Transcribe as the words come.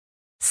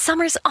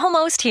Summer's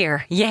almost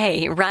here.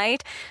 Yay,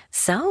 right?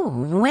 So,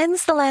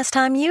 when's the last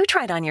time you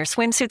tried on your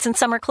swimsuits and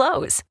summer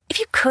clothes? If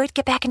you could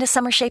get back into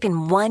summer shape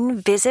in one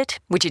visit,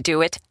 would you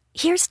do it?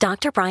 Here's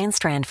Dr. Brian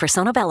Strand for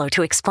Sonobello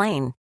to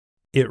explain.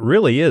 It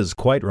really is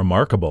quite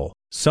remarkable.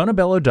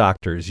 Sonobello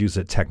doctors use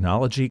a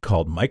technology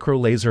called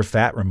microlaser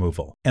fat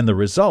removal, and the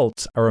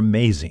results are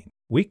amazing.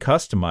 We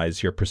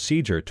customize your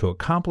procedure to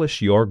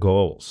accomplish your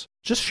goals.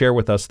 Just share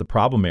with us the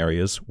problem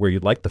areas where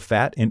you'd like the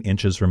fat in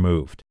inches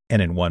removed.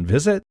 And in one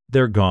visit,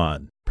 they're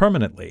gone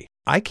permanently.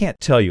 I can't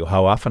tell you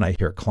how often I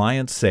hear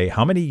clients say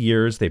how many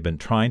years they've been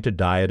trying to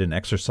diet and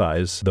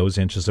exercise those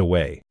inches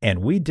away.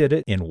 And we did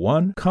it in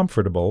one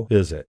comfortable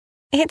visit.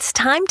 It's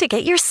time to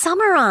get your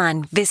summer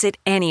on. Visit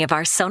any of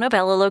our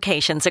Sonobello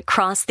locations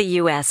across the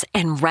U.S.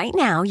 and right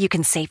now you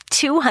can save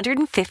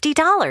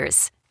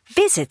 $250.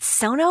 Visit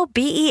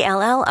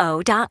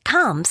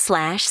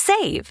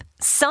sonobello.com/save.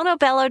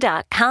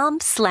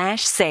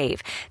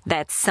 sonobello.com/save.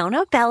 That's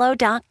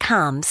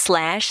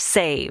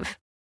sonobello.com/save.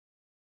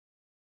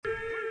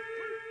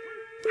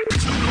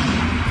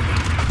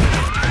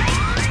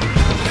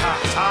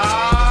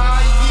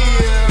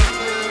 Yeah.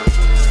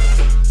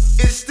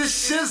 It's the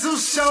Shizzle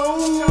Show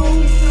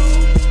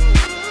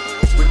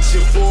with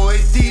your boy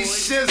D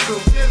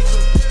Shizzle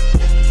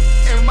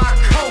and my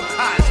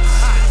co-pilots.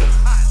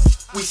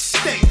 We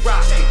stay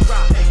rocking.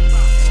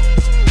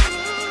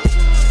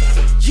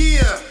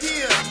 Yeah.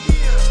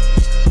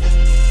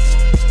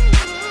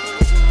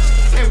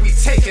 And we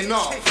taking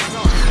off.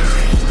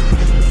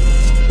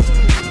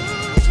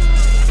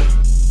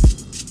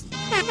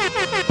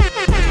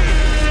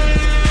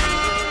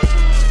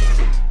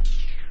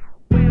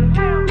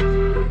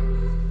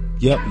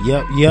 Yep.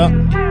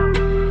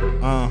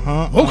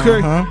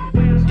 Okay.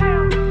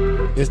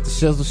 It's the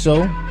Shizzle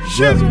Show.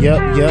 Shizzle. Yep.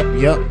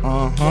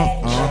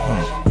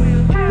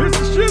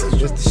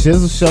 It's the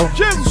Shizzle Show.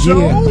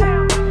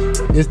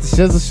 It's the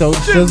Shizzle Show.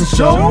 Shizzle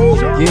Show.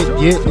 Yeah. It's the Shizzle Show. The Shizzle Show.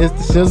 Yeah. It's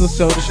the Shizzle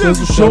Show. The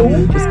Shizzle Show.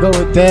 It's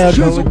going down.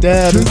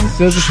 It's the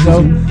Shizzle Show.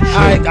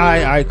 All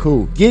right,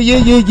 cool. Yeah.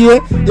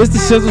 It's the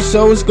Shizzle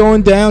Show. It's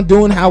going down.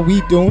 Doing how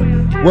we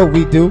doing. What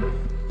we do.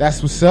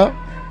 That's what's up.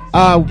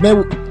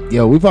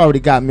 Man, we've already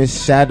got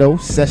Miss Shadow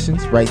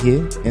Sessions right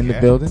here in the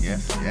building.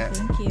 Yes.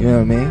 Thank you. You know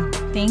what I mean?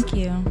 Thank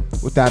you.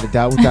 Without a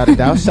doubt. Shout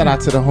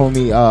out to the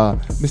homie,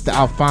 Mr.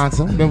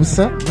 Alfonso. Man, what's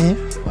up, man?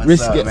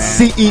 What's up, man?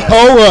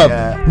 CEO of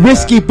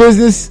Risky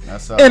Business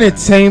up,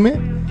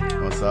 Entertainment.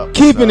 What's up?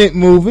 Keeping it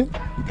moving.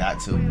 Got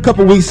to. A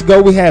couple weeks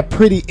ago, we had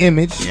Pretty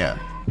Image Yeah.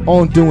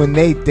 on doing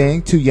their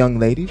thing. Two young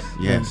ladies.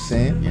 You know what I'm Yes.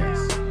 saying? Yes.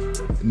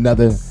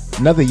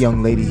 Another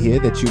young lady here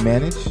that you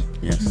manage.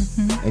 Yes.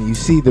 And you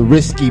see the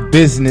Risky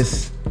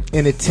Business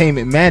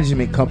Entertainment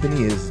Management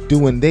Company is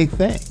doing their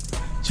thing.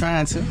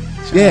 Trying to,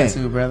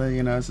 brother.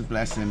 You know, it's a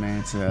blessing,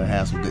 man, to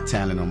have some good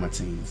talent on my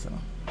team. So.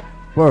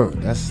 Word,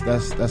 that's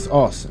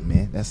awesome,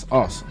 man. That's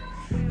awesome.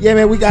 Yeah,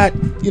 man, we got,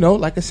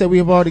 like I said, we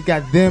have already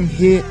got them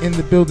here in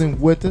the building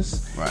with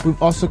us. Right.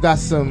 We've also got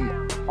some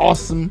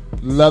awesome,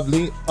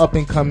 lovely,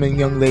 up-and-coming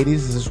young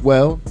ladies as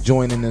well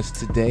joining us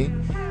today.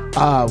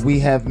 We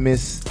have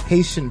Miss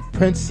Haitian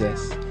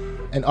Princess,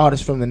 an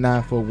artist from the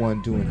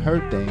 941 doing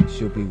her thing.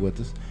 She'll be with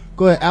us.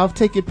 Go ahead, Alf,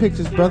 take your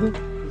pictures, brother.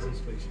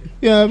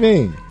 You know what I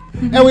mean?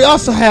 And we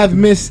also have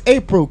Miss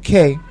April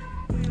K.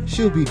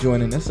 She'll be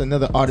joining us,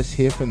 another artist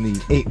here from the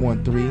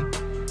 813,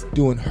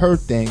 doing her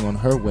thing on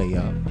her way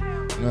up.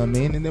 You know what I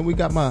mean? And then we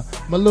got my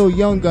little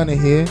young gunner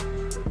here,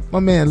 my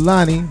man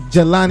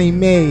Jelani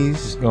Mays.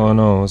 What's going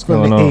on? What's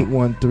from going the on?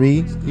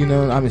 813. You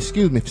know,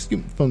 excuse me,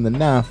 from the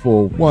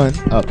 941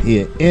 up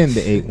here in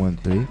the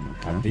 813.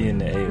 I be in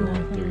the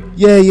 813.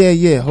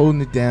 Yeah,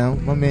 holding it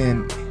down. My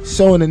man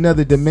showing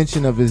another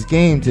dimension of his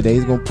game today.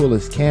 He's gonna pull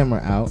his camera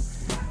out.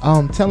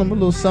 Tell him a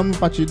little something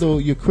about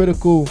your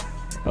critical.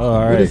 Oh,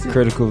 all right,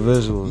 Critical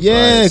Visuals. Yeah,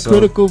 all right, so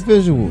Critical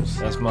Visuals.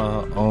 That's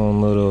my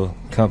own little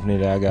company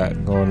that I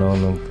got going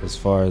on as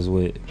far as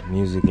with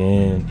music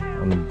and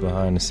on the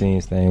behind the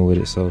scenes thing with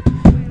it. So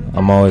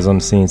I'm always on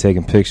the scene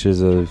taking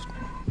pictures of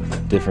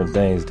different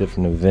things,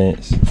 different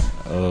events.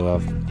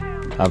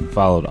 I've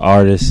followed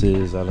artists. I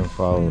done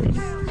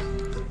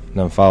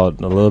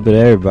followed a little bit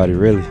of everybody,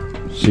 really.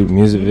 Shoot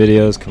music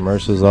videos,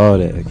 commercials, all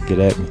that. Get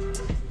at me.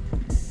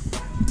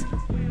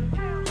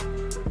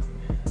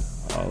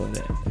 All of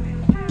that.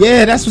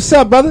 Yeah, that's what's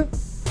up, brother.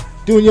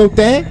 Doing your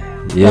thing.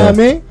 Yeah. You know what I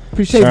mean?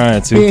 Appreciate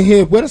Trying to. being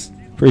here with us.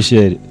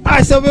 Appreciate it. All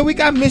right, so man, we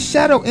got Miss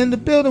Shadow in the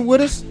building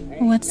with us.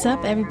 What's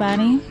up,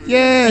 everybody?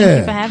 Yeah. Thank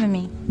you for having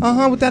me.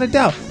 Without a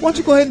doubt. Why don't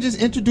you go ahead and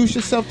just introduce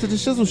yourself to the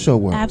Shizzle Show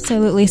world?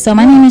 Absolutely. So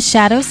my name is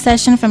Shadow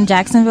Session from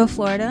Jacksonville,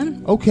 Florida.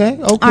 Okay.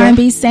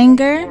 R&B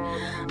singer.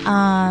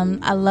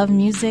 I love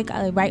music.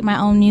 I write my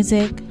own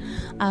music.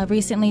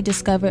 Recently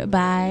discovered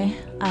by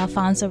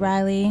Alfonso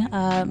Riley,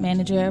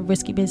 manager of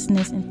Risky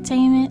Business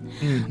Entertainment,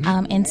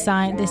 and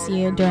signed this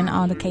year during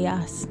all the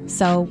chaos.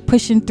 So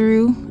pushing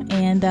through,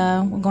 and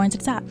we're going to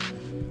the top.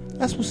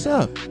 That's what's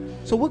up.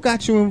 So what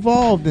got you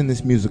involved in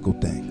this musical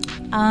thing?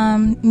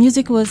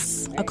 Music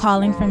was a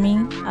calling for me.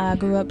 I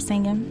grew up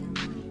singing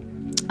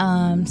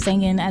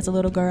as a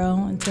little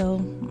girl until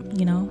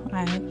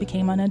I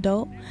became an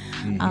adult,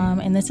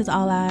 and this is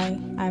all I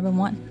ever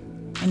want,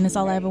 and this is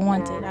all I ever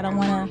wanted. I don't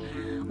want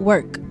to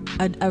work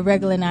a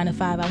regular 9 to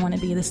 5. I want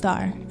to be the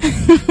star.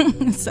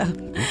 So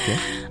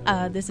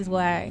this is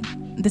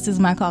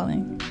my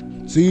calling.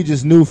 So you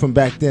just knew from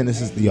back then,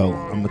 this is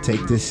I'm gonna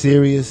take this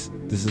serious.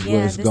 This is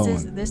where it's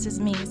going. This is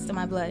me. It's in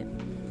my blood.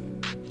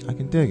 I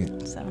can dig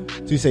it. So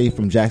you say you're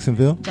from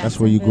Jacksonville? That's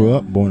where you grew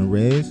up, born and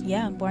raised?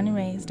 Yeah, born and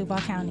raised, Duval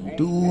County.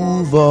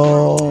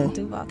 Duval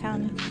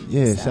County.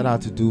 Yeah, shout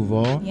out to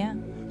Duval. Yeah.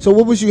 So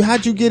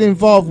how'd you get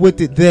involved with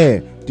it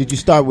there? Did you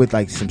start with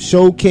like some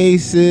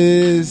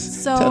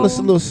showcases? So, tell us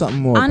a little something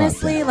more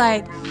honestly,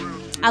 about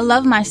that. I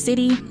love my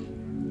city,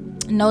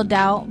 no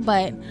doubt,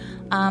 but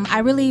I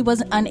really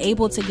was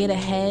unable to get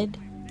ahead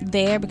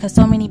there because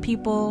so many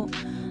people,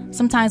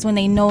 sometimes when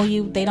they know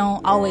you, they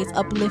don't always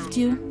uplift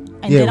you,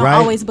 and they don't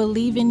always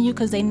believe in you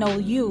because they know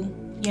you,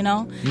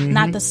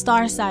 not the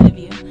star side of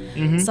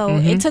you. So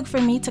it took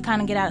for me to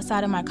kind of get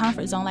outside of my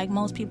comfort zone like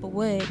most people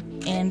would,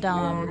 and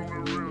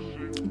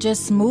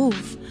just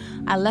move.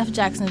 I left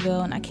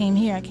Jacksonville and I came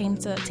here. I came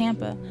to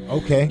Tampa.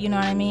 Okay. You know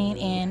what I mean?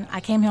 And I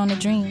came here on a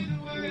dream,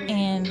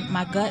 and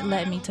my gut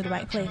led me to the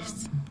right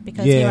place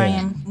because here I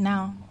am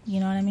now. You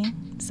know what I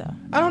mean? So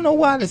I don't know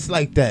why it's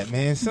like that,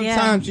 man.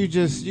 Sometimes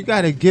you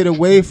got to get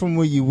away from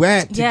where you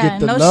at to get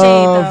the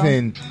love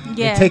and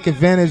take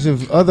advantage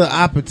of other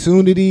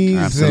opportunities.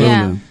 Absolutely.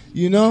 And,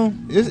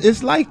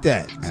 it's like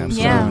that.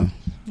 Absolutely.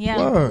 Yeah.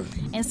 Word.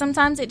 And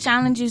sometimes it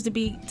challenges to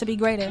be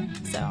greater.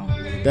 So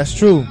that's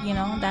true.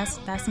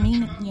 That's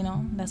me.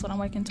 That's what I'm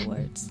working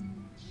towards.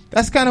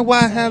 That's kind of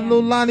why I have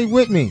little Lonnie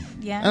with me.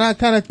 Yeah. And I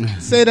kind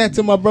of say that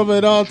to my brother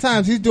at all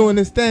times. He's doing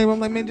this thing. I'm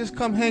like, man, just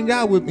come hang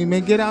out with me,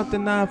 man. Get out the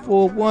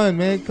 941,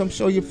 man. Come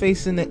show your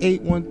face in the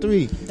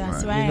 813.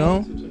 That's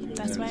right.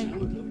 That's right.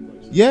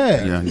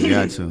 Yeah. Yeah, you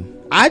got to.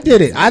 I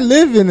did it. I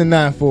live in the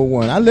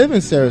 941. I live in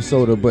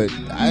Sarasota, but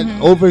I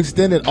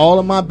overextended all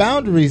of my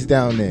boundaries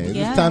down there. It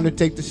was time to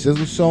take the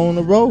Shizzle show on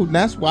the road, and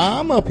that's why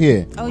I'm up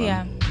here. Oh,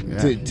 yeah.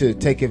 To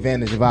take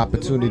advantage of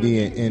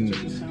opportunity and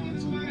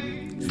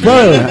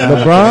Word,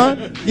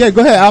 LeBron. Yeah,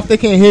 go ahead, Alf. They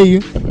can't hear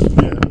you.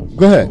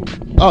 Go ahead.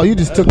 Oh, you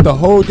just took the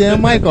whole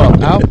damn mic off,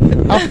 Alf.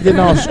 Alf getting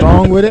all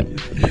strong with it.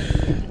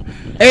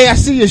 Hey, I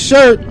see your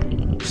shirt.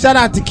 Shout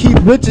out to Keith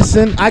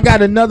Richardson. I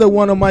got another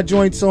one of my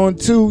joints on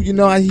too.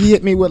 He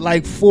hit me with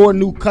like 4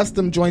 new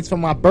custom joints for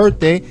my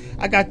birthday.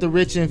 I got the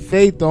Rich and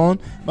Faith on.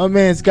 My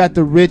man's got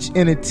the Rich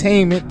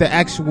Entertainment, the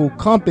actual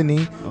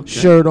company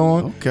shirt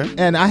on. Okay.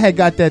 And I had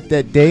got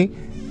that day.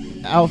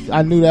 Alf,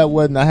 I knew that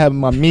wasn't. I had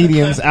my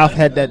mediums. Alf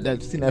had that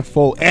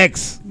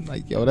 4X. I'm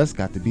like, yo, that's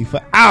got to be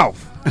for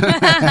Alf.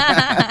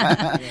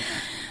 But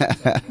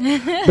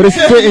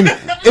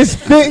it's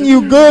fitting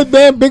you good,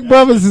 man. Big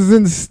Brothers is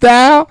in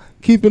style,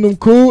 keeping them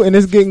cool, and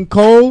it's getting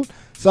cold.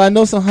 So I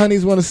know some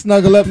honeys want to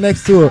snuggle up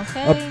next to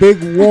a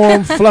big,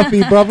 warm,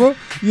 fluffy brother.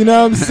 You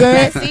know what I'm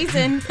saying? That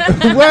season.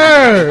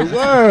 Word.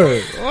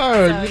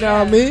 So, you know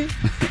what I mean?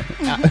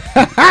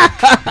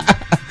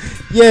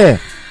 Yeah.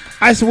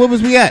 All right, so where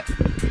was we at?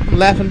 I'm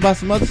laughing about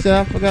some other shit.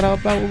 I forgot all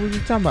about what we were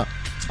talking about.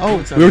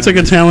 Oh, we were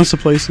taking talents to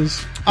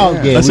places. Oh,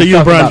 yeah. That's how you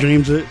and Brian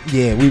dreams it.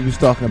 Yeah, we was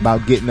talking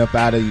about getting up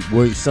out of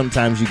where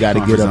sometimes you got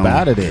to get up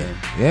out of there.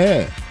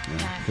 Yeah.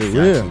 For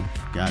real.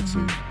 Got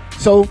to.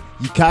 So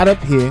you caught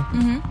up here,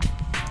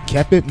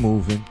 kept it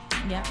moving.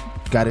 Yeah.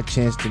 Got a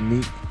chance to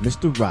meet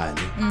Mr.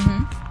 Riley.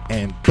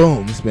 And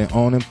boom, it's been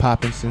on and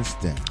popping since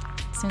then.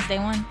 Since day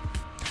one.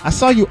 I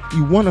saw you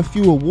won a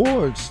few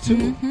awards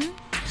too.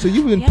 So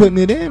you've been putting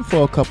it in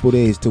for a couple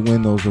days to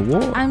win those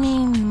awards. I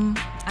mean,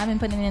 I've been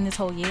putting it in this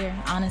whole year,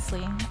 honestly.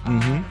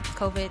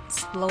 COVID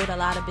slowed a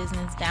lot of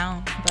business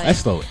down. But that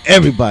slowed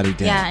everybody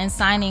down. Yeah, and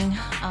signing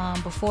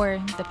before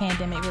the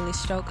pandemic really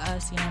struck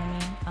us, you know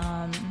what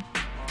I mean?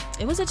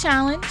 It was a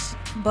challenge,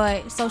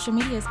 but social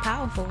media is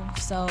powerful.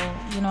 So,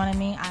 you know what I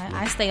mean?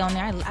 I stay on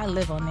there. I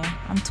live on there.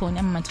 I'm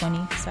in my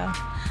 20s, so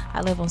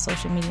I live on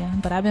social media.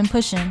 But I've been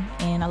pushing,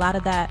 and a lot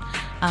of that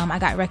I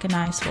got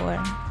recognized for,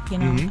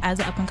 as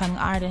an up-and-coming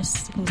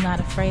artist who's not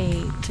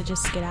afraid to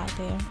just get out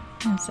there.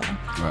 And so,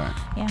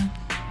 yeah,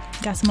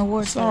 got some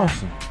awards. That's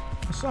awesome.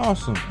 That's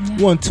awesome. Yeah.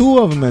 You won 2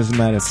 of them, as a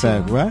matter of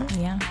fact, right?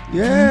 Yeah.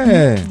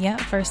 Yeah. Yeah,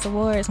 first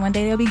awards. One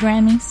day there'll be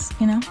Grammys,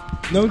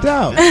 No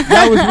doubt.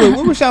 That was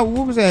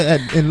what was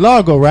that in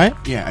Largo, right?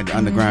 Yeah, at the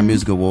Underground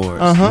Music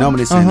Awards.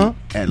 Normally it's in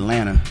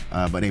Atlanta,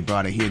 but they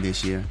brought it here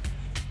this year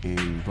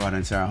and brought it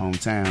into our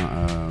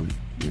hometown.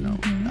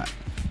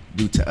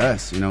 Due to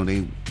us,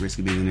 they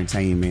Risky Business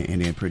Entertainment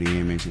and then Pretty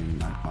Image and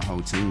my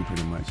whole team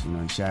pretty much,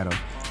 in Shadow.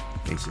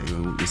 They say,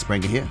 well, let's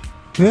bring it here.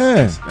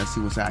 Yeah. Let's see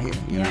what's out here.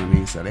 You know what I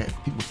mean? So that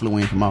people flew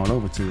in from all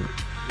over to it.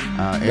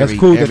 That's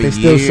cool that they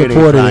still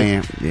supported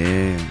it.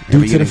 Yeah.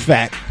 Due to the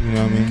fact, you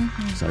know what I mean?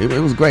 So it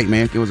was great,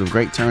 man. It was a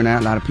great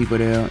turnout. A lot of people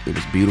there. It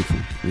was beautiful.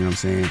 You know what I'm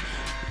saying?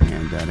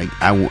 And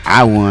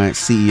I won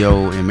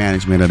CEO and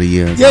Management of the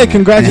Year. Yeah,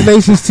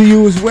 congratulations to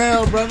you as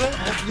well, brother.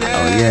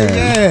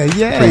 Yeah.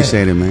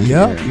 Appreciate it, man.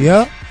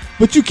 Yep.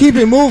 But you keep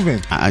it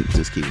moving. I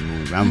just keep it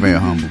moving. I'm very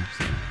humble.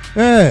 So.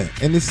 Yeah,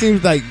 and it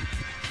seems like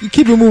you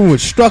keep it moving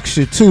with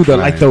structure too, though,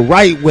 like the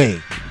right way.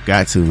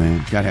 Got to, man.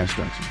 Got to have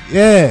structure.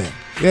 Yeah.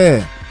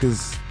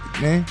 Because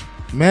man,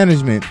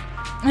 management,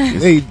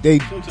 they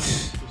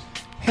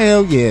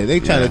hell yeah, they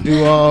try to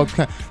do all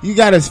kind. You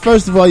gotta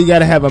first of all, you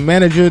gotta have a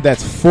manager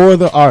that's for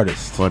the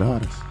artist. For the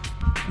artist.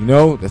 You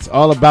know, that's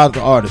all about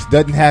the artist.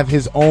 Doesn't have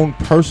his own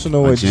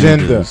personal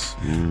agenda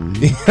in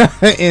this.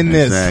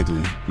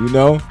 Exactly. You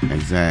know?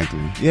 Exactly.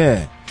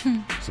 Yeah.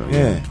 So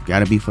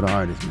gotta be for the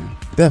artist, man.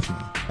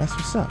 Definitely. That's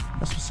what's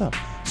up.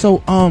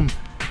 So,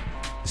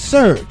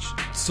 Serge,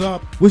 What's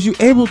up? was you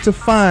able to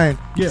find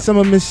some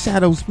of Miss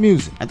Shadow's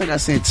music? I think I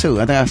sent 2.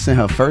 I think I sent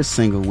her first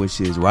single,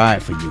 which is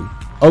Ride For You.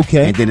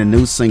 Okay. And then a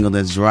new single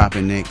that's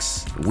dropping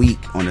next week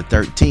on the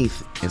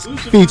 13th. It's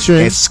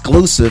featuring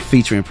exclusive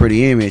featuring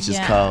Pretty Image. It's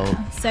called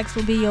Sex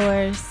Will Be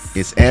Yours.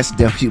 It's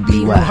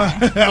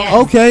SWBY. Yes.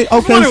 Okay. So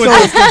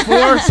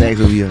Sex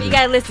Will Be Yours. You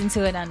gotta listen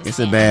to it. Understand?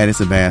 It's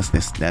a bad.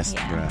 That's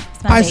Yeah. bruh.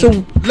 It's my all right, so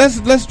baby.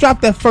 let's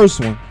drop that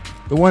first one,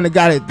 the one that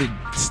got it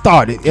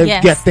started. It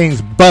Yes. get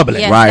things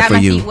bubbling. Yes, Ride got For my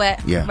You. feet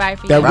wet. Yeah. Ride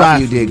For That You. Ride ride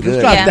For You for you. did Let's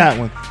good. drop Yeah. that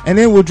one, and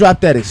then we'll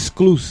drop that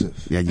exclusive.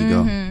 There you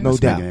go. Mm-hmm. No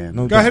Let's doubt. make it happen.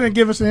 No Go doubt. ahead and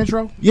give us an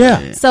intro.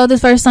 Yeah. So the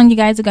first song you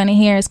guys are gonna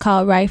hear is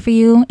called "Right for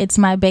You." It's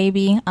my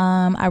baby.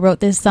 I wrote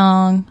this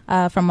song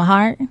from my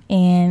heart,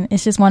 and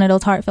it's just one of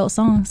those heartfelt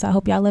songs. So I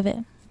hope y'all love it.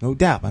 No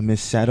doubt. I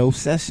miss Shadow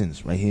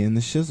Sessions right here in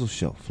the Shizzle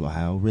Show,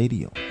 Flow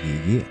Radio.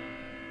 Yeah.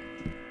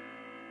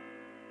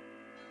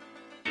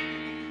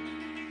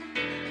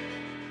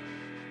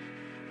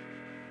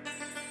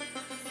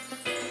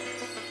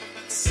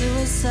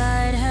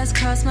 Suicide has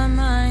crossed my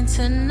mind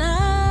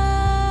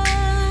tonight.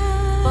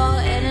 Fall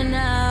in and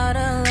out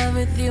of love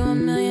with you a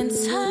million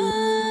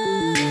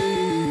times.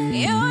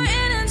 Your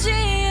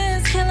energy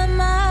is killing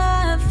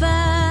my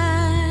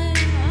vibe.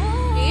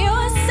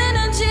 Your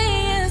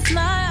synergy is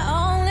my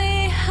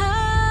only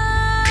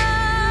high.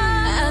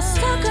 I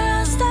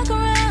stuck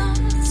around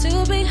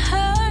to be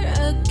hurt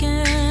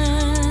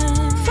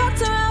again.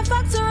 Fucked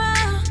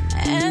around,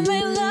 and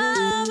made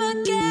love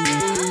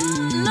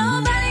again.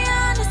 Nobody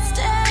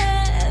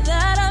understand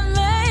that I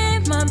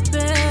made my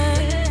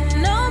bed.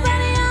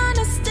 Nobody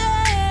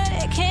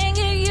understand, it can't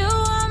get you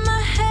on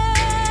my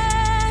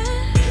head.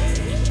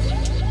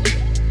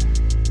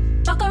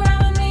 Fuck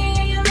around with me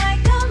and you might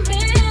come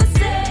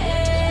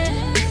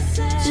missing.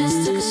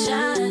 Just took a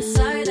shot,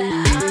 sorry that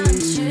I'm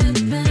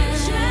tripping.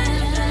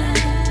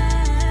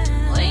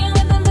 When you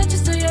with them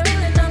bitches, do you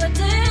really know the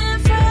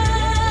difference?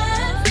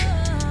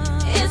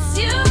 It's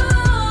you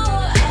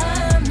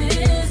I'm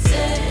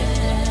missing.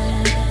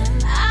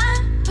 I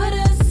put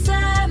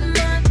aside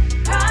my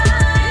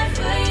pride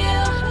for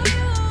you.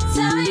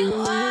 Tell me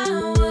why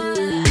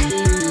would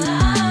I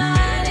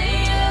lie to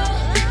you?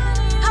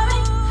 Call me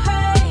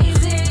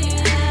crazy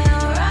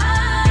and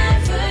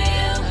ride for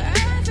you.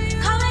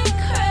 Call me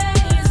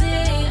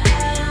crazy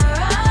and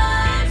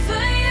ride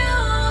for you.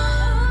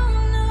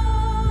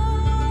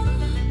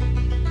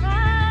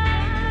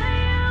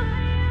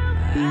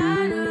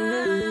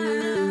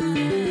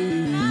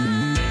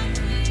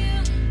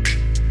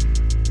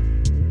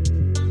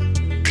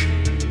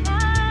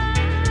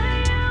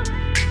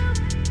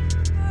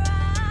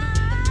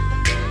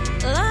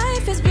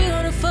 Life is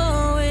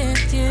beautiful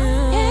with you.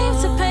 Aim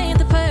to paint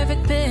the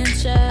perfect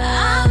picture.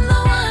 I'm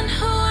the one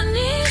who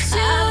needs you.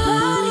 Our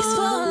bodies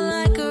flow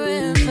like a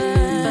river,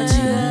 but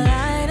you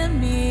lie to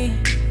me,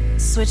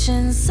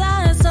 switching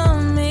sides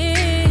on me,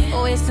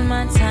 wasting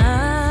my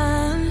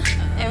time.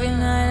 Every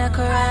night I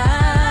cry.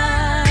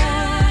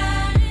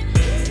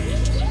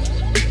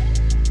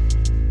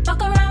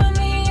 Fuck around with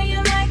me and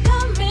you might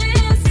come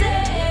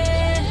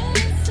missing.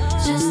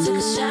 Just took a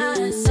shot,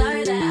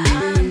 sorry that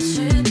I'm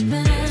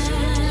tripping.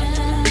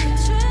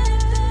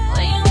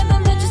 When you with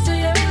them bitches, do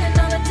you really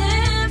know the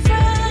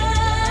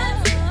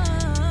difference?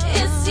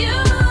 It's you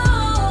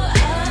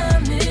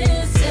I'm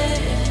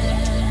missing.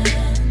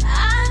 I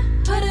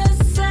put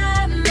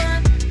aside my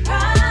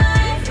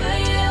pride for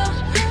you.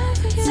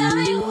 Tell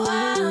me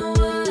why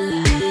would I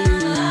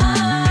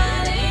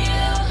lie to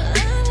you?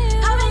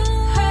 Call me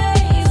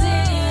crazy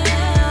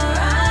and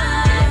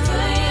ride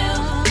for you.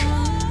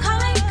 Call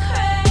me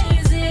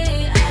crazy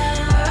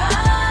and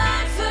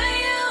ride for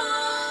you.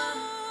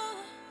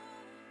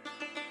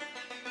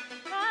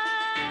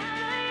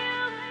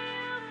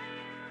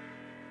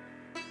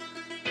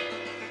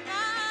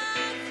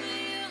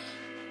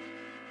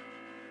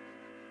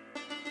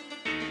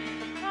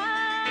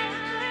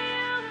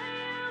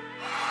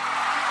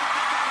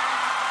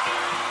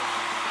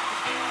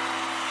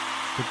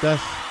 But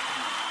that's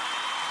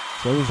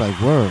so it was like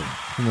word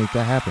to make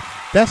that happen.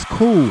 That's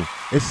cool.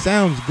 It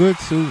sounds good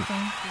too.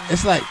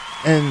 It's like,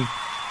 and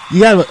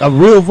you have a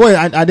real voice.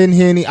 I didn't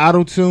hear any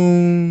auto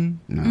tune.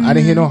 No. I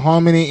didn't hear no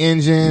harmony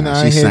engine. No, I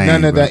she didn't hear sang,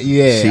 none of bro. that.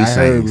 Yeah, She I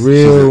heard sings.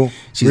 real,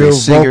 She's real a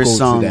singer vocals to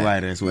that.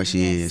 songwriter. That's what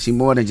she is. She's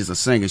more than just a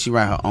singer. She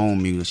write her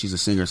own music. She's a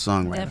singer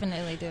songwriter.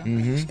 Definitely do.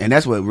 And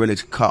that's what really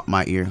caught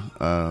my ear.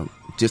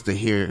 Just to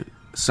hear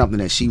something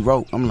that she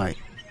wrote. I'm like,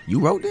 you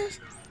wrote this?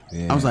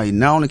 Yeah. I was like,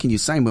 not only can you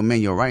sing, but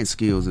man, your writing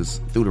skills is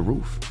through the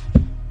roof.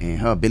 and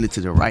her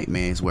ability to write,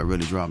 man, is what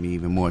really drew me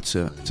even more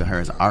to her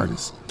as an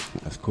artist.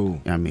 That's cool.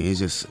 I mean, it's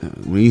just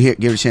when you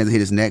give her a chance to hear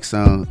this next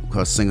song,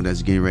 her single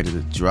that's getting ready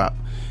to drop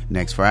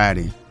next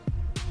Friday,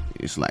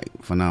 it's like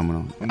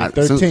phenomenal. On the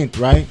 13th,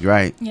 right?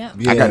 Right. Yep.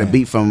 I got a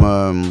beat from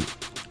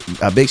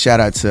a big shout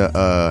out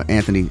to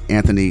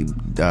Anthony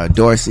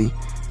Dorsey,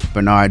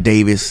 Bernard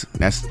Davis.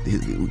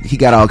 He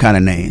got all kind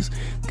of names.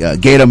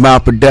 Gator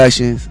Mouth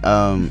Productions.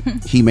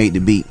 He made the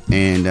beat,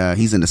 and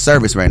he's in the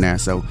service right now.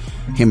 So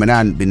him and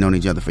I been knowing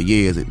each other for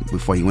years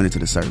before he went into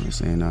the service,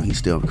 and he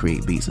still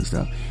create beats and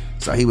stuff.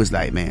 So he was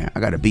like, "Man, I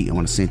got a beat I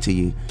want to send to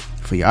you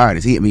for your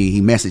artist." He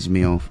messaged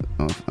me on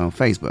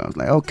Facebook. I was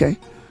like, "Okay."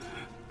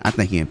 I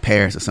think he in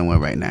Paris or somewhere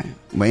right now.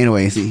 But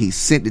anyway, he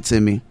sent it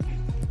to me.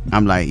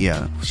 I'm like,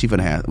 "Yeah, we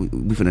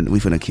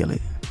finna kill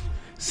it."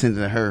 Send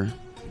it to her.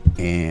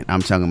 And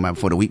I'm talking about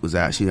before the week was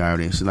out, she's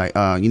like,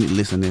 you need to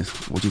listen to this.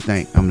 What you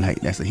think? I'm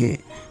like, that's a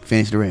hit.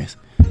 Finish the rest.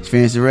 She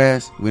finished the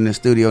rest. We're in the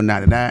studio,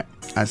 knocked it out.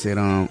 I said,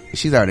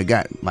 she's already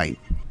got like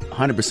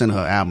 100% of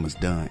her album is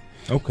done.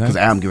 Okay. Because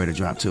the album get ready to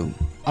drop too.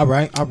 All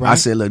right. I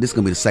said, look, this is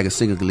going to be the second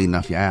single leading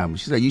off your album.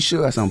 She said, you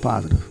sure? That's something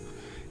positive.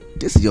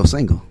 This is your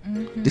single.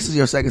 Mm-hmm. This is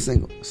your second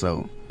single.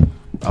 So,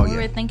 we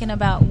were thinking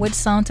about which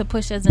song to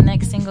push as the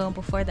next single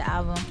before the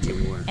album. Yeah,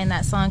 we were. And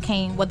that song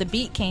came, the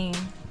beat came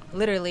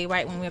literally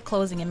right when we were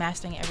closing and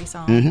mastering every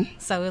song. Mm-hmm.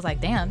 So it was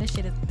like, damn, this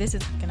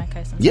is can I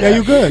curse? Yeah,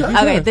 you're good.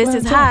 Okay, this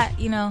is hot,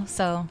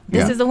 so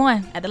this is the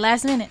one at the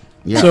last minute.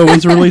 Yeah. So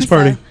when's the release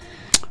party?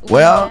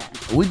 Well,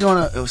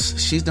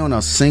 she's doing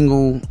a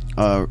single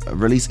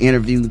release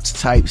interview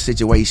type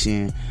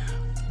situation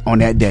on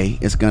that day.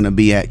 It's gonna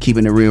be at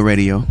Keeping It Real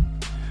Radio,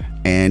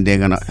 and they're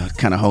gonna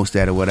kind of host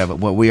that or whatever.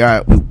 But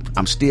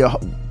I'm still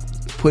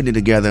putting it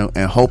together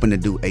and hoping to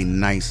do a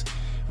nice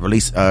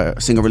release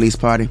single release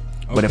party.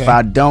 But if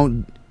I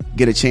don't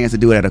get a chance to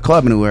do it at a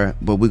club anywhere,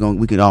 but we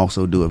could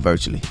also do it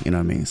virtually. You know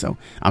what I mean? So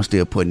I'm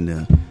still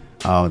putting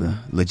all the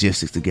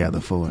logistics together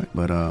for it.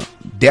 But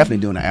definitely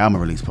doing an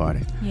album release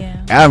party. Yeah.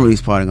 Album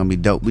release party gonna be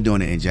dope. We're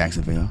doing it in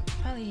Jacksonville.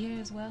 Probably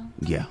here as well.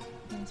 Yeah.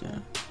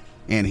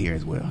 And here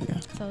as well. Yeah.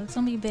 So it's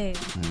gonna be big.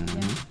 Mm-hmm.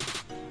 Yeah.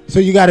 So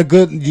you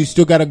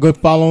still got a good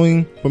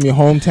following from your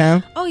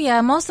hometown? Oh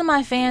yeah, most of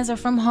my fans are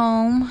from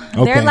home.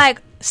 Okay. They're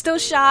like still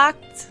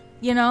shocked.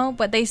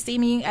 But they see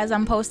me as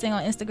I'm posting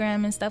on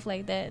Instagram and stuff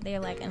like that.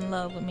 They're like in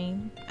love with me.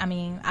 I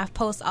mean, I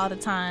post all the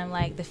time,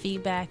 like the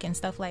feedback and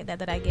stuff like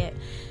that I get.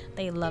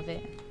 They love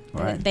it.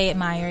 Right. They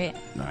admire it.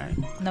 Right.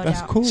 No That's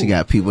doubt. cool. She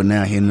got people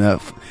now hitting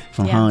up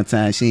from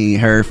hometown she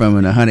ain't heard from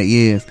in 100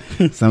 years.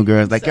 Some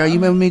girls like, girl, you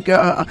remember me,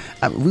 girl?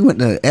 We went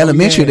to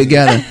elementary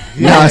together.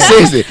 No,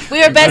 seriously.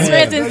 We were best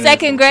friends in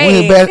second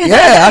grade.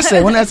 I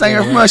said, when that time you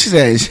heard from us? She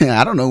said,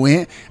 I don't know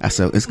when. I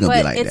said, it's gonna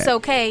be like that. But it's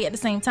okay at the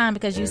same time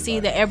because you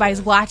see that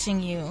everybody's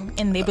watching you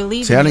and they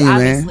believe in Telling you, you,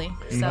 man. obviously.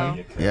 So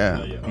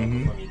Yeah.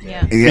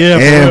 yeah. Yeah,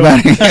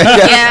 Everybody.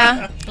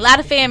 Yeah. A lot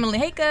of family.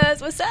 Hey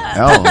cuz, what's up?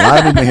 Oh, a lot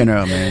of people hitting her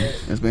up, man.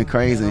 It's been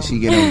crazy. And she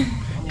getting,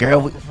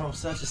 girl, From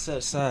such and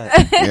such side.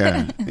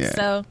 yeah.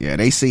 So- yeah,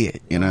 they see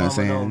it. You know what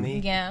I'm Mama know saying? me.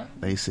 Yeah.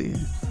 They see it.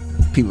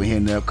 People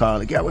hitting up,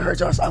 calling, yeah, we heard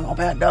y'all song on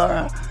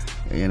Pandora.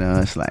 You know,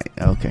 it's like,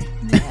 okay.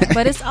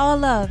 But it's all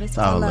love. It's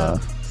all love.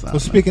 It's all Well,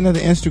 speaking of the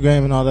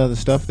Instagram and all the other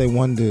stuff, they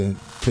wanted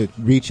to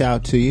reach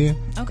out to you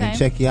Okay. and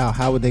check you out.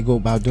 How would they go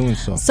about doing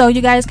so? So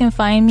you guys can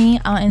find me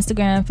on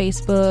Instagram,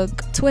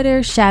 Facebook,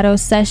 Twitter, Shadow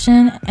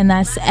Session, and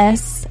that's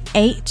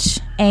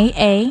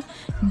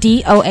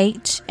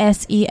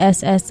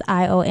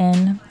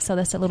SHAADOHSESSION. So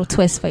that's a little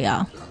twist for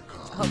y'all.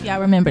 Hope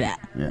y'all remember that.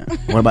 Yeah.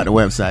 What about the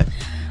website?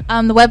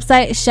 The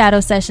website is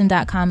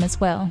shadowsession.com as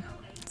well.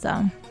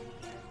 So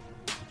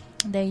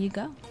there you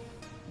go.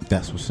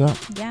 That's what's up.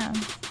 Yeah.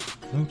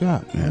 No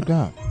doubt. No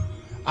doubt.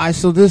 All right,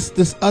 so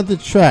this other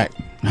track.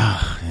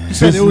 You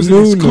said it was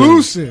an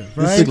exclusive,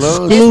 right? It's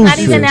not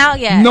even out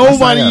yet.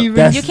 Nobody even.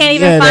 That's- You can't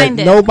even find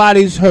it.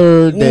 Nobody's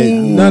heard that.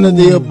 None of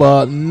the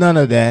above. None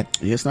of that.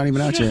 Yeah, it's not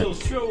even out yet.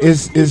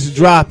 It's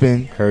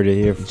dropping. Heard it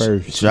here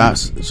first.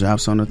 Drops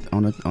on the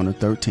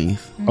 13th.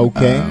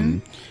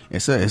 Okay.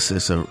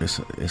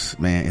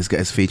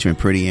 It's featuring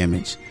Pretty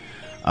Image.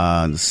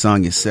 The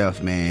song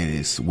itself, man,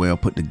 is well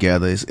put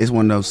together. It's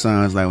one of those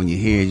songs like when you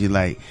hear it, you're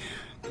like,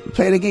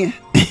 play it again.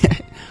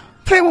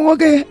 Play it one more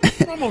again.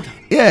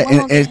 Yeah,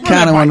 and it's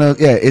kind of one of those.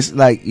 Yeah, it's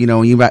like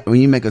when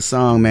you make a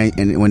song, man,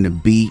 and when the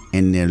beat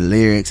and the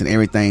lyrics and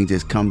everything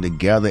just come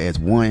together as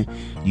one,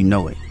 you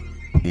know it.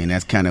 And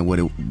that's kind of what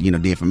it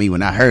did for me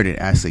when I heard it.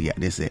 I said, yeah,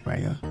 this is it right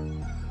here.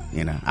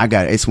 I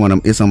got it. It's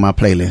it's on my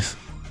playlist.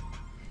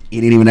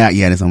 It ain't even out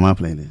yet. It's on my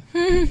playlist.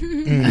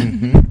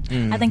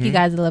 I think you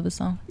guys will love the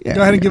song. Yeah,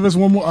 Go ahead and give us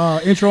one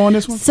more intro on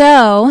this one.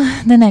 So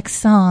the next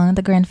song,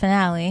 the grand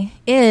finale,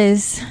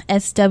 is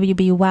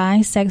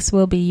SWBY, Sex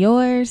Will Be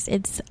Yours.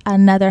 It's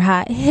another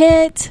hot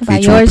hit by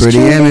Featuring yours Pretty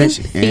truly. Image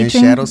and Featuring-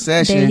 Shadow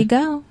Session. There you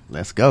go.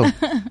 Let's go.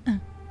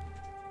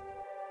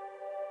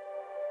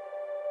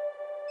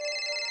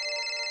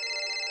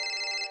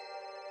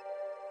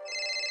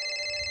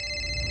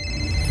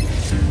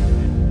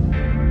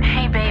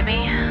 Hey, baby.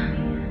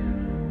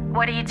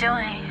 What are you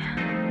doing?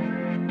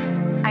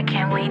 Are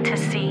Can't wait to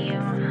see you.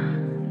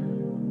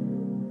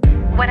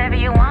 Whatever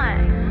you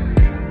want,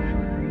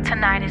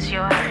 tonight is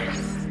yours.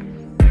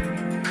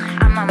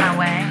 I'm on my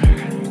way.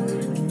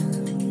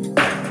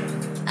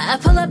 I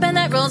pull up in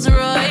that Rolls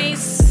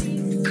Royce.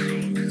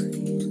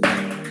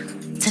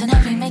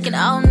 Tonight we making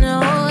all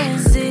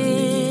noises.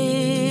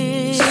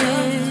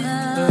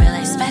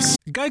 Really special.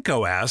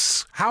 Geico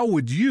asks, how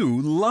would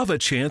you love a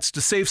chance to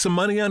save some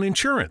money on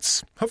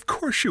insurance? Of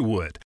course you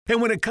would.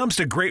 And when it comes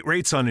to great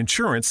rates on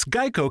insurance,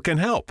 Geico can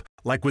help.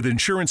 Like with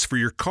insurance for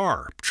your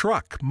car,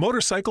 truck,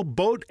 motorcycle,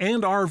 boat,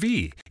 and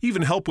RV.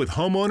 Even help with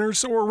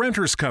homeowners or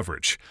renters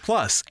coverage.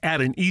 Plus,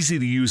 add an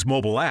easy-to-use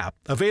mobile app,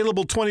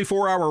 available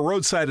 24-hour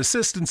roadside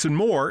assistance and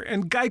more,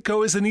 and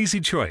Geico is an easy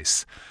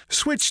choice.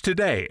 Switch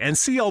today and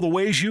see all the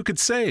ways you could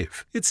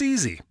save. It's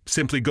easy.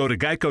 Simply go to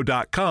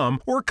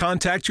geico.com or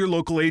contact your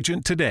local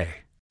agent today.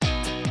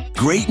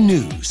 Great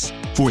news.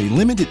 For a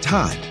limited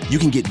time, you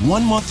can get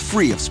 1 month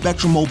free of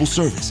Spectrum Mobile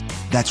service.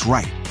 That's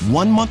right,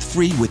 1 month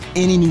free with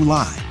any new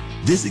line.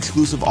 This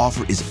exclusive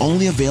offer is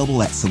only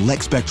available at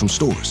select Spectrum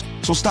stores,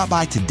 so stop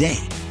by today.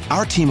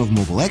 Our team of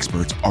mobile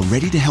experts are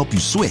ready to help you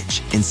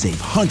switch and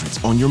save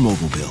hundreds on your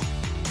mobile bill.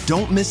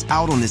 Don't miss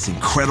out on this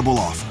incredible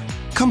offer.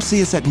 Come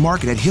see us at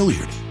Market at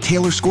Hilliard,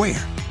 Taylor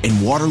Square, and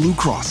Waterloo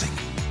Crossing.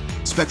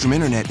 Spectrum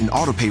Internet and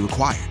autopay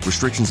required.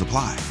 Restrictions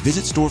apply.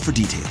 Visit store for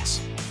details.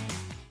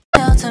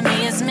 To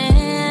me it's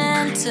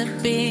meant to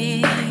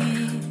be.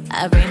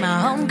 I bring my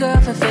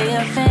homegirl for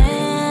your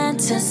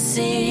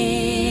fantasy.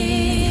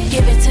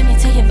 Give it to me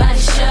till your body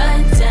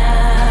shut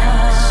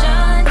down.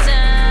 Shut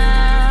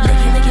down.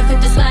 Lick it,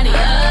 flip this body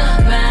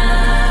around.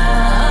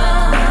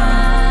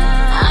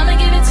 I'ma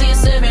give it to you,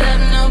 serve it up,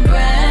 no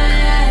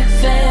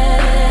breakfast.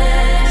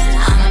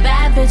 I'm a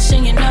bad bitch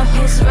and you know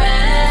who's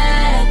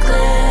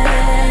reckless.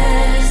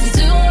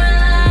 Doing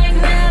like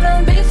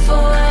never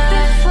before.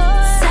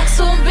 Sex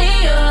will be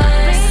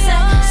yours.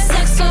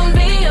 Sex will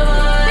be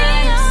yours.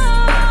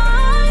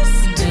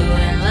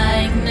 Doing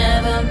like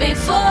never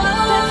before.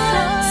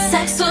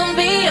 Sex will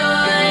be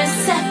yours.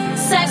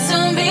 Sex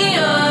will be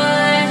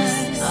yours.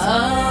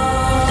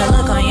 Oh, the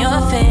look on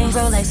your face,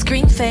 Rolex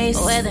green face,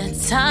 where the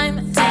time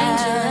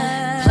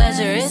at.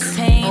 Pleasure is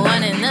pain,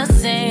 one and the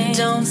same.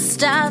 Don't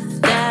stop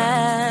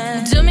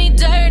that. Do me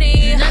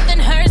dirty, nothing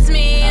hurts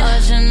me.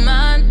 Ocean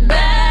my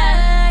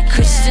back,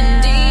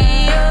 Christian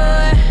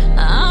Dior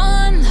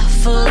on the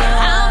floor.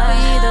 I'll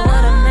be the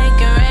one to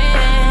make it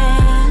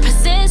rain.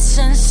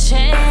 Positions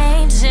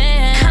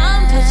changing.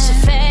 Come put your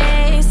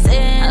face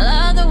in. I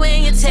love the way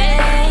you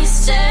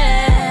taste it.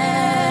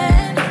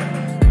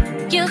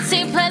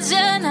 Guilty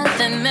pleasure,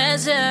 nothing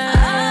measures.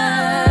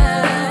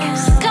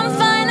 Come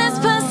find this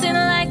pussy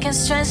like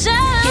it's treasure.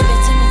 Give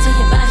it to me till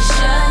your body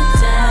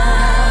shut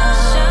down.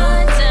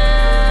 Shut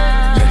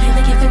down.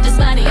 Lick it, flip this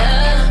body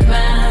around.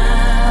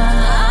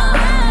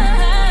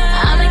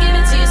 I'ma give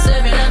it to you,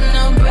 serve it up,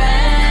 no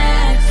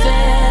breakfast.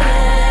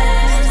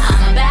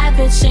 I'm a bad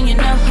bitch and you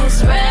know who's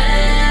reckless.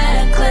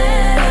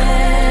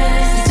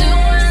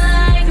 Doing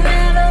like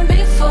never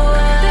before.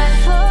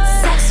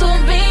 Sex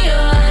will be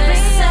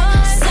yours.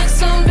 Sex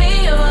will be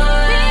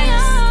yours.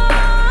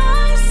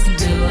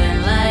 Doing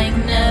like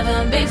never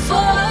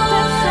before.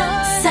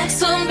 Sex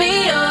will be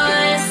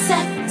yours.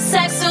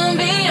 Sex will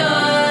be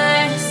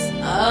yours.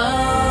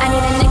 Oh. I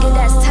need a nigga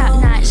that's top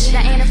notch.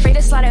 That ain't afraid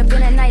to slide up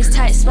in a nice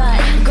tight spot.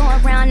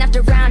 Going round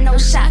after round, no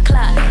shot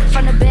clock.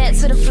 From the bed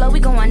to the floor, we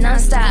going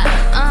non-stop.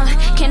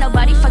 Can't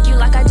nobody fuck you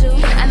like I do.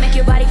 I make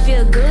your body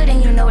feel good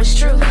and you know it's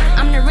true.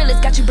 I'm the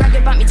realest, got you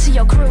bragging about me to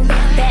your crew.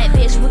 Bad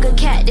bitch with a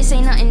cat, this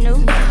ain't nothing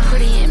new.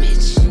 Pretty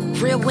image.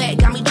 Real wet,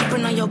 got me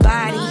dripping on your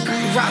body.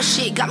 Raw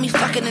shit, got me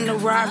fucking in the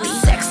Rari.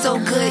 Sex so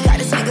good, got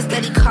this nigga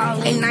steady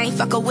calling. And I ain't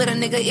fucking with a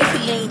nigga if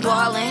he ain't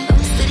ballin'.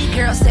 City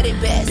girl said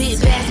it best. Big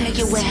bass make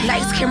it wet.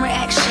 Lights, camera,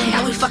 action.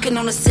 Now we fucking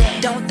on the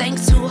set. Don't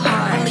think too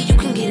hard. Only you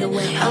can get it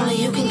wet. Only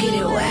you can get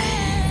it wet.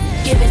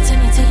 Give it to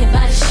me till your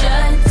body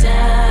shut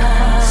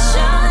down.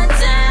 Shut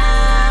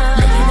down.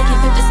 Lick it,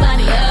 flip this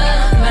body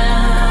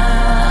around.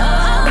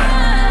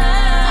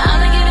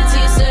 I'ma give it to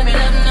you, serve it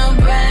up, no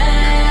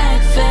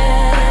breakfast.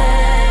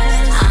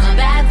 I'm a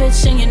bad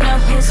bitch and you know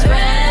who's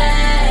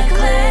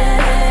reckless.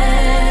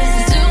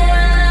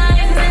 Doing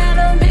like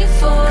never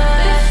before.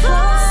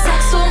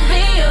 Sex will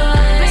be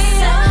yours.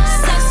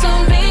 Sex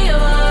will be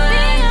yours.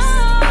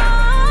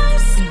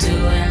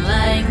 Doing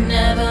like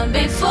never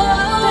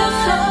before.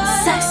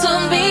 Sex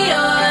will be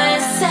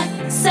yours.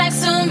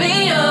 Sex will be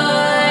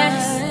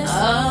yours. Oh.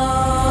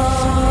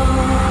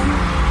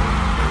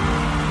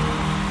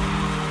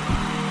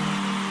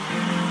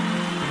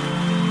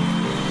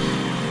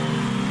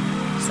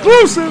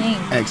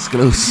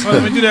 Exclusive. Oh,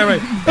 let me do that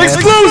right.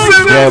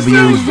 Exclusive. Exclusive.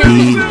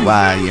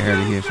 WBY. You heard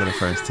it here for the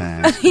first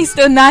time. He's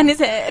still nodding his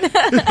head.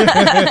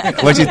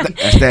 What you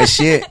That's that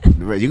shit.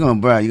 You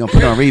gonna put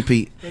it on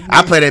repeat.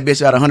 I play that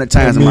bitch out 100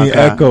 times in my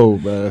car. Echo,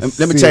 bro.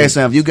 Let me tell you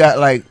something. If you got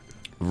like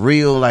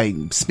real like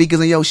speakers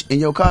in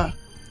your car,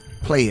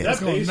 play it. That's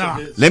gonna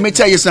knock. Let me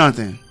tell you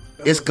something.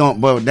 It's gonna,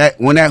 but that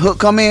when that hook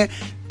come in,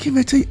 give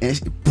it to you.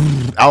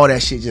 all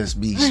that shit just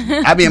be.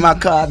 I be in my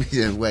car, I be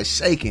just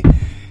shaking.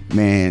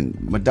 Man,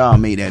 my dog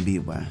made that beat,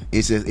 boy.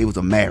 It was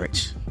a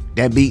marriage.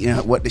 That beat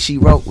and what she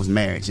wrote was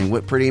marriage, and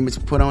what Pretty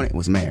Image put on it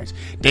was marriage.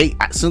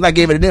 As soon as I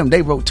gave it to them,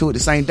 they wrote to it the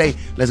same day.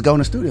 Let's go in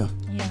the studio.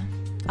 Yeah,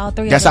 all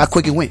three. That's of us. how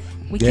quick it went.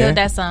 We killed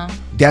that song.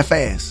 That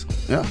fast.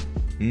 Yeah.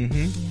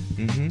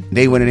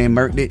 They went in and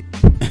murked it.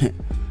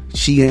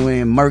 She went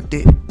in and murked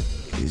it.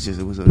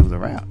 It was a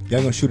wrap. Y'all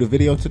gonna shoot a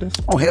video to this?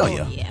 Oh hell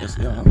yeah!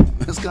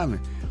 It's coming.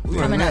 We're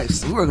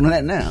working on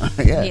that now.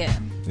 Yeah.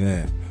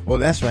 Yeah. Well,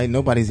 that's right.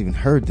 Nobody's even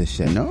heard this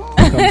shit. No,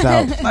 it comes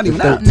out not even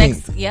the 13th.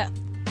 Next, yeah.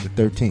 The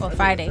 13th. Or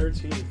Friday the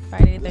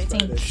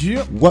 13th.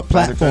 Yep. What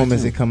platform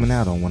is it coming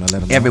out on? When I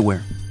let them know?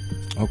 Everywhere.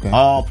 Okay.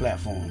 All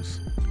platforms.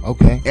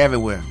 Okay.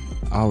 Everywhere.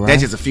 All right.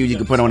 That's just a few you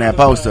can put on that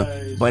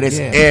poster, but it's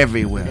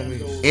everywhere.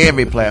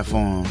 Every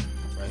platform.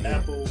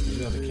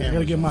 I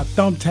gotta get my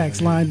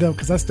thumbtacks lined up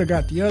because I still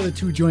got the other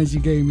 2 joints you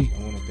gave me.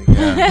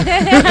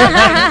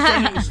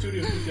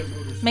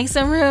 Make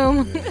some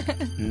room.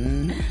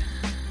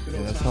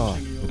 That's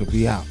hard. It'll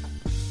be out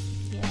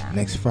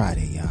next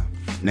Friday, y'all.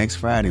 Next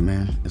Friday,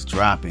 man. It's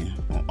dropping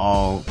on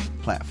all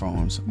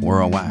platforms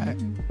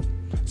worldwide.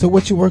 So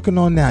what you working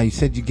on now? You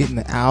said you're getting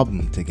the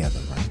album together,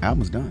 right?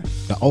 Album's done.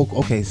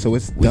 Okay, so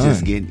it's We done.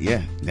 just get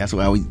That's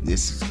why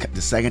it's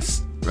the second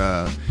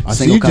so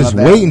single. you just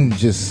coming waiting back.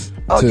 just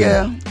Oh to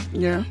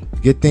yeah.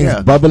 get things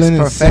Yeah, bubbling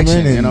it's and simmering,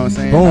 perfection, and you know what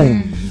I'm saying?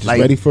 boom, just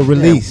ready for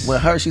release. Well,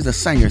 her, she's a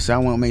singer, so I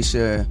want to make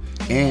sure,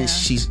 and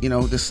she's,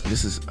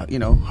 this is,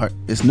 her,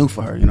 it's new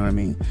for her, you know what I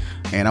mean?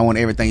 And I want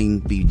everything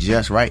be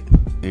just right,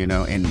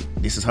 and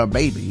this is her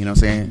baby, you know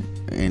what I'm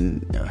saying?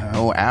 And her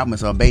whole album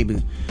is her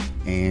baby,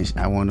 and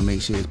I want to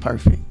make sure it's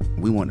perfect.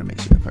 We want to make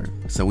sure it's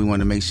perfect. So we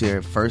want to make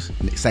sure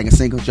second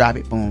single, drop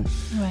it, boom.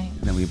 Right.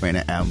 Then we bring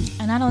that album.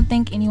 And I don't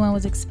think anyone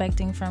was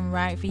expecting from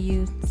Right For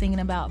You singing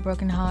about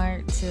broken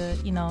heart to,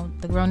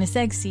 the grown is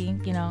sexy.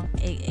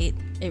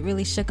 It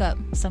really shook up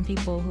some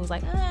people who was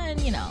like,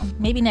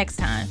 maybe next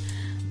time.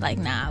 Like,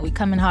 nah, we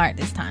coming hard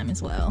this time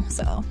as well.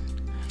 So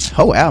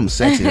Whole album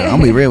sexy though. I'm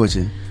gonna be real with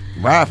you.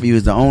 Ride For You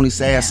is the only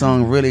sad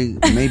song really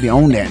maybe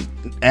on that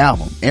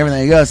album.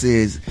 Everything else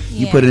is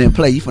you put it in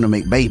play, you finna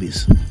make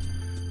babies.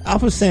 I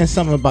was saying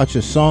something about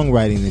your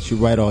songwriting, that you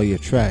write all your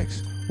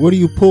tracks. Where do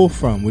you pull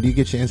from? Where do you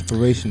get your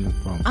inspiration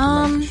from to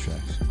write these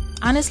tracks?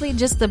 Honestly,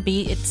 just the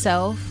beat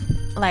itself.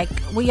 Like,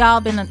 we all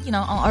been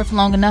on Earth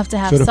long enough to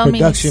have So the so many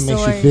production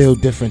stories. makes you feel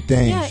different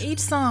things. Yeah, each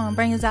song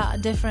brings out a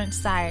different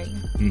side.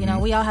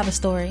 We all have a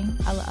story,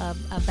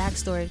 a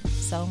backstory.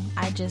 So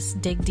I just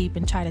dig deep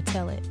and try to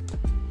tell it.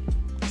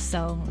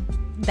 So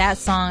that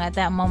song at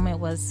that moment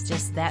was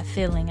just that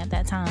feeling at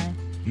that time.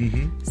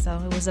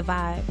 So it was a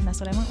vibe, and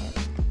that's what I went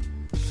with.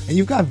 And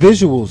you got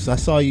visuals. I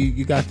saw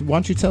you got. Why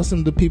don't you tell some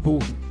of the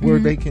people where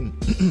they can,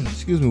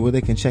 where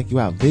they can check you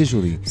out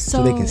visually,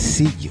 so they can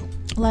see you.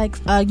 Like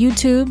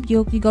YouTube,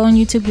 you go on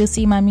YouTube, you'll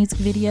see my music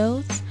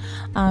videos.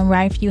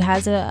 Right For You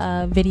has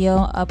a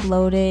video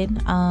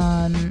uploaded.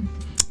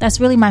 That's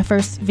really my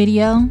first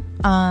video.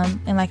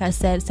 And like I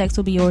said, Sex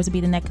Will Be Yours will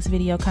be the next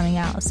video coming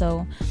out.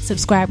 So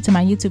subscribe to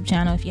my YouTube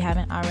channel if you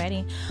haven't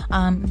already.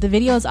 The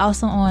video is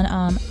also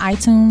on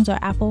iTunes or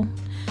Apple.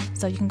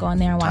 So you can go in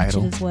there and watch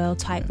it as well.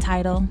 Type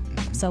Tidal.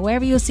 So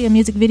wherever you'll see a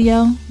music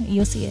video,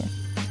 you'll see it.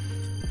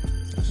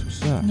 That's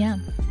what's up. Yeah.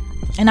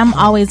 And I'm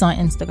always on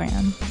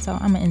Instagram. So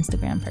I'm an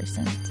Instagram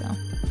person. So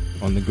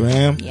on the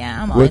gram?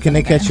 Yeah, I'm Where can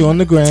they catch you on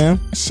the gram?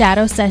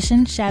 Shadow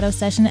Session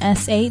ShaadowSession.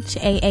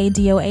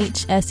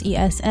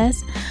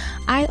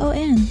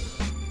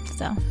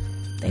 So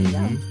there you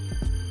go.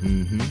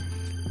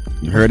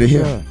 You heard it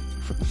here.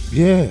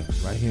 Yeah,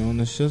 right here on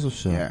the Shizzle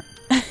Show. Yeah.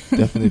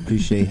 Definitely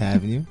appreciate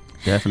having you.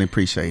 Definitely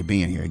appreciate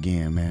being here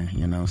again, man.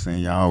 You know what I'm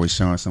saying? Y'all always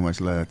showing so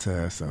much love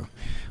to us, so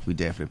we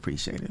definitely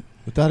appreciate it.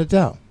 Without a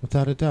doubt.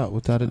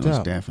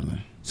 Most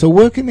definitely. So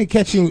where can they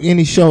catch you?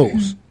 Any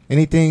shows?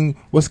 Anything?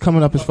 What's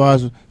coming up as far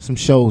as some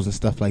shows and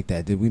stuff like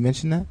that? Did we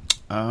mention that?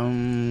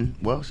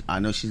 Well, I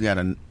know she's got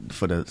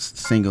for the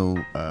single,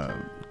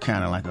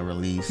 kind of like a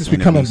release. Since we're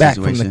coming back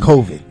from the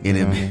COVID.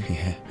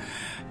 Yeah.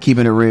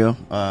 Keeping It Real,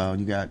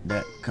 you got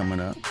that coming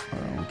up.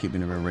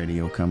 Keeping It Real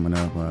Radio coming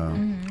up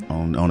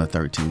on the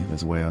 13th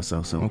as well.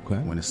 So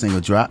when the single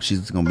drops,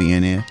 she's gonna be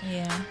in there,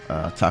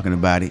 talking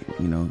about it.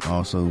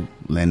 Also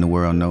letting the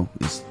world know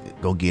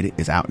go get it.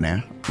 It's out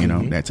now.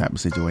 That type of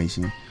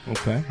situation.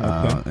 Okay.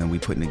 And we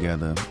putting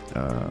together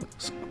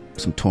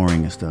some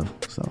touring and stuff.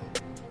 So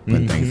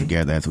putting things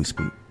together as we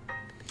speak.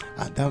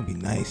 That would be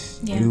nice.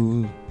 Yeah.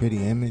 You,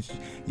 Pretty Image.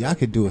 Y'all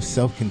could do a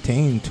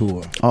self-contained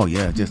tour. Oh,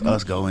 yeah. Just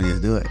us go and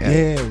just do it.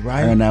 Yeah,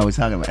 right. Her and I was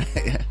talking about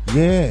it.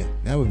 Yeah,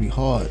 that would be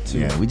hard, too.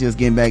 Yeah, we just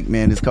getting back,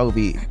 man. This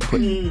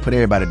COVID put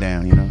everybody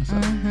down, So.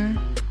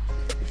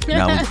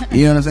 Now,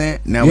 you know what I'm saying?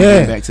 Now we're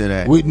getting back to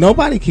that.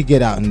 Nobody could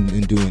get out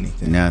and do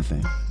anything.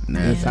 Nothing.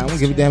 I don't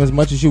give a damn as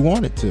much as you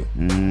wanted to. You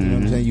know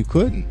what I'm saying? You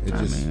couldn't. It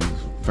was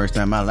first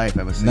time in my life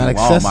I ever seen not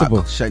Walmart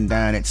accessible. shutting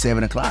down at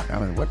 7 o'clock. I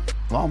was like, what?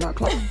 Walmart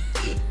closed?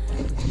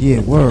 Yeah,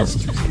 word.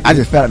 I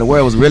just felt like the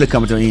world was really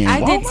coming to an end.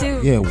 I Walmart?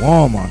 did too. Yeah,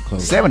 Walmart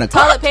closed. 7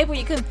 o'clock. Toilet paper,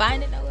 you couldn't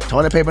find it nowhere.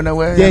 toilet paper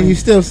nowhere. Then you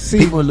still see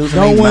people losing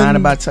their mind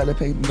about toilet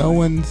paper. No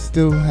one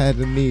still had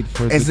the need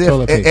for as the if,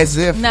 toilet paper. As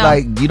if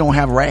like you don't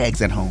have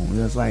rags at home.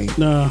 It's like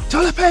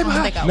toilet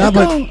paper. No,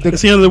 but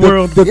it's the end of the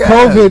world. The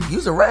COVID.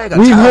 Use a rag.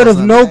 We've heard of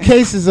no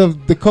cases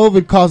of the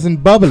COVID causing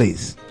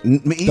bubblies.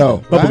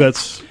 Bubble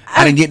guts.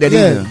 I didn't get that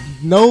either.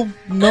 No.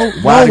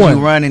 Why no did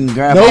you run and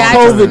grab? No Yeah,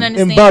 COVID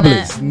in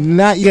bubblies.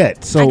 Not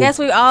yet. So I guess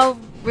we all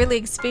really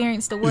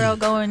experienced the world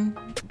going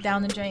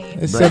down the drain.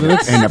 Let's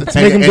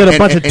make them get a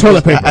bunch of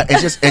toilet paper.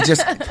 It's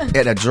just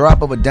at a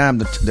drop of a dime.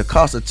 The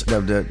cost of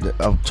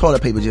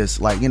toilet paper just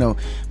like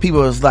people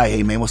was like,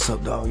 hey man, what's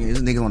up, dog? This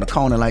nigga on the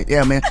corner like,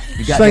 yeah man,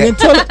 you got that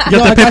toilet. I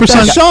got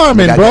that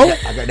Charmin, bro.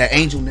 I got that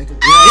Angel nigga.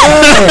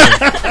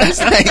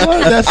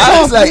 That's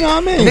I was like, you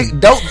know what I mean?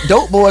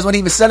 Dope boys weren't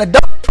even selling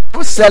dope. I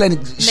was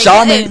selling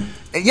Charmin.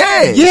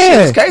 Yeah.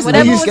 It's crazy.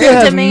 You still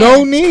have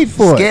no need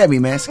for it. Scared me,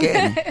 man.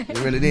 Scared me. It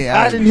really did.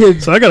 I didn't hear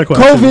so I got a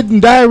question. COVID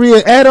and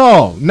diarrhea at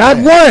all. Not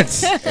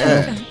once.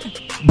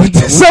 But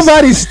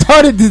somebody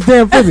started this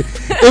damn thing.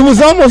 It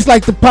was almost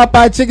like the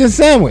Popeye chicken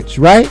sandwich,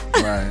 right?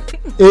 Right.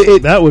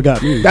 That would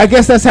got me. I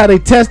guess that's how they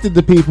tested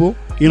the people.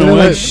 You know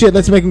what? Like, shit,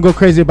 let's make them go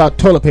crazy about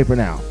toilet paper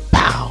now.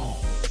 Pow.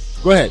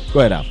 Go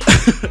ahead, Al.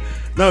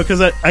 No,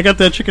 because I got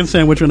that chicken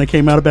sandwich when it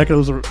came out back. It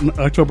was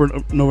October,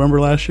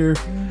 November last year.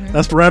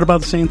 That's right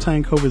about the same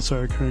time COVID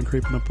started kind of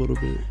creeping up a little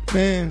bit.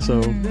 Man,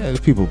 so there's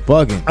people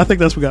bugging. I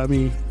think that's what got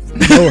me.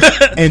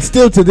 And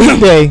still to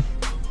this day,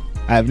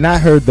 I have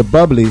not heard the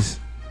bubblies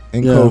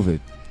and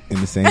COVID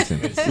in the same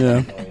sentence.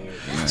 Yeah.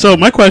 So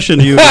my question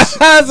to you is, so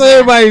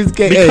everybody's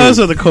because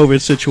of the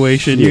COVID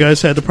situation, you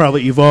guys had to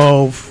probably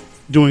evolve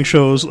doing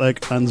shows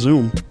like on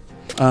Zoom.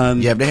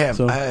 Yeah, they have.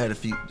 So. I had a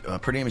few.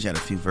 Pretty Image had a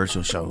few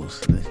virtual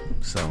shows.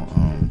 So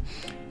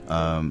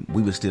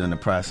we were still in the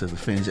process of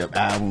finishing up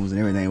albums and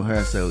everything with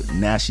her. So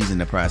now she's in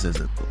the process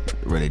of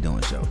really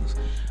doing shows.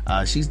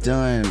 She's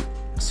done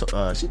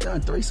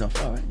 3 so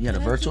far. Right? You had a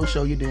virtual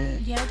show you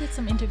did. Yeah, I did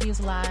some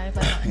interviews live.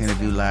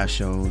 Live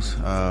shows.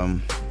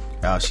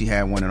 She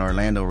had one in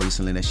Orlando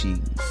recently that she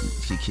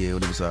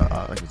killed. It was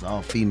an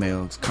all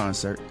females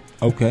concert.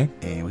 Okay.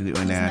 And we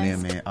went down there,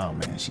 man. Oh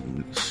man, she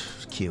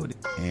killed it.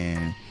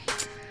 And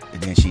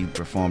then she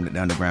performed at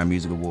the Underground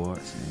Music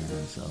Awards,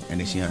 and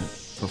then she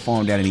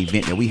performed at an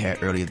event that we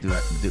had earlier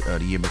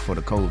the year before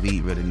the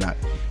COVID really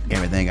knocked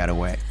everything out of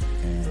whack.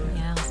 And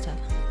yeah, that was tough.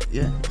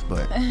 Yeah,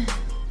 but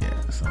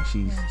so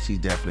she's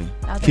definitely.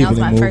 That was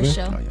my first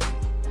show. Oh,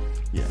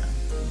 yeah.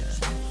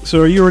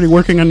 So are you already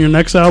working on your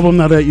next album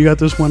now that you got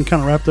this one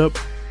kind of wrapped up?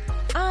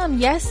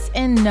 Yes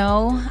and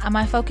no.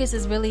 My focus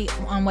is really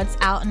on what's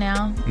out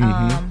now.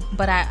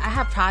 But I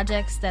have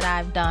projects that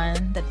I've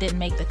done that didn't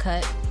make the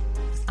cut.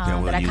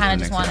 That I kind of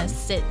just want to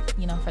sit,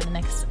 for the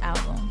next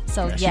album.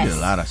 So yes, she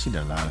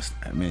did a lot of.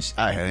 I mean,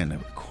 I had her in the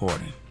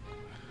recording.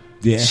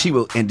 Yeah, she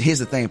will. And here's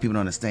the thing: people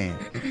don't understand.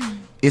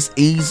 It's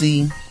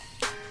easy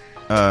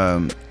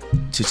to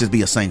just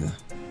be a singer,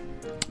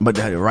 but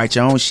to write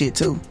your own shit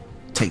too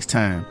takes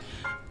time.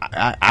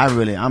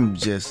 I'm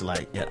just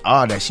like at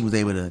all that she was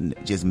able to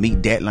just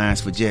meet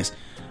deadlines for just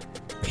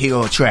here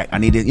a track. I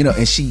need it,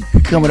 and she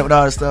coming up with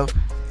all this stuff,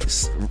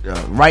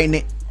 writing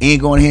it, and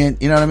going here.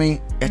 You know what I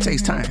mean? It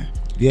takes time.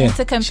 Yeah. And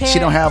to compare, she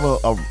don't have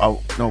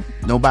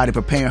nobody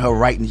preparing her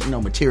writing,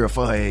 material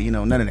for her.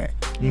 None of that.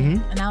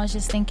 And I was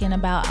just thinking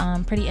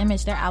about Pretty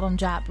Image. Their album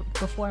dropped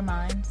before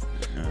mine,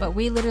 but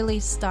we literally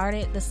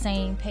started the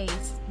same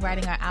pace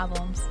writing our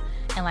albums.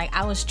 And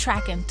I was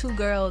tracking 2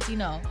 girls,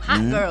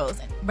 hot girls,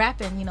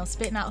 rapping,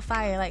 spitting out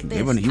fire like this.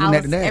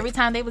 Every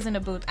time they was in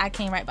the booth, I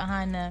came right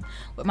behind them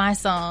with my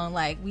song.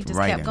 We just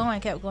kept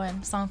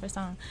going, song for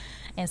song.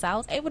 And so I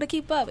was able to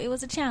keep up. It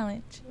was a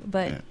challenge,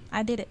 but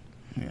I did it.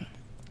 Yeah.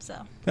 So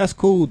that's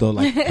cool though,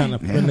 kind of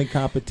friendly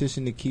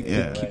competition to keep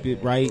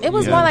it right. It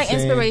was more like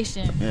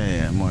inspiration.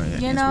 More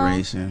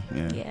inspiration.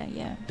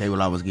 Yeah. They will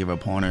always give her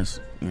pointers,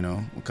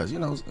 because it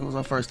was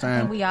our first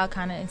time. And we all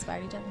kind of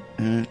inspired each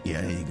other.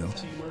 Yeah, there you go.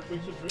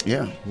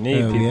 Yeah,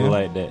 need people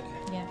like that.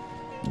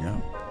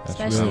 Yeah.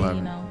 Especially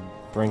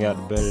bring out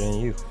the better than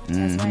you.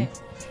 That's right.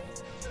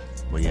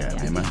 But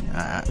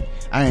man,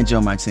 I enjoy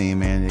my team,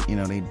 man.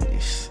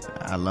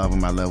 I love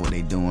them. I love what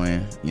they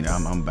doing.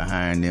 I'm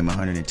behind them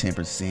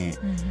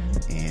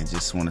 110%, and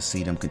just want to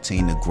see them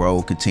continue to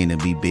grow, continue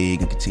to be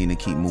big, and continue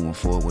to keep moving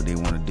forward what they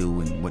want to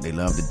do and what they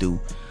love to do.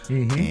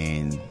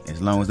 And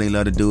as long as they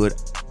love to do it,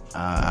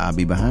 I'll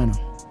be behind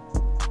them.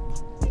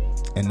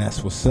 And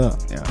that's what's up.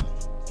 Yeah.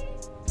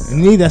 You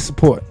need that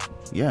support.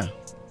 Yeah.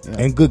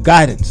 And good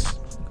guidance.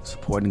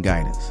 Support and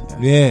guidance.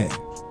 Yeah.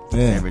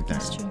 Everything.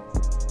 That's true.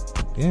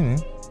 Yeah,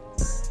 man.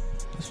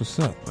 That's what's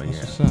up.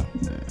 What's up.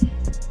 Yeah.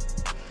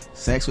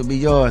 Sex Will Be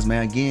Yours,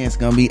 man. Again, it's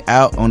gonna be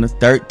out on the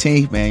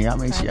 13th, man. Y'all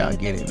make sure y'all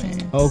get it,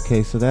 man.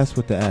 Okay, so that's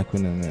what the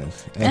acronym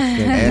is.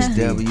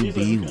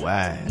 SWBY.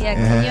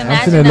 Yeah, I'm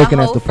sitting there looking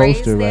at the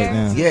poster right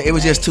now. Yeah, it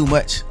was just too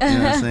much. You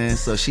know what I'm saying?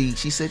 So she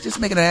said, just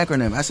make it an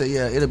acronym. I said,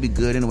 yeah, it'll be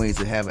good anyways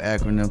to have an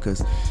acronym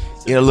because,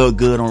 it'll look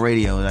good on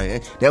radio.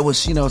 Like that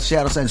was, you know,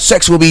 Shadow saying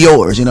sex will be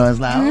yours. You know, it's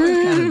like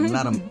it's kind of a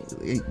lot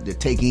of to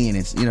take in.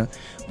 It's, you know,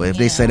 but if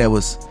they say that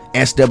was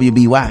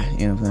SWBY,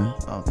 you know what I'm saying?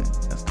 Okay,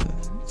 that's good.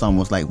 It's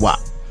almost like WAP.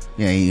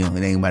 Yeah, you know,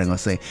 ain't anybody gonna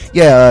say,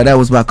 yeah, that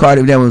was by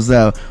Cardi. That was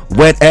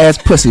Wet Ass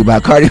Pussy by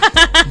Cardi.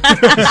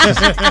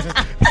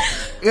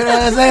 You know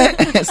what I'm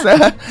saying? So,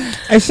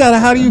 hey, Shadow,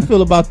 how do you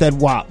feel about that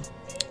WAP?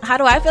 How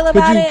do I feel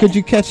about it? Could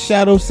you catch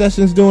Shadow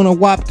Sessions doing a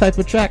WAP type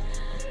of track?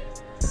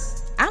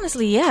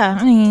 Honestly, yeah.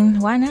 I mean,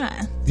 why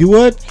not? You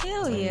would?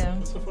 Hell yeah.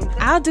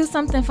 I'll do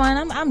something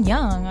fun. I'm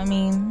young. I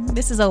mean,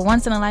 this is a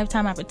once in a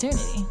lifetime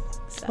opportunity.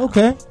 So,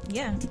 okay.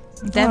 Yeah.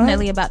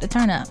 Definitely about to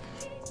turn up.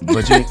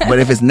 But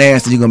if it's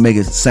nasty, you're gonna make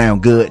it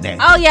sound good now.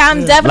 Oh yeah,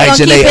 I'm definitely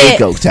like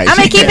gonna keep it. I'm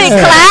gonna keep it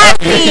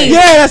classy.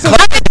 Yeah, that's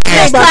what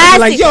I'm classy.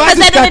 like, yo, I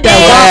just got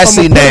that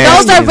classy.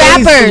 Those are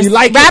rappers.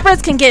 Like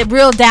rappers can get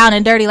real down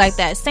and dirty like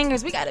that.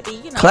 Singers, we gotta be,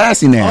 you know,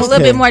 classy now, a little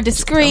bit more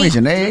discreet. You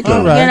know,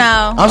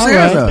 I'm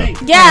serious though.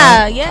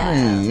 Yeah.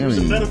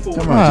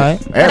 Come on.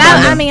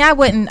 I mean, I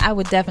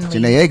would definitely.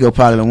 Janae Aiko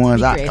probably the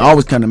ones I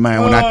always come to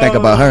mind when I think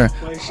about her.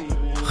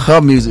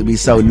 Her music be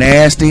so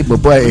nasty, but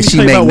boy, if she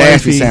make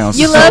nasty sounds.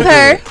 You love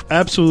her?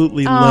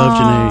 Absolutely love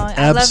Janae.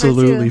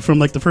 Absolutely. From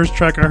like the first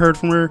track I heard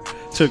from her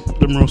to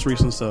the most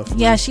recent stuff.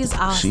 Yeah, she's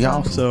awesome. She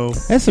awesome. So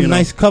that's some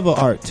nice cover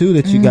art too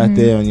that you got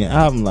there on your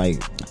album.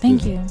 Like,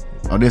 thank you.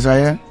 Oh, this right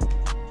here?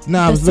 No,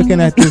 I was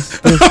looking at this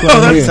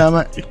right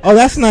here. Oh,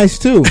 that's nice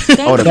too.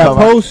 Oh, the that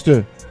cover.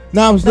 Poster.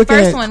 No, I was looking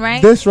first at one,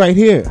 right? this right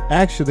here.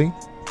 Actually,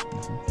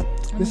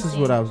 this is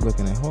what I was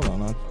looking at. Hold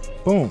on.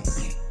 Boom.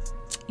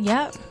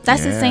 Yep,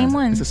 that's the same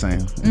one. It's the same.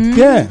 Mm-hmm.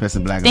 Yeah, that's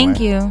in black and Thank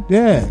white. you.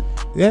 Yeah,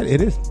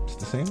 it is. It's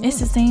the same. It's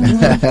the same one.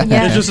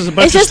 Yeah, it's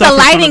just the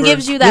lighting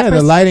gives you that. Yeah,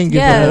 the lighting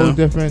gives a whole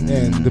different,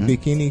 and the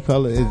bikini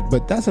color is.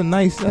 But that's a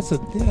nice. That's a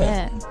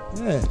yeah.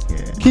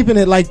 Keeping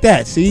it like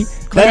that. See,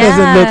 that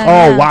doesn't look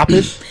all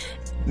whoppish.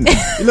 You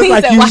look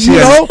like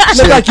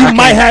look like you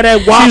might have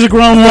that wop. She's a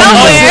grown woman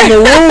in the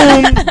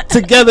room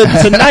together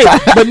tonight,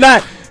 but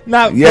not.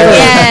 You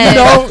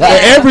know,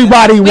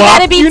 everybody we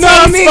gotta be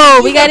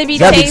tasteful. We gotta be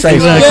tasteful.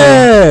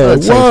 Yeah,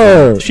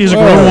 word. She's a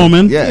grown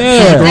woman. Yeah,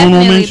 she's a grown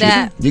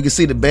woman. You can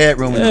see the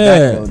bedroom in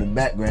the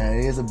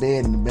background. There's a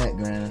bed in the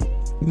background.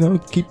 You know,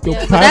 keep your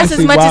privacy. But that's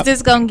as much as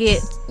it's gonna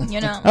get. You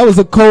know, that was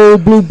a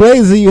cold blue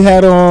blazer you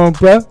had on,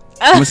 bruh.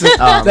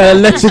 That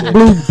electric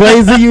blue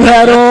blazer you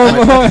had on.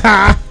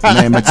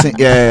 Man,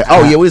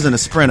 oh yeah, we was in a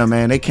Sprinter,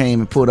 man. They came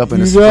and pulled up in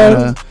a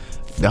Sprinter.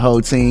 The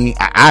whole team,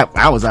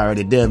 I was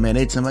already there, man.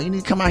 They told me, you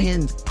need to come out here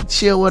and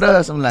chill with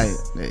us. I'm like,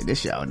 hey,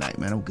 this y'all night,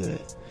 man. I'm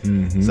good.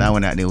 Mm-hmm. So I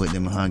went out there with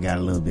them and hung out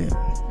a little bit.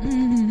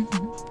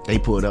 Mm-hmm. They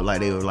pulled up like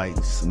they were like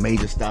some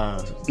major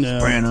stars,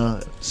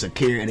 Sprinter,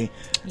 security.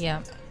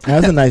 Yeah, that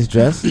was a nice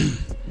dress.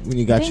 When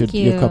you got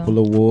your couple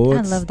of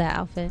awards, I love that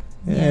outfit.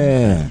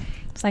 Yeah,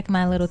 it's like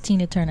my little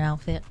Tina Turner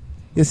outfit.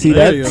 You see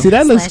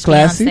that looks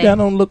classy. That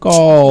don't look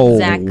all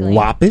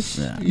whoppish.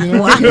 Yeah. You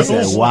know?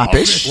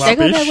 Whoppish. There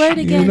goes that word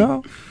again. You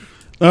know.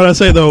 I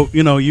say though,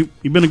 you know, you've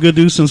been a good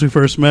dude since we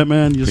first met,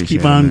 man. You just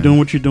keep on doing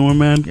what you're doing,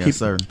 man. Yes,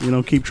 sir. You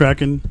know, keep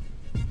tracking.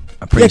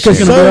 I appreciate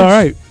it. All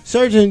right.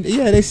 Surgeon,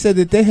 they said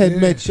that they had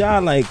met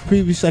y'all like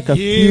previous, like a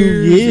few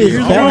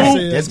years back.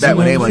 That's back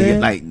when they were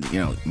like,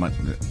 you know,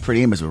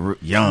 Pretty Image were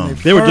young.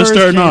 They were just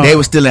starting off. They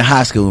were still in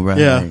high school, bro.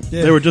 Yeah,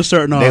 they were just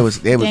starting off. They were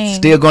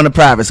still going to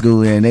private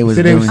school, and they was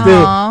so doing.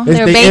 They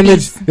were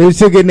babies. They were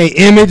still getting their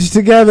image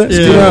together.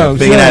 Yeah,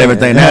 figuring out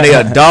everything. Now they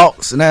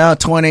adults. Now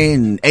 20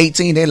 and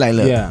 18. They like,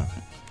 look. Yeah.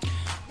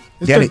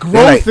 It's the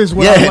growth is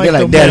what I like. They're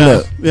like, Dad,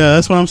 look. Yeah,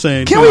 that's what I'm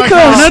saying. Can we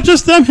come? Not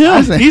just them,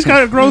 him. He's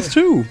got growth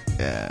too.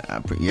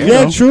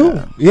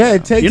 True. Yeah,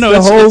 it takes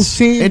the whole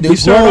team to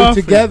grow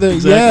together.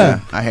 Exactly.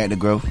 Yeah, I had to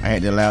grow. I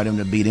had to allow them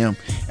to be them.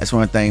 That's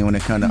one thing when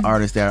it comes to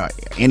artists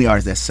any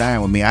artist that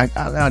sign with me, I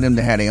allow them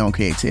to have their own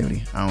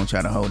creativity. I don't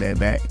try to hold that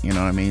back. You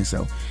know what I mean?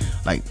 So,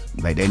 like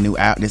they knew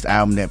this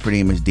album that Pretty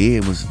Image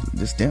did was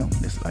just them.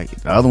 It's like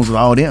the other ones were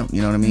all them.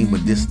 You know what I mean?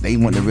 Mm-hmm. But they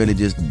want to really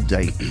just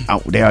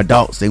they're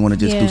adults. They want to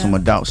just do some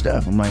adult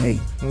stuff. I'm like, hey,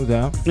 no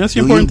doubt. That's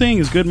the important thing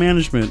is good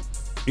management.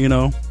 You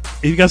know,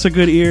 he got a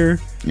good ear.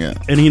 Yeah,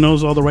 and he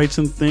knows all the rights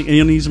and things. And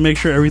he needs to make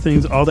sure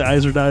all the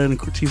I's are dotted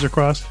and T's are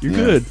crossed. You're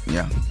good.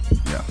 Yeah,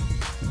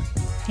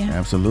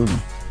 absolutely.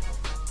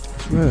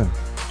 Yeah,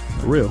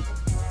 for real.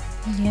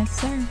 Yes,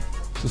 sir.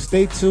 So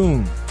stay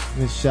tuned.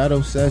 Miss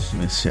Shadow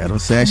Session.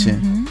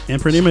 Mm-hmm. And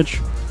Pretty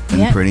Image.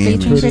 And Pretty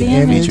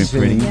Image.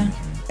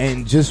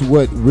 And just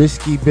what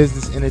Risky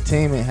Business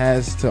Entertainment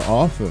has to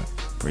offer.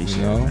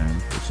 Appreciate it, man.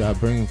 What y'all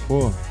bringing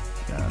forth.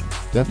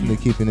 Definitely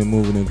keeping it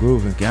moving and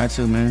grooving. Got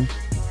to, man.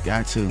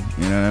 Got to. You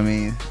know what I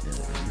mean?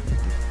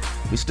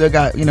 We still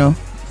got,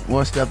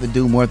 more stuff to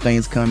do, more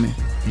things coming.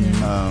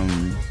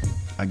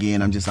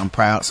 Again, I'm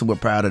proud, super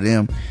proud of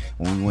them.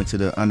 When we went to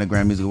the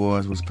Underground Music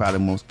Awards, was probably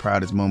the most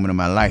proudest moment of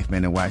my life,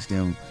 man, to watch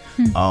them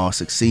all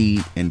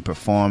succeed in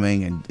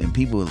performing, and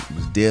people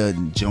was there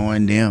and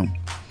joined them.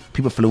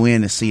 People flew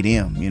in to see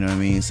them, you know what I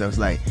mean? So it's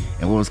like,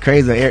 and what was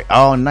crazy,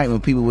 all night when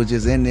people were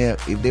just in there,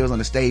 if they was on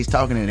the stage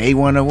talking and they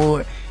won an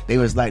award, they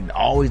was like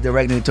always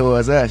directing it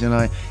towards us, you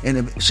know. And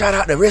then, shout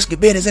out to Risky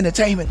Business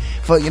Entertainment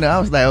for, you know.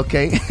 I was like,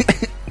 okay.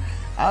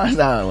 I was like,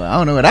 well, I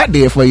don't know what I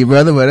did for you,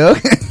 brother, but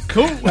okay.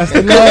 Cool. That's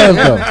the love,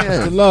 though.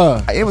 That's the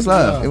love. It was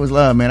love. It was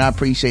love, man. I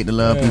appreciate the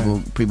love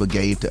people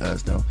gave to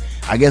us, though.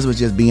 I guess it was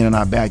just being in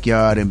our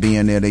backyard and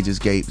being there. They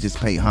just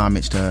paid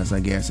homage to us, I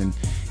guess, and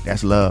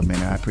that's love,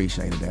 man. I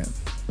appreciated that.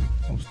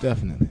 Most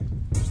definitely.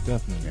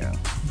 Yeah.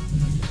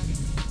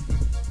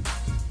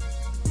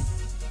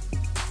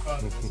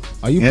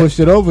 Oh, you pushed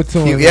it over to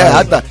him. Yeah,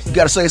 I thought you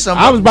got to say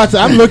something. I was about to.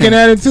 I'm looking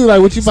at it too.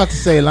 Like, what you about to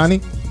say,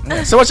 Lonnie?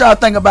 So, what y'all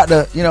think about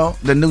the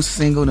new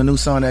single, the new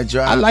song that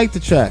dropped? I like the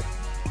track.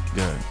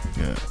 Good.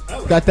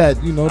 Got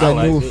that, that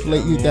like new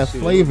it.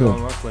 flavor.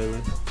 It'll go on my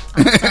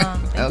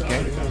playlist.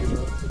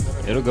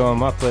 Okay. It'll go on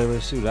my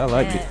playlist. Shoot, I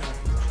liked it.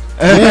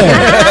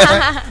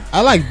 Yeah.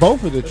 I like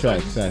both of the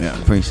tracks. Actually.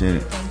 Yeah, appreciate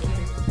it.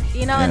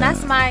 And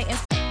that's my.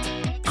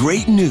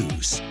 Great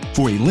news.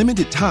 For a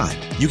limited time,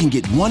 you can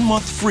get 1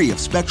 month free of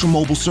Spectrum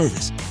Mobile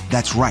service.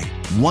 That's right,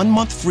 1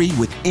 month free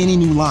with any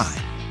new line.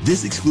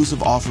 This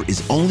exclusive offer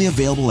is only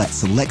available at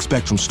select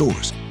Spectrum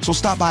stores, so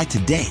stop by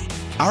today.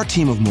 Our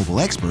team of mobile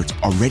experts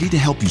are ready to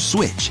help you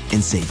switch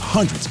and save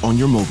hundreds on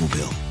your mobile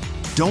bill.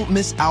 Don't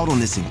miss out on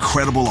this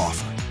incredible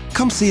offer.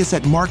 Come see us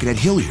at Market at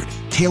Hilliard,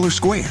 Taylor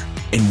Square,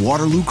 and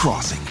Waterloo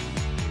Crossing.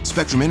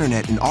 Spectrum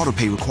Internet and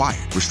autopay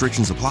required.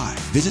 Restrictions apply.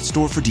 Visit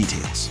store for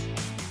details.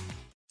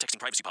 Texting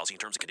privacy policy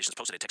and terms and conditions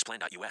posted at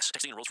textplan.us.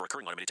 Texting enrolls for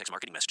recurring automated text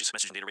marketing messages.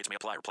 Message and data rates may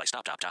apply. Reply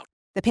stop to opt out.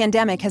 The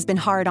pandemic has been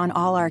hard on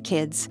all our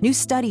kids. New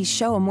studies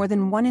show more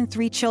than 1 in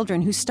 3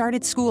 children who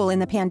started school in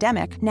the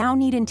pandemic now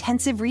need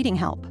intensive reading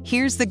help.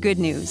 Here's the good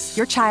news.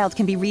 Your child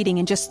can be reading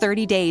in just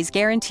 30 days,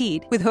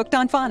 guaranteed, with Hooked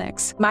on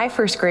Phonics. My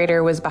first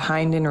grader was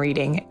behind in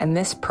reading, and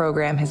this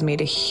program has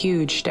made a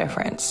huge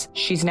difference.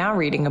 She's now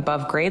reading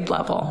above grade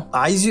level.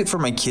 I use it for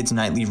my kids'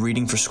 nightly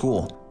reading for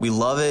school. We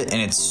love it,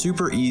 and it's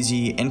super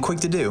easy and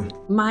quick to do.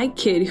 My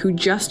kid, who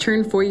just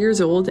turned 4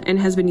 years old and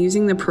has been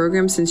using the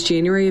program since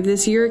January of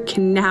this year,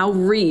 can now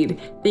read.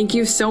 Thank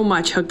you so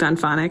much, Hooked on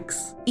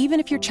Phonics. Even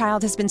if your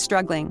child has been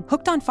struggling,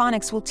 Hooked on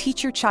Phonics will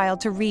teach your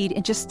child to read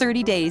in just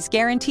 30 days,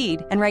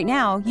 guaranteed. And right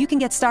now, you can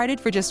get started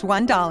for just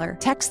 $1.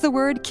 Text the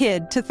word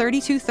KID to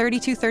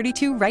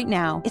 323232 right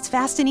now. It's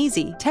fast and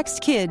easy.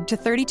 Text KID to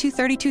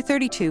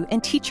 323232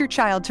 and teach your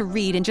child to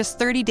read in just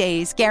 30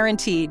 days,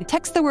 guaranteed.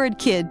 Text the word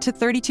KID to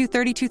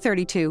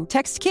 323232.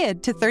 Text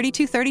KID to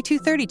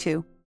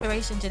 323232.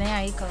 Inspiration,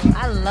 Janae Aiko.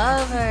 I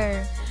love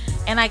her.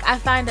 And I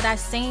find that I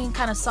sing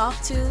kind of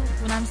soft too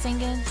when I'm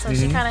singing. So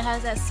she kind of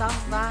has that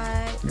soft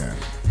vibe. Yeah.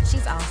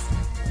 She's awesome.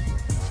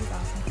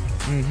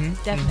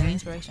 Definitely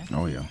inspiration.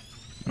 Oh yeah.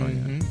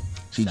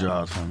 She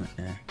draws from it.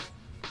 Yeah.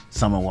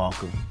 Summer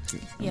Walker.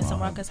 Yeah,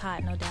 Summer Walker's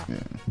hot, no doubt.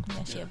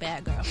 Yeah, she a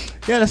bad girl.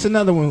 Yeah, that's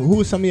another one. Who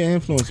was some of your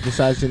influence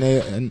besides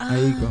Janae and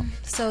Aiko?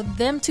 So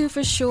them two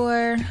for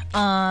sure.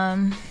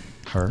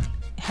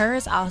 Her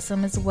is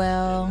awesome as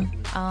well.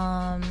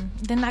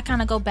 Then I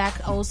kind of go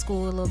back old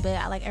school a little bit.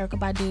 I like Erykah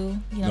Badu.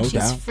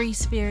 She's free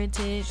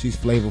spirited. She's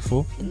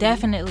flavorful.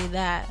 Definitely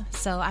that.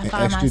 So I and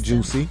find extra myself.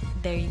 Juicy.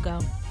 There you go.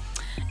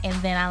 And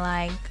then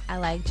I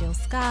like Jill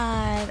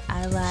Scott.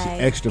 I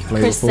like extra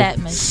flavorful. Chrisette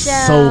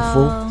Michelle.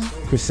 Soulful.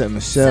 Chrisette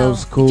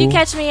Michelle's cool. If you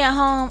catch me at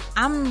home,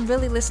 I'm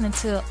really listening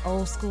to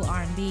old school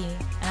R&B,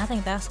 and I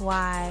think that's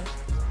why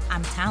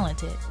I'm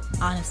talented,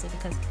 honestly,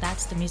 because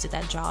that's the music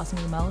that draws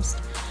me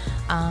most.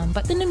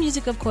 But then the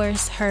music, of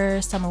course,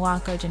 her, Summer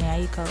Walker,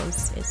 Janae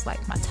Aiko's is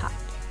like my top.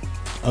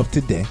 Up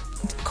to date.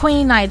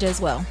 Queen Naija as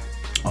well.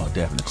 Oh,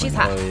 definitely. She's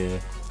hot. Oh, yeah.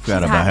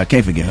 Forgot about her.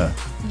 Can't forget her.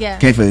 Yeah.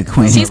 Can't forget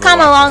Queen. She's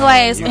come a long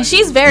ways, and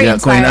she's very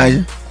inspiring.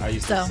 Queen Naija? I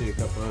used to see a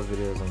couple of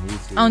videos on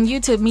YouTube. On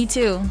YouTube, me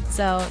too.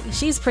 So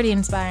she's pretty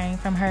inspiring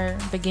from her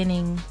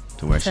beginning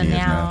to where she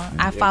now. Is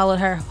now. I followed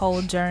her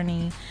whole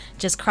journey,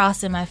 just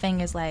crossing my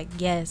fingers like,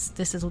 yes,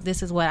 this is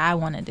what I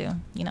want to do,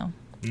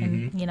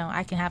 And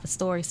I can have a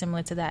story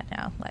similar to that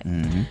now. Like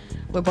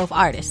we're both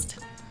artists.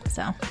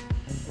 So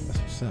that's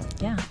what's up.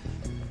 Yeah.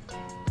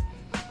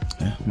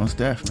 Yeah, most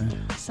definitely.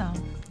 So,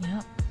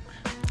 yep.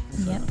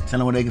 Tell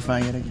them where they can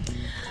find you again.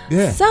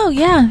 Yeah. So,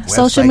 website,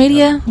 social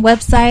media,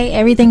 website,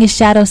 everything is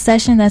Shadow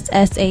Session. That's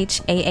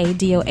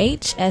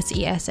SHAADOH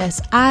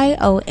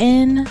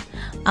SESSION.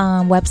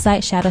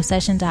 Website,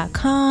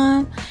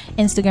 shadowsession.com.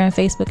 Instagram,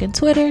 Facebook, and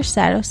Twitter,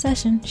 Shadow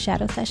Session.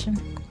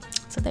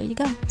 So, there you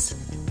go.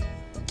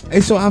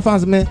 Hey, so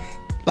Alfonso, man,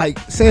 like,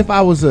 say if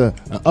I was an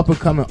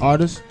up-and-coming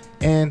artist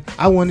and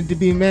I wanted to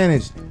be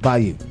managed by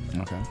you.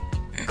 Okay.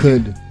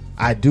 Could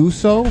I do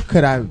so?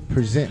 Could I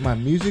present my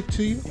music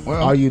to you?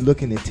 Well, are you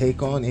looking to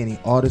take on any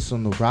artists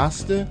on the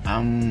roster?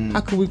 How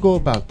could we go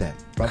about that,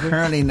 brother?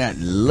 Currently not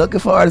looking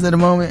for artists at the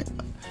moment.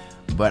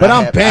 But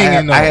I'm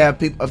banging. I have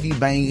people. If you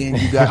banging,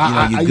 you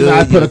got you good.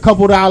 I put a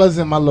couple dollars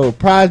in my little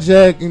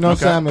project. You know what I'm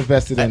saying? I'm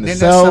invested in the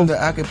self. Something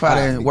I could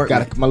probably work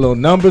with. My little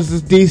numbers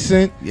is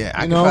decent. Yeah,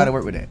 I could probably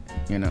work with that.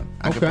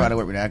 I could probably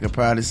work with that. I could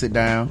probably sit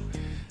down,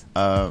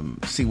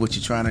 see what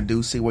you're trying to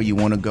do, see where you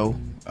want to go.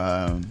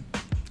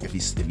 If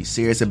you're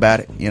serious about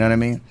it, you know what I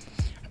mean.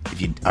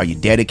 Are you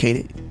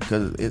dedicated?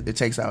 Because it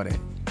takes all that.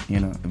 You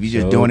know, if you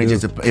just doing it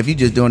if you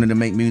just doing it to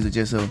make music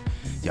just so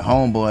your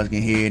homeboys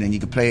can hear it and you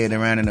can play it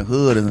around in the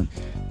hood, and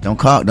don't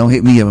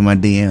hit me up in my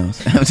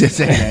DMs. I'm just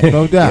saying that.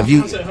 No doubt. If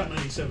you,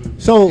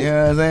 so you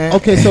know what I'm saying?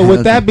 Okay, so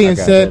with that being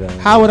said,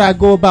 how would I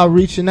go about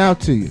reaching out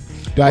to you?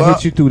 Do I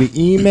hit you through the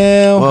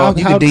email? Well,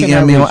 you can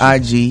DM me on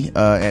IG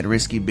at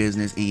Risky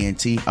Business ENT,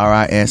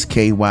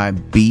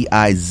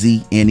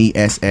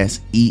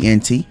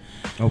 RISKYBIZNESSENT.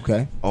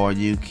 Okay. Or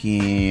you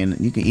can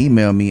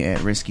email me at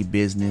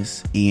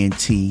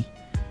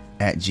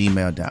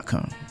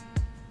riskybusinessent@gmail.com.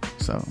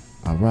 So.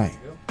 All right.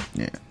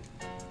 Yeah.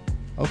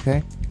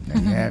 Okay. There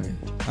you have it.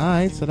 All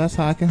right, so that's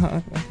how I can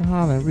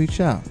holler and reach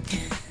out.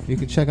 You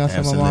can check out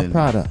some of my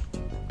product.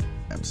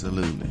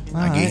 Absolutely. All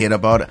I get right. hit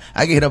up all the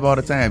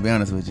time. To be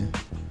honest with you.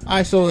 All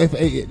right, so if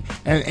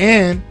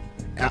and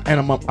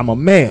I'm a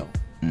male.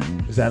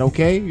 Is that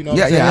okay? You know,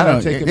 what I'm saying? I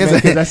don't take it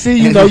because I see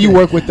you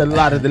work with a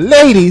lot of the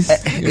ladies.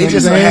 It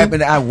just so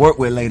happened that I work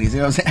with ladies. You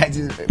know what I'm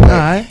saying? All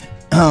right.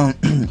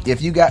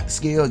 If you got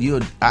skill,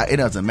 it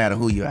doesn't matter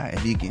who you are.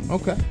 If you can,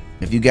 okay.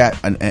 If you got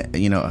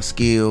a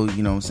skill,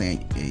 you know what I'm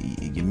saying,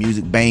 your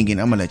music banging,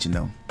 I'm gonna let you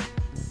know.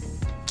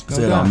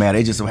 So it don't matter.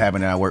 It just so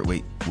happened that I work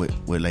with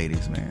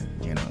ladies, man.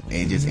 You know, and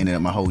it just ended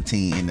up my whole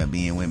team ended up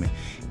being women,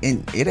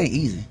 and it ain't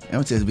easy.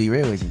 I'm just be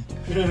real with you.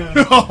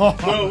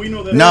 Well, we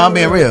know that. No, I'm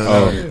being real.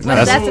 What is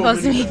that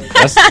supposed to mean?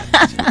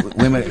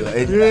 Women.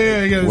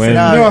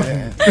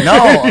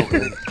 No.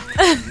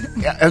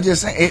 I'm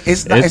just saying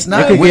it's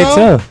not. It can get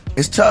tough.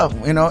 It's tough,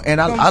 you know, and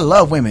I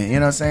love women. You know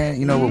what I'm saying?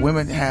 You know what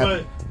women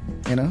have.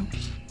 You know.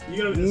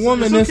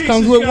 Womanness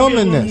comes with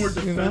womanness. More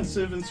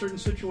defensive in certain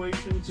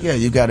situations. Yeah,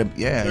 you gotta.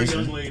 Yeah, they're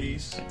young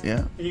ladies.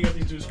 Yeah, and you got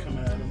these dudes coming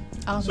at them.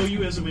 So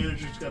you, as a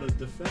manager, just got to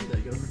defend that.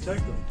 You got to protect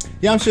them.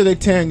 Yeah, I'm sure they're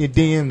tearing your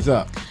DMs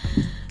up.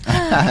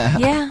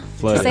 Yeah,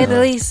 Flood to say the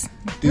least.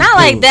 Not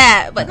like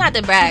that, but not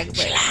to brag.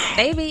 But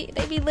they be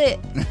lit.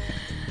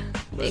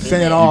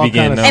 Saying all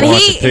kinds of and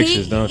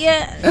pictures, don't you?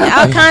 Yeah,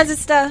 all kinds of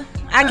stuff.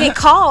 I get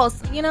calls.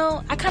 You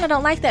know, I kind of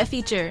don't like that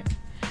feature.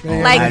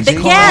 Like they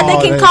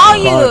can call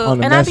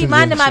you, and I be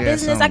minding my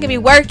business. I could be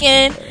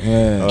working,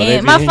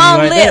 and my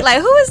phone lit. Like,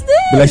 who is this?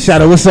 Be like,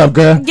 Shadow, what's up,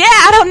 girl? Yeah,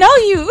 I don't know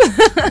you.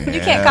 You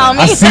can't call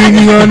me. I seen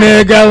you on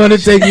there, girl. I want to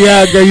take you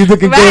out, girl. You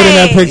looking good in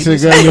that picture,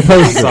 girl. Your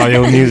poster. Saw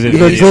your music. You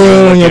look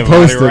good on your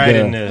poster,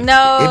 girl.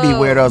 No, it be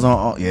weirdos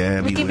on.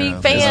 Yeah, we can be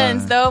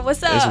fans though.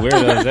 What's up? It's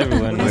weirdos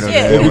everywhere.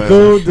 They be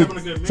cool.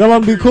 Some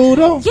of them be cool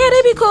though. Yeah,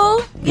 they be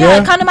cool.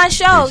 Yeah, come to my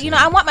show. You know,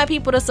 I want my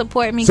people to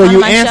support me. So come you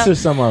to my answer show.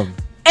 some of them.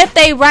 If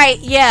they write,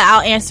 yeah, I'll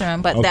answer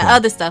them. But Okay. the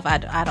other stuff, I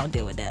don't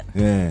deal with that.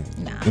 Yeah.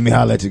 Let me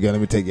holler at you, girl. Let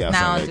me take you No,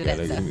 outside. I don't do that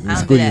stuff. Let me I don't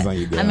do squeeze that. on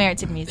you, girl. I'm married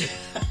to music.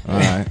 All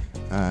right.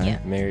 Yeah.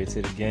 Married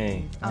to the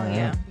game. Oh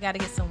yeah, we got to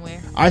get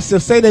somewhere. I still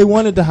say they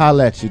wanted to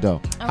holler at you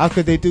though. How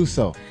could they do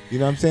so? You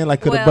know what I'm saying?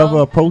 Like, could a brother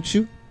approach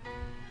you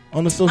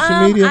on the social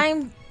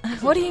media?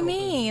 What do you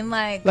mean?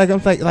 Like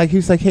I'm like he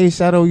was like, hey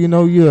Shadow, you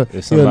know you're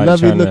a somebody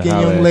lovely trying to looking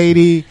holler young at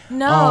lady.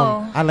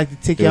 No. I'd like to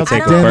take you out to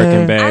take a dinner.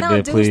 Birkin bag I don't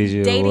that do please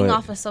you. dating or what?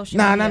 off of social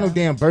Nah, media. not no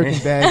damn Birkin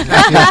bag.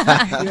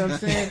 You know what I'm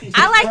saying?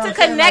 I like to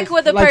connect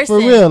with a Like person.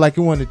 for real, like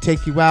you want to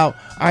take you out.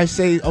 I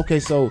say,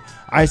 so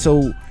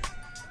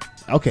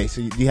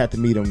you have to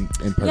meet them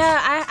in person.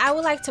 Yeah, I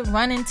would like to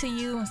run into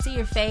you and see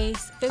your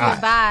face, feel your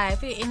vibe,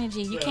 feel your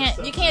energy. You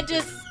can't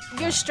just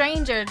you're a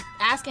stranger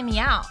asking me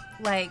out.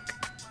 Like,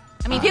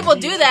 I mean, people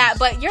do that,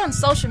 but you're on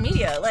social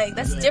media. Like,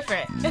 that's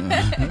different. All right,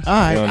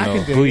 You don't I know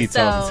can do who it. you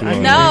talking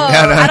to. No,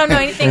 I don't know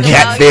anything about you.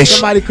 Catfish.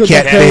 Somebody could be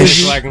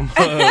Catfish. crazy. Like a mug,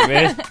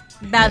 man.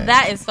 Now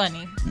that is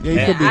funny. Yeah,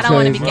 you could be I don't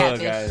want to be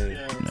crazy. catfish.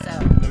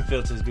 Them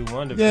filters do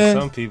wonder Yeah. for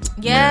some people.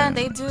 Yeah,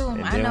 they do.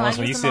 And I then know. I once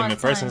when you use see them them all in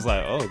the person, time. it's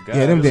like, oh god.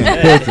 Yeah, them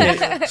damn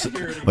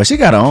filthy. But she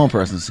got her own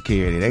personal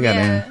security. They got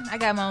Yeah, them. I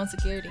got my own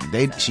security.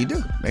 She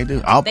do. They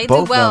do. They do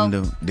Both well. of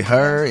them do.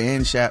 Her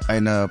and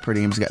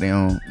Pretty Image got their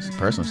own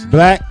personal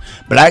Black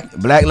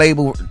Black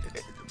label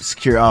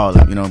secure all of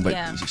them, you know. But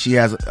Yeah. she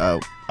has, I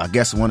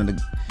guess one of the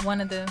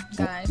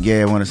guys.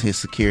 Yeah, one of his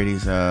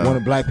securities. One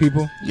of black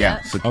people. Yeah.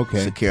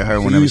 Okay. Secure her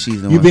So whenever you,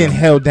 she's the you one. being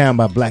held down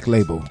by Black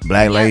Label.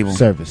 Black Label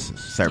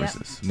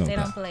Services. No They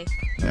doubt. don't play.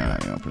 Yeah,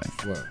 they don't play.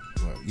 Well,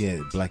 yeah,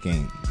 Black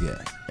ain't. Yeah.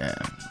 Yeah.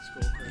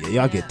 Yeah,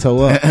 y'all get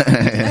toe up.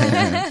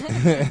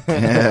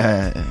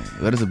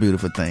 But it's a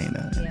beautiful thing,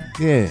 though.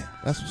 Yeah,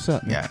 that's what's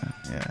up. Yeah,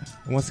 yeah.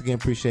 Once again,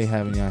 appreciate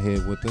having y'all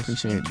here with us.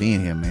 Appreciate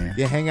being here, man.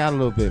 Yeah, hang out a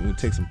little bit. We'll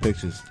take some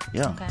pictures.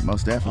 Yeah,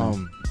 most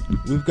definitely.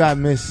 We've got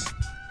Miss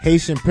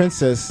Haitian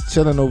Princess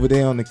chilling over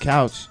there on the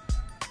couch.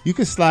 You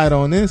can slide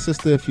on in,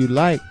 sister, if you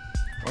like.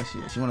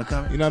 Oh, she want to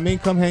come? You know what I mean?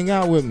 Come hang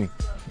out with me.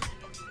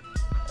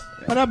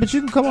 Oh, no, but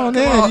you can come on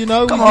in. on- You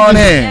know, come we can on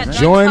just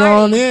in. Join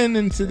on in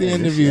into the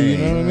interview. You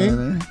know what I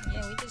mean?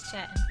 Yeah, we just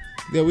chatting.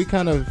 Yeah, we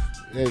kind of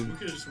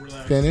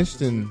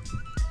finished and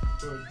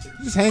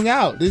just hang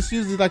out. This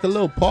usually like a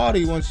little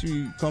party once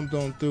you come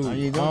on through. How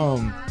you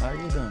doing? How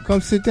you doing?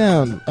 Come sit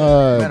down.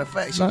 Matter of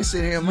fact, she can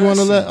sit here. You want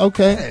to let?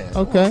 Okay, Yeah,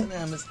 okay. come on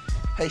down, Miss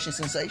Haitian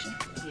Sensation.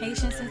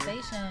 Haitian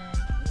sensation.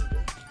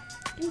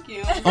 Thank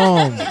you.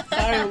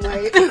 Sorry, I'm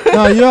late.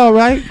 No, you're all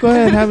right. Go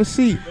ahead, have a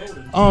seat.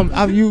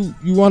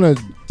 You want to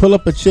pull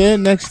up a chair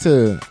next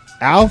to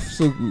Alf,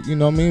 so you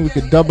know what I mean. We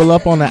could double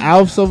up on the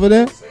Alfs over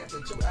there.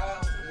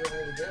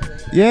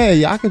 Yeah,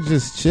 y'all could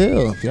just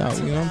chill if y'all.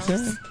 You know what I'm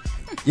saying?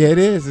 Yeah, it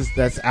is.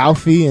 That's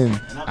Alfie and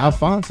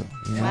Alfonso.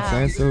 You know what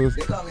I'm saying? So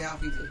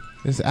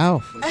it's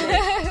Alf.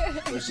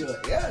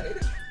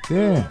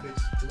 Yeah.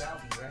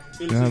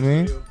 You know what I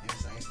mean?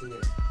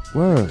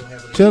 Word.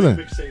 Chilling.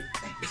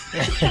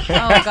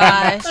 Oh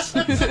gosh.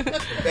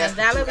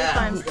 That would be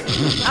fun.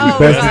 Oh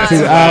Best of gosh. 2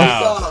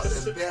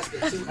 Alf.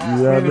 You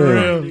know what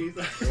I mean?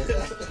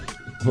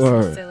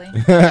 Word. Silly.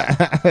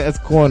 That's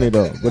corny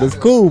though, but it's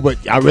cool.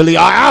 But y'all really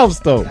are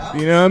Alfs though.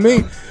 You know what I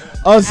mean?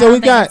 Oh, so I don't we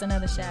think got it's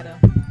another shadow.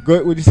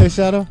 Good. Would you say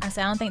Shadow? I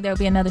said I don't think there'll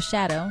be another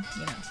shadow.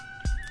 You know.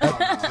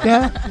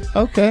 Yeah.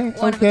 Okay.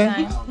 One Okay. at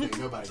a time.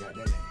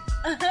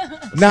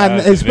 Nah,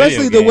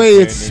 especially the way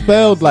it's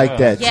spelled like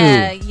that too.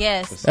 Yeah.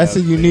 Yes. That's a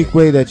unique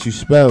way that you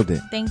spelled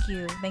it. Thank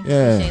you. Thank you.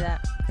 Yeah. Appreciate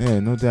that. Yeah,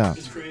 no doubt.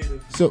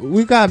 So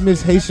we got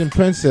Miss Haitian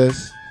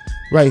Princess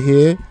right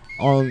here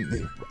on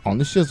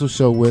the Shizzle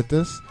Show with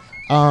us,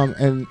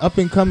 an up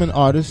and coming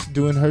artist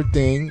doing her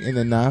thing in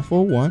the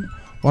 941.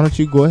 Why don't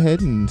you go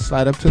ahead and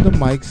slide up to the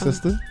mic,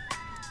 sister?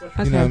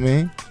 Okay. You know what I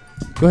mean?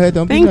 Go ahead,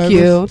 don't Thank be nervous.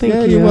 you. Thank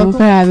yeah, you you're welcome for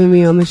having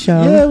me on the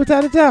show. Yeah,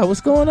 without a doubt.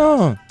 What's going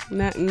on?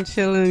 Nothing,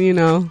 chilling, you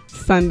know,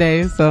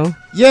 Sunday, so.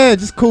 Yeah,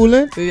 just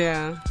cooling.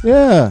 Yeah.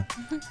 Yeah.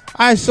 All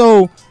right,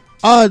 so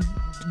go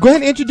ahead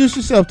and introduce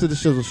yourself to the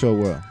Shizzle Show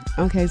world.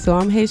 Okay, so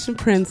I'm Haitian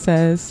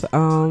Princess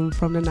from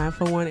the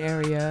 941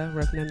 area,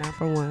 repping the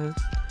 941.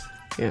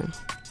 Yeah.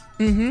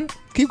 Mm-hmm.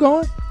 Keep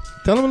going.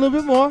 Tell them a little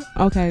bit more.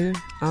 Okay.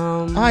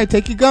 All right,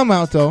 take your gum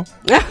out, though.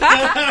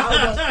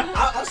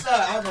 I'm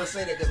sorry. I was going to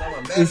say that because I'm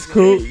a mess. It's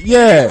cool.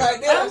 Yeah.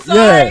 I'm sorry.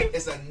 Yeah.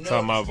 It's a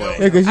Talking about boy.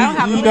 Yeah, cause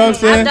you know what I'm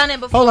saying? I've done it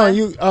before. Hold on,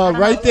 you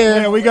right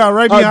there. Yeah, we got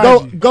right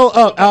behind you. Go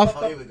up, Alf.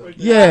 I was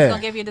Yeah.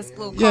 gonna give you this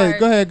little Yeah, card.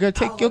 go ahead, girl.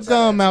 Take your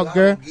gum out,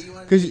 girl.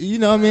 Cause you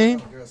know what I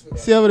mean?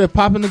 See over there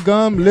popping the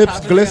gum, lips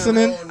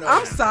glistening.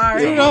 I'm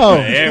sorry. You know.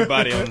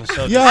 Everybody on the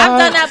show. Yeah. I've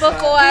done that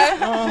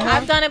before.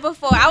 I've done it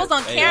before. I was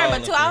on camera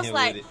too. I was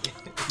like,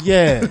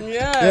 Yeah.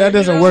 Yeah, that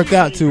doesn't work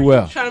out too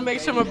well. Trying to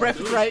make sure my breath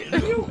is right.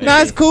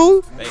 Nah, it's cool.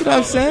 You know what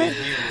I'm saying?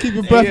 Keep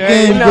your breath Yeah,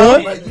 game you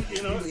know. good.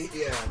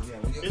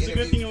 It's a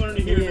good thing you learn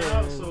to hear it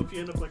out, so if you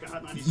end up like a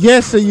hot 90.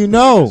 Yes, so you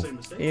know.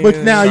 But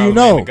now you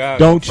know.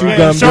 Don't chew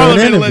gum during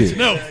an interview.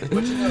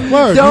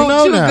 Word, Don't you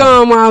know chew now.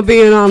 gum while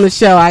being on the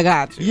show. I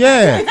got you.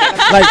 Yeah.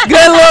 Like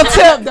Good little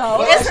tip,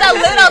 though. it's the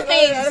little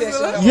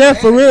things. yeah,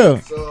 for real.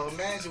 So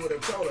imagine what a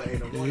told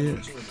ain't no more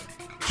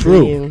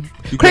True.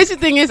 Crazy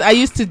thing is, I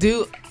used to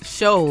do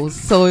shows,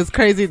 so it's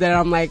crazy that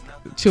I'm like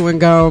chewing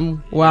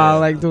gum while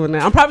like doing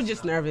that. I'm probably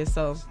just nervous,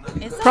 so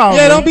probably.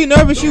 Yeah, don't be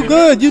nervous. You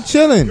good. You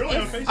chilling. All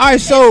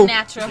right, so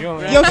Natural.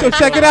 yo, so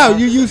check it out.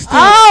 You used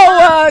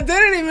to.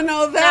 Didn't even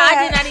know No, that.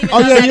 I did not even. Oh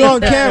know yeah, that you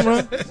on either.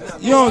 camera.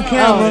 You on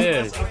camera.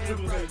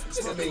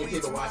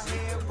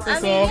 I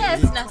mean, yeah,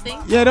 it's nothing.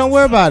 Yeah, don't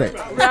worry about it.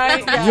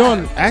 Right? Yeah.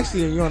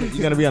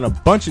 You're gonna be on a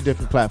bunch of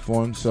different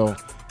platforms. So,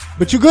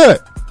 but you good.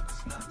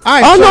 All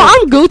right. Oh so, no,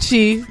 I'm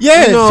Gucci.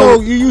 Yeah. You know,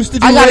 So you used to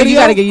do you radio.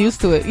 gotta get used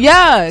to it.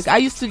 Yeah, I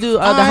used to do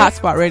the Alright.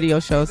 Hotspot radio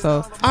show.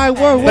 So, I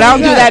word. but I don't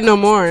do that no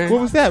more.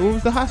 What was that? What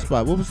was the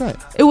hotspot? What was that?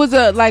 It was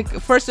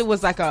first it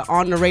was like a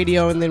on the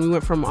radio, and then we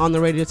went from on the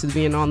radio to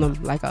being on the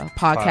like a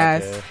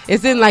podcast.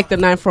 It's in like the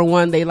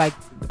 941. They like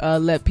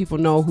let people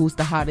know who's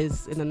the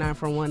hottest in the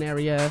 941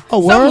 area.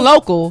 Oh, something word?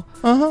 local.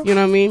 Uh-huh. You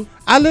know what I mean?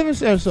 I live in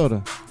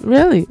Sarasota.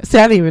 Really? See,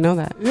 I didn't even know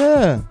that.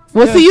 Yeah.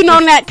 Well, Yeah. see, you know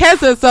Nat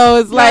Kessa, so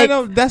it's like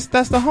no, that's the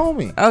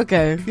homie.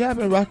 Okay. Yeah, I've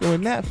been rocking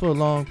with Nat for a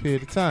long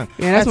period of time.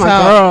 Yeah, that's my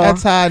how, girl.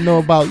 That's how I know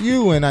about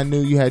you, and I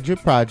knew you had your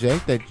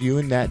project that you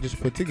and Nat just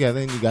put together,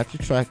 and you got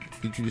your track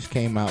that you just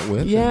came out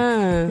with.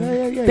 Yeah.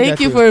 Yeah. Thank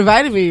you for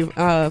inviting me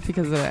because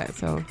of that.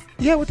 So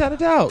Yeah, without a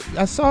doubt.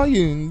 I saw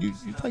you, and you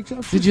like.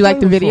 Did you like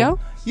the video?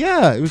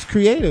 Yeah, it was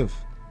creative.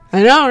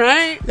 I know,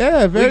 right?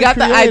 Yeah, very. We got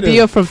creative. the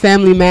idea from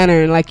Family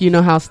Manor, and like you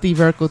know how Steve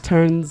Urkel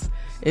turns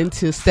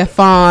into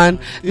Stefan,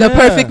 the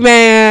perfect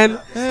man.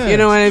 Yeah. You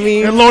know what I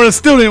mean? And Laura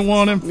still didn't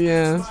want him.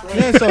 Yeah.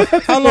 Yeah. So,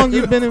 how long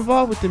you been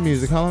involved with the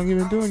music? How long you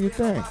been doing your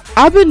thing?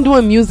 I've been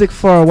doing music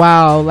for a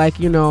while. Like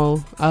you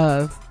know,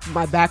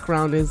 my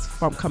background is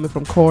coming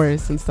from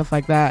chorus and stuff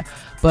like that.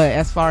 But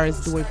as far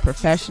as doing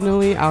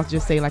professionally, I'll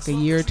just say like a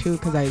year or two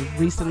because I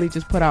recently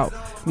just put out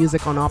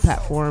music on all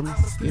platforms,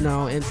 you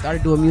know, and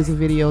started doing music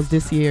videos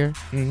this year.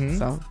 Mm-hmm.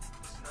 So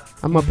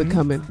I'm up and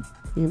coming,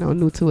 you know,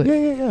 new to it.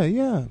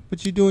 Yeah.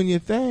 But you're doing your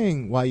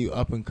thing while you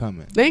up and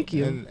coming. Thank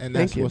you. And Thank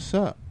that's you. what's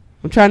up.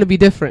 I'm trying to be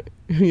different,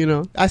 you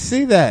know. I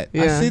see that.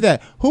 Yeah. I see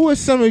that. Who are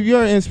some of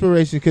your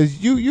inspirations?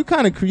 Because you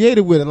kind of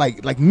created with it,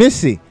 like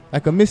Missy,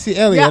 like a Missy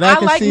Elliott. Yeah, I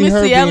can like see Missy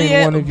her being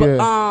Elliott, one of but,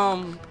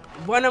 your.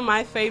 one of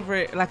my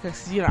favorite, like,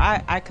 you know,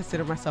 I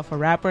consider myself a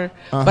rapper,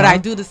 Uh-huh. but I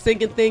do the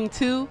singing thing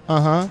too.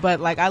 Uh-huh. But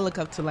like, I look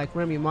up to like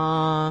Remy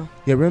Ma.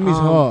 Yeah, Remy's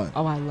hard.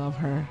 Oh, I love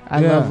her.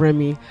 I Yeah. love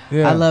Remy.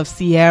 Yeah. I love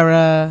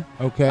Sierra.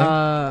 Okay.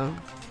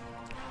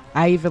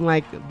 I even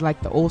like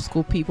the old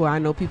school people. I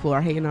know people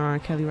are hating on R.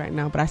 Kelly right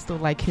now, but I still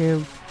like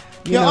him.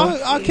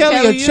 R.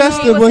 Kelly a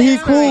Chester, but he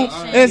cool.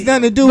 It's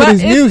nothing to do with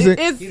his music.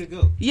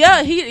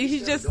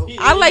 He's just.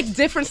 I like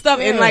different stuff,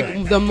 and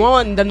like the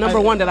number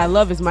one that I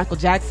love is Michael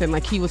Jackson.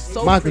 Like he was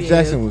so. Michael creative.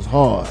 Jackson was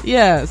hard.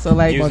 Yeah, so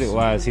like music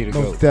wise, he the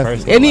goat.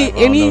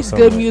 Any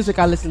good music,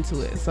 I listen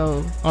to it.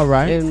 So all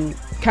right, and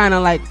kind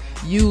of like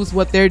use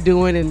what they're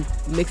doing and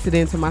mix it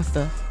into my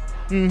stuff.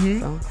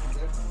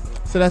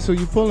 So that's where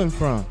you pulling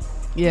from.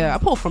 Yeah, I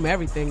pull from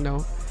everything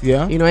though.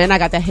 Yeah, and I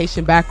got that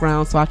Haitian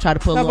background, so I try to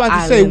put. I'm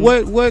about to say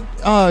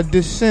what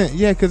descent?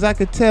 Yeah, because I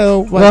could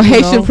tell.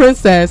 Haitian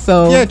princess.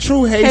 So yeah,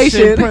 true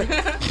Haitian.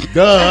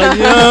 Duh,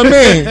 you know what I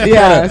mean?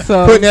 Yeah,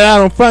 so putting it out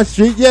on Front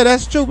Street. Yeah,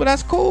 that's true, but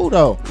that's cool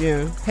though.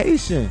 Yeah,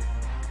 Haitian.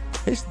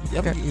 I'm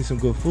eating some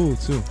good food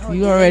too.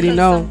 You already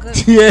know.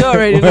 Yeah, you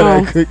already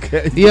know.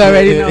 You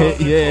already know.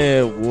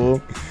 Yeah,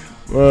 well.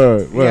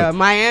 Word. Yeah,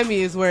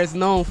 Miami is where it's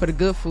known for the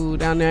good food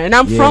down there, and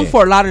I'm from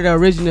Fort Lauderdale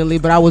originally,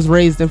 but I was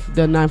raised in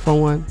the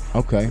 941.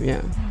 Okay.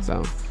 Yeah.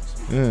 So.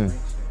 Yeah.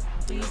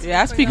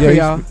 I speak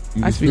Creole.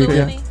 I speak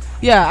Creole.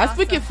 Yeah, I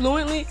speak it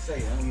fluently.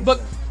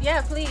 But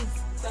yeah, please.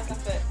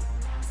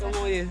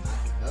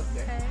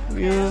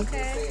 Yeah.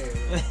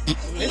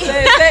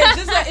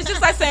 It's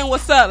just like saying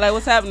what's up, like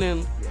what's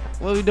happening,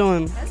 what we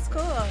doing. That's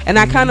cool. And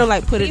I kind of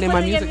like put it you in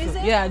put my music.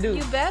 Yeah, I do.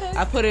 You better.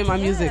 I put it in my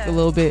music a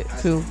little bit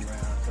too.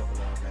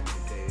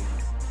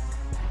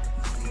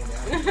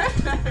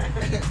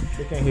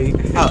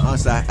 I'm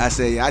sorry. I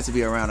say I used to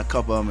be around a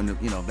couple of them,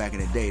 back in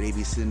the day. They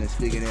be sitting there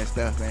speaking that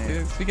stuff, man.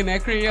 Yeah, speaking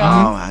that Creole.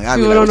 Oh my God!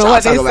 People don't know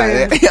what they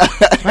say.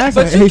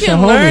 But you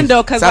can learn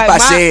though, cause like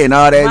Sapase and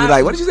all that. Be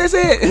like, what did you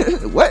say?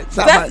 What?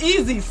 That's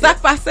easy.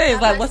 Sapase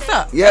is like, what's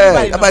up?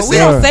 Yeah, we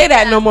don't say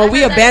that no more.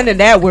 We abandoned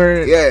that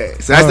word. Yeah,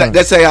 so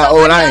that's how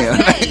old I am.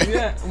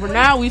 Yeah, well,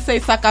 now we say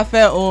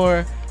sakafe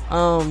or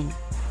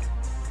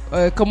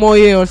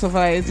kamoye or something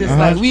like that. It's just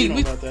like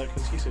we.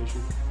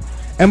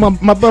 And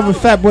my brother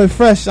Fat Boy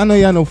Fresh, I know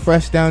y'all know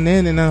Fresh down there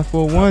in the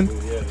 941.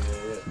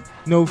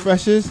 No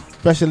Freshes?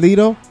 Fresh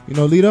Alito? You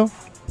know Alito?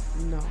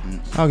 No.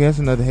 Okay, that's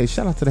another Haitian.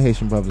 Shout out to the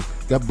Haitian brothers.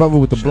 Got brother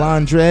with the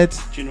blonde dreads.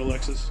 Gino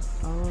Lexus.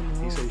 Oh,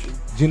 no. He's Haitian.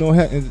 Gino,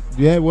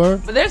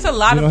 word? But there's a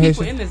lot of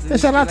people in this. Yeah,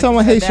 shout out to all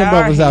my Haitian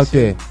brothers out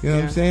there. You know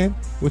what I'm saying?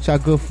 With y'all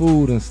good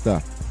food and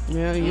stuff.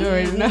 Yeah, you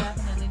already know.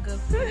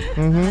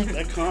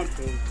 That conch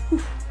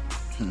food.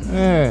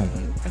 Yeah.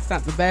 That's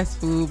not the best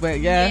food, but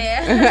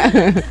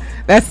yeah.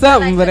 That's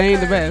something, but it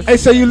ain't the best. Hey,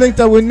 so you linked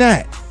up with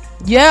Nat?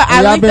 Yeah,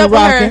 I linked up with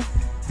her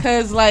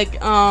because, like,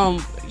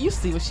 you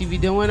see what she be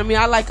doing. I mean,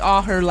 I like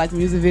all her like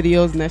music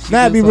videos and that.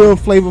 Nat be real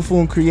flavorful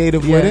and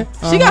creative with it.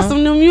 She got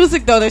some new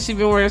music though that she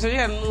been working. So she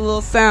got a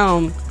little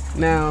sound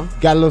now.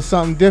 Got a little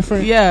something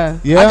different. Yeah.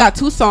 I got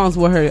 2 songs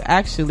with her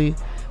actually.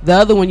 The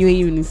other one you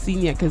ain't even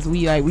seen yet because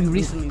we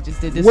recently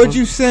just did this. What'd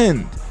you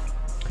send?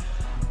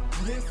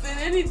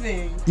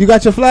 Anything. You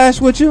got your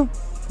flash with you?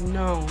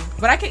 No,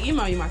 but I can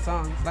email you my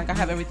songs. Like I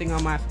have everything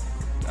on my.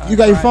 You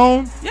got your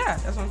phone? Yeah,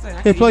 that's what I'm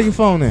saying. Here, plug your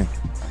phone in.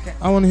 Okay.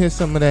 I want to hear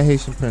some of that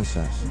Haitian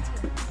princess.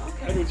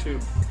 Okay. I do too.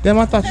 Damn,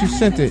 I thought you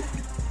sent it.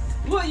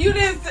 Well, you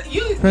didn't.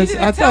 You Prince,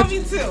 didn't tell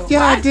me to.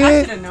 Yeah, I did.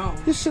 I should have known.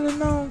 You should have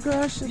known,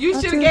 girl. You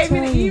should have gave me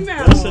the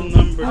email. Lesson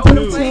number 2. I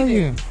did tell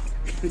you.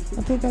 I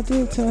think I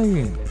did tell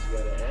you.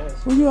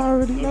 Well, you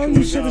already know.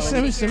 You should have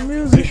sent me some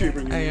music.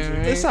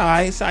 It's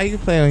alright. It's alright. You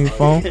can play on your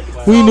phone.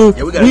 We knew.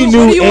 We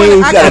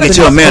knew. I gotta get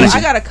you a manager.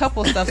 I got a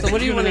couple stuff. So what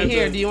do you want to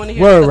hear? Do you want to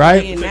hear? Word,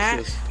 right?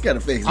 Gotta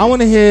fix it. I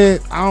want to hear.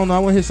 I don't know. I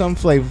want to hear something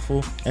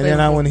flavorful, and then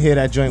I want to hear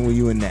that joint with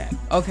you and Nat.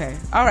 Okay.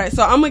 All right.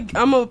 So I'm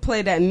gonna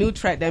play that new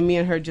track that me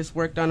and her just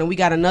worked on, and we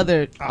got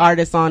another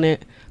artist on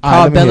it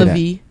called Bella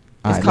V.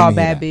 It's called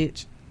Bad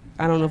Bitch.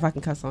 I don't know if I can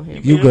cuss on here.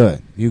 You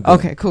good? You good?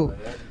 Okay. Cool.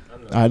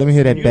 All right, let me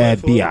hear that Bad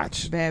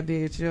Biatch. Bad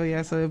Bitch, oh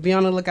yeah. So be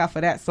on the lookout for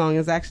that song.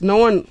 It's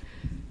actually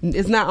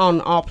it's not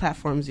on all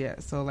platforms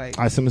yet. So like,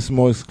 all right, some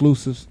more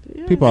exclusives.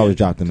 Yeah. People always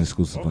drop them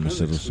exclusives on the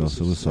Shizzle show,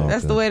 so it's all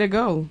that's good. The way to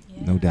go.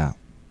 No doubt.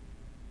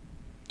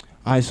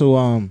 All right,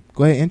 so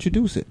go ahead,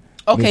 introduce it.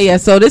 Okay, yeah.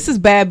 So this is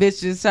Bad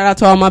Bitches. Shout out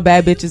to all my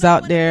bad bitches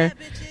out there.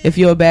 If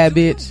you're a bad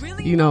bitch,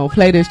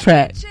 play this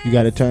track. You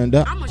got it turned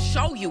up. I'ma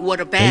show you what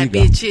a bad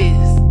bitch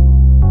is.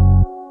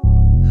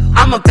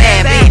 I'm a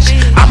bad bitch,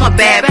 I'm a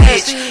bad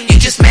bitch. You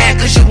just mad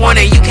cause you want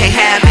it, you can't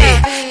have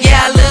it.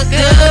 Yeah, I look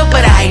good,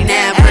 but I ain't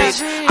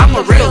average. I'm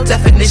a real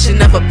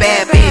definition of a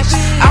bad bitch.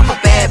 I'm a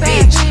bad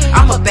bitch,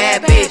 I'm a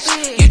bad bitch.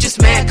 You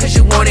just mad cause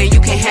you want it,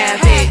 you can't have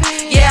it.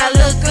 Yeah, I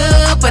look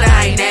good, but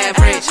I ain't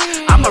average.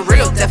 I'm a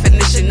real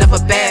definition of a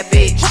bad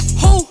bitch.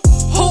 Who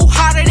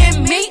hotter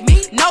than me?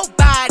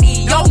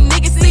 Nobody. Yo,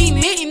 nigga see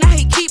me, now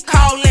he keep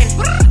calling.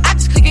 I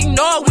just click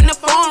ignore when the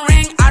phone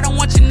ring. I don't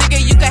want your nigga,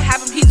 you can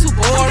have him, he too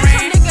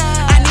boring.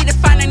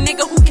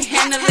 Nigga who can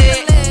handle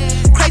it.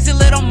 Crazy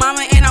little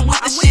mama and I'm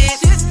with the shit.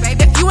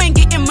 If you ain't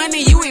getting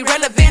money, you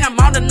irrelevant. I'm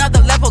on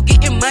another level,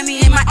 getting money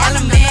in my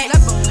element.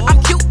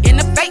 I'm cute in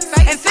the face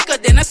and thicker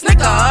than a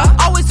Snicker.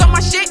 Always on my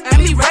shit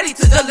and be ready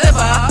to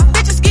deliver.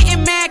 Bitches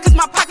getting mad cause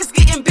my pockets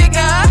getting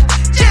bigger.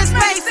 Just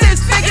made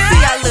 6 figures.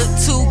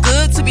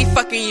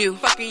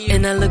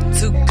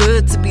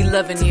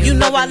 loving you. You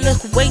know I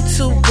look way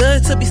too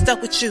good to be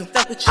stuck with you.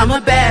 I'm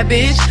a bad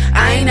bitch,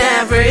 I ain't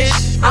average.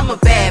 I'm a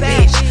bad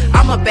bitch,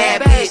 I'm a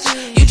bad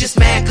bitch. You just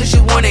mad cause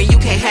you want it, you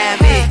can't have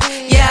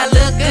it. Yeah, I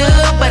look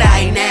good, but I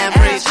ain't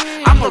average.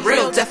 I'm a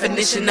real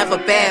definition of a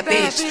bad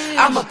bitch.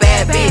 I'm a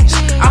bad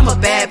bitch, I'm a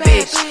bad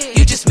bitch.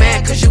 You just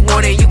mad cause you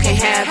want it, you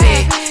can't have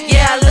it.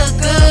 Yeah, I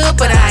look good,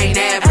 but I ain't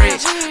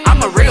average.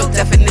 I'm a real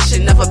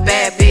definition of a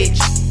bad bitch.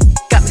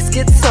 Got me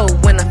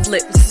schizo when I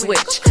flip the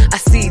switch. I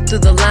see through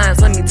the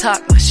lines, let me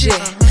talk my shit.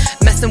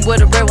 Messing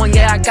with a real one,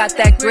 yeah, I got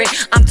that grit.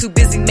 I'm too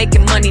busy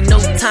making money, no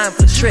time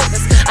for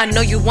tricks. I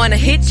know you wanna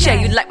hit, yeah,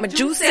 you like my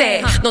juice,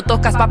 eh? No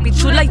tocas papi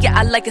chula, yeah,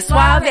 I like it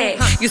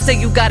suave. You say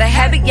you gotta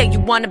have it, yeah, you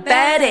wanna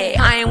bad it.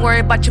 I ain't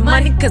worried about your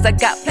money, cause I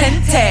got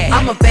plenty.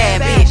 I'm a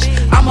bad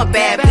bitch, I'm a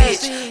bad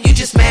bitch. You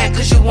just mad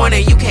cause you want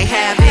it, you can't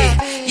have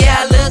it. Yeah,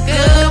 I look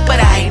good, but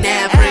I ain't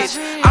average.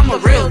 I'm a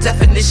real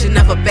definition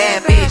of a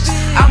bad bitch.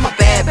 I'm a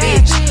bad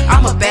bitch,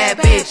 I'm a bad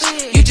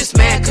bitch. You just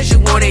mad cause you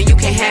want it, you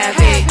can't have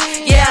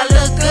it. Yeah, I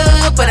look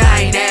good, but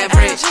I ain't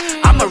average.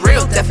 I'm a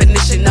real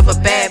definition of a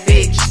bad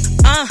bitch.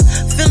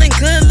 Feeling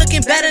good,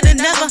 looking better than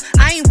ever.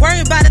 I ain't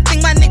worried about a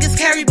thing, my niggas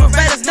carry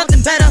Berettas,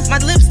 nothing better. My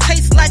lips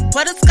taste like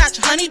butterscotch,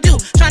 honeydew.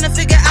 Trying to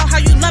figure out how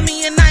you love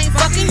me and I ain't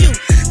fucking you.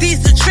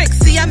 These the tricks,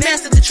 see I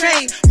mastered the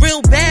trade.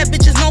 Real bad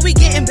bitches know we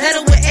getting better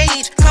with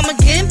age. Come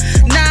again?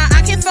 Nah,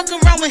 I can't fuck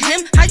around with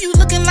him. How you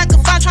looking like a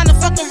 5 trying to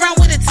fuck around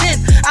with a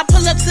 10? I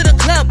pull up to the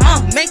club,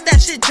 make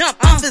that shit jump.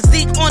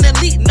 Physique on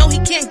elite, no he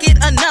can't get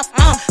enough.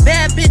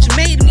 Bad bitch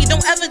made me,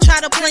 don't ever try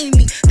to play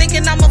me.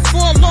 Thinking I'm a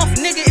fall off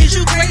nigga, is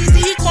you crazy?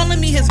 He calling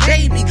me his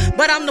baby,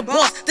 but I'm the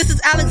boss. This is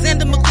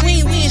Alexander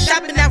McQueen, we ain't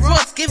shopping at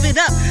Ross. Give it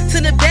up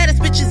to the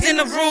baddest bitches in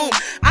the room.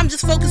 I'm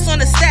just focused on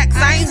the stacks,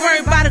 I ain't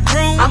worried about a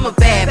groom. I'm a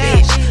bad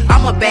bitch,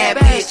 I'm a bad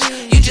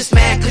bitch. You just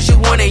mad cause you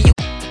want it,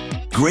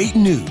 Great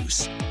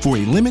news. For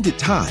a limited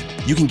time,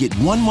 you can get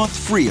 1 month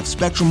free of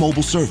Spectrum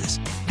Mobile service.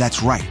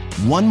 That's right,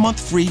 1 month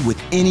free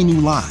with any new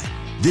line.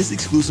 This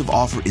exclusive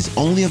offer is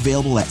only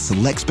available at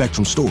select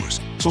Spectrum stores,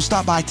 so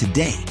stop by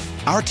today.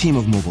 Our team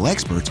of mobile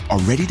experts are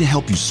ready to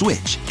help you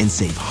switch and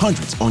save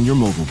hundreds on your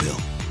mobile bill.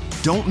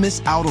 Don't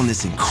miss out on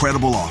this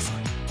incredible offer.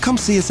 Come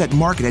see us at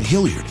Market at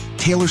Hilliard,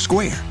 Taylor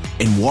Square,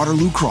 and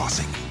Waterloo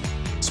Crossing.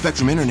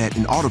 Spectrum Internet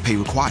and autopay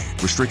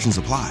required. Restrictions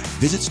apply.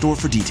 Visit store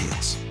for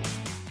details.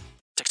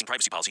 Texting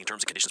privacy policy and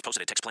terms and conditions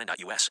posted at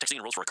textplan.us. Texting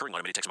enrolls for recurring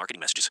automated text marketing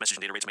messages. Message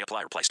and data rates may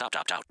apply. Reply stop to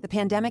opt out. The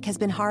pandemic has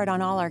been hard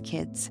on all our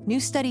kids. New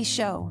studies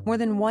show more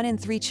than 1 in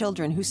 3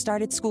 children who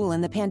started school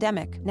in the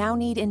pandemic now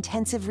need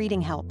intensive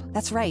reading help.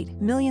 That's right.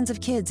 Millions of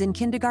kids in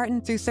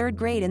kindergarten through 3rd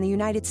grade in the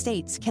United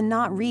States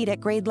cannot read at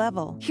grade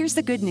level. Here's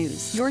the good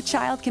news. Your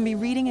child can be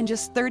reading in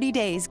just 30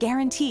 days,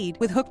 guaranteed,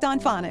 with Hooked on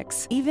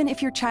Phonics. Even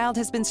if your child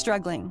has been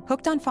struggling,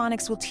 Hooked on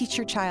Phonics will teach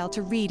your child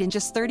to read in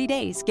just 30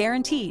 days,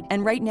 guaranteed.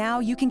 And right now,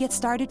 you can get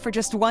started for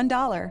just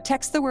 $1.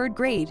 Text the word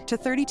GRADE to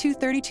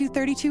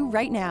 323232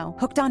 right now.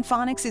 Hooked on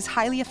Phonics is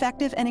highly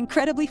effective and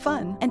incredibly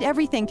fun, and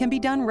everything can be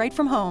done right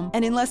from home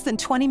and in less than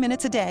 20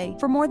 minutes a day.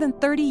 For more than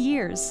 30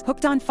 years,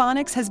 Hooked on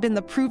Phonics has been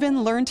the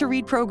proven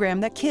learn-to-read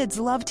program that kids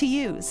love to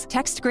use.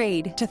 Text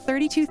GRADE to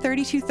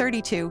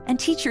 323232 and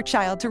teach your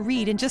child to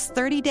read in just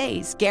 30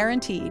 days,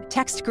 guaranteed.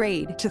 Text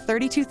GRADE to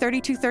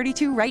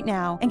 323232 right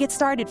now and get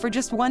started for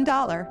just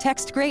 $1.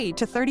 Text GRADE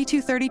to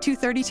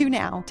 323232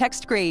 now.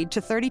 Text GRADE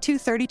to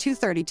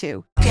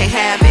 323232. Can't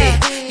have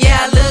it. Yeah,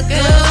 I look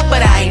good,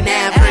 but I ain't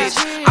average.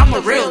 I'm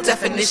a real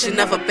definition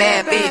of a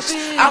bad bitch.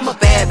 I'm a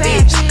bad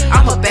bitch,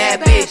 I'm a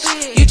bad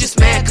bitch. You just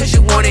mad cause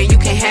you want it, you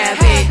can't have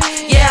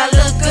it. Yeah, I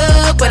look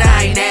good, but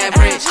I ain't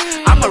average.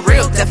 I'm a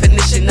real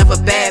definition of a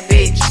bad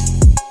bitch.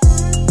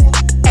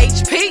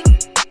 HP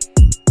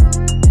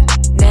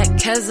Nat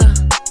Keza.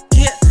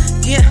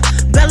 Yeah,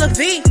 Bella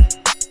V.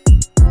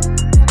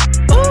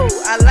 Ooh,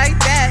 I like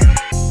that.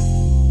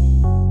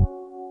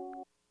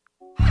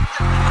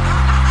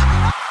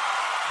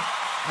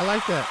 I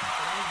like that.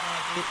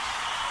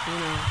 You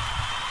know,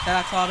 shout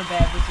out to all the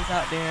bad bitches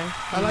out there.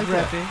 I like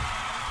repping.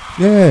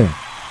 Yeah.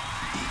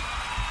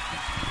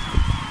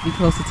 Be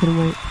closer to the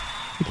mic.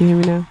 You can hear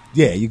me now?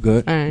 Yeah, you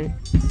good. All right.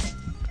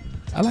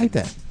 I like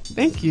that.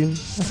 Thank you.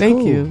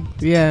 Thank you.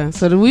 Yeah.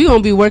 So we're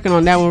going to be working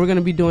on that one. We're going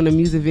to be doing a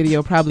music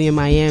video probably in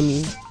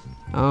Miami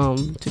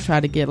to try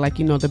to get, like,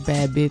 you know, the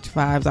bad bitch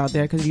vibes out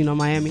there. Because, you know,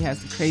 Miami has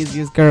the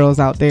craziest girls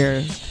out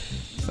there.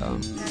 So,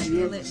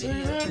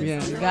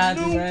 yeah. You got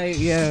it, right?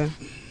 Yeah.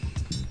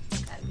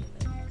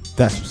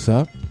 That's what's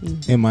up.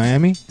 In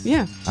Miami?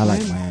 Yeah. I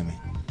like Miami.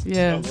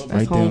 Yeah.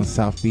 Right there on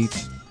South Beach.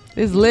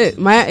 It's lit.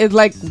 It's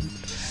like,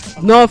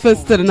 no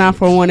offense to the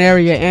 941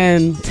 area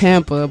and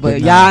Tampa, but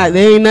y'all,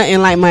 they ain't nothing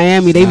like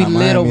Miami. They be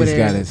lit over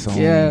there. Got its own.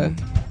 Yeah.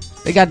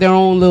 They got their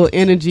own little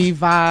energy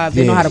vibe.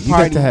 They know how to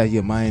party. You got to have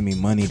your Miami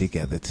money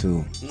together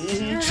too.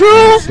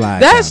 True.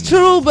 That's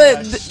true,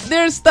 but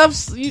there's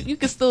stuff you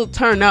can still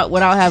turn up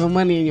without having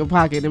money in your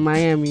pocket in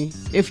Miami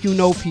if you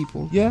know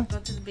people. Yeah.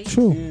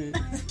 True.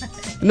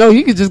 No,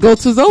 you could just go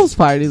to those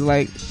parties.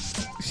 Like,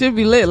 should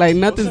be lit. Like,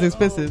 nothing's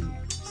expensive.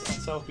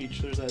 South Beach,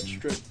 there's that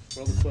strip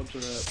where all the clubs are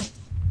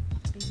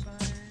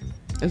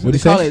at. That's What what do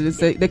they you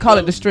call it. They call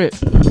it the Strip.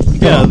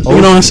 Yeah,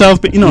 Ocean. in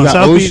South Beach. You got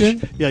South Ocean?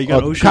 Beach. Yeah, you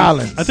got Or Ocean.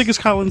 Collins. I think it's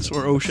Collins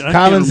or Ocean. I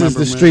Collins can't is remember,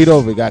 the man. street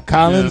over. You got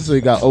Collins or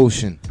you got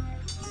Ocean.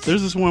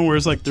 There's this one where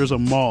it's like there's a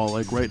mall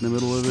like right in the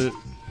middle of it.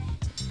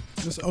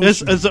 Just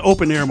It's an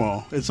open air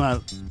mall. It's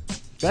not.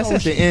 That's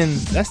at the end.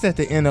 That's at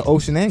the end of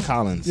Ocean and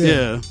Collins.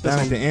 Yeah. down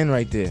at the end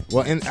right there.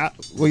 Well,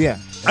 yeah.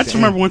 I just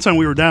remember one time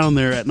we were down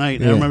there at night,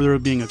 and I Yeah. remember there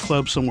being a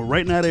club somewhere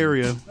right in that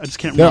area. I just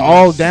can't They're remember.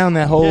 all down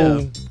that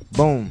whole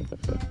boom.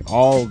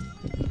 All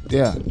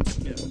yeah.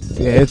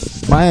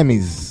 It's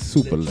Miami's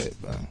super lit,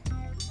 bro.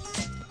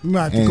 You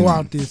might have to And- go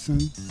out there, son.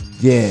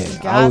 Yeah,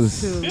 I Got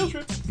was.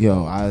 to.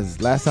 Yo,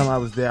 last time I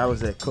was there. I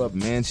was at Club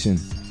Mansion,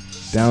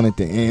 down at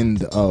the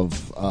end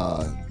of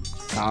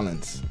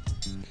Collins.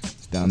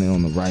 It's down there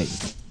on the right,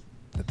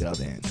 at the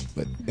other end.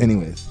 But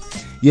anyways,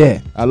 yeah,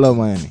 I love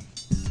Miami.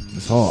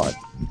 It's hard.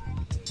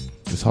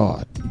 It's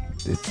hard,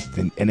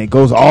 and it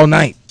goes all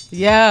night.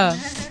 Yeah.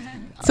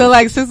 So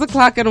like 6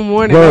 o'clock in the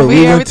morning. Bro, Over we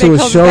here, went to everything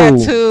a closes show. at 2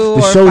 The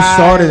or show 5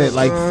 started at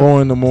like or-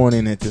 4 in the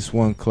morning at this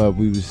one club.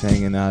 We was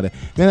hanging out at.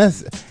 Man,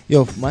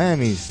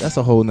 that's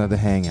a whole nother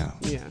hangout.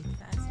 Yeah.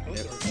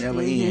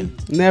 Never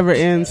end. Never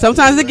ends.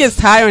 Sometimes it gets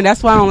tiring.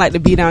 That's why I don't like to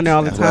be down there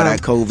all the That's time. why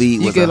that COVID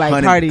You was could, like,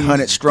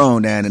 100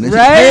 strong down there.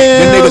 Right?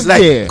 Them niggas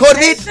like, Yeah.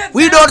 COVID,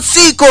 we don't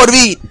see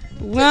COVID.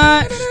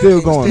 What?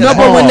 Still going. No,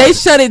 but when they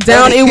shut it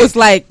down, it was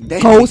like They-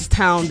 ghost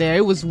town there.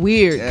 It was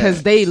weird Yeah.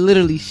 because they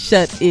literally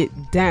shut it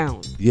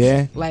down.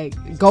 Yeah. Like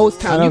ghost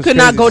That town. You was could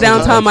not crazy. go That was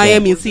downtown like that.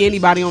 Miami and see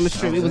anybody on the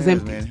street. It was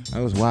empty.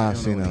 That was wild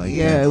seeing that. Like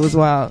Yeah, it was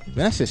wild. Man,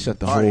 that shit shut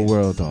the whole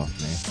world off,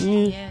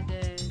 man.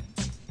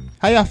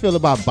 How y'all feel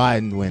about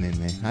Biden winning,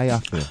 man? How y'all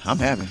feel? I'm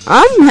happy.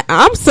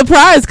 I'm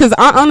surprised because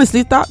I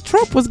honestly thought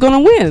Trump was gonna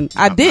win.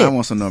 I did. I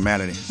want some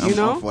normality. You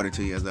know? I'm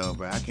 42 years old,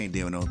 bro. I can't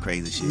deal with no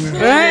crazy shit.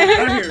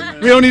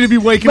 We don't need to be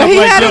waking But up he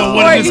like, had yo, his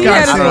what voice, is this he guy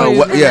had his I don't saying? know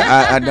what.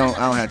 Yeah, I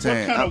don't have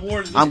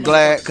time. I'm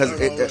glad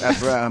because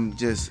bro, I'm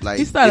just like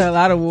He started a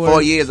lot of wars.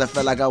 4 years, I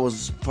felt like I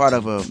was part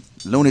of a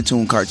Looney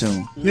Tune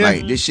cartoon. Yeah.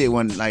 Like this shit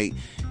wasn't like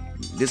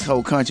this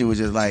whole country was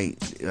just like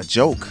a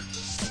joke.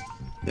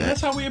 Yeah,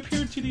 that's how we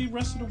appear to the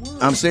rest of the world.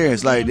 I'm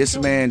serious. Like this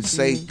man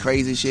say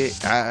crazy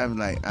shit. I'm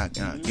like,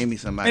 give me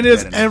somebody. And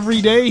it's better than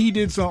every day he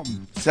did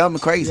something. something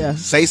crazy. Yeah.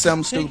 Say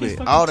something Take his stupid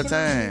fucking all the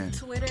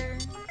Twitter. time.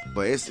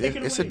 But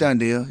it's a done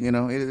deal. You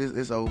know,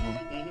 it's over.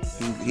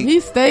 He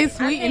stays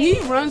sweet and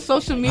he runs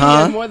social media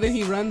Huh? more than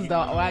he runs the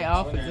White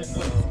Office.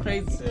 It's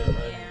crazy.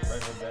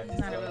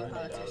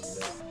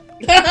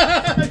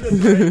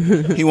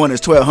 He won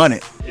his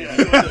 1,200.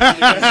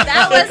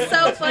 That was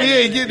so funny. He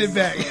ain't getting it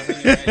back.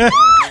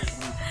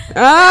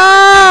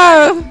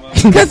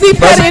 Because he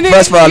put in it.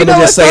 First of all, you let me know just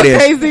what's say so this: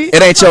 crazy?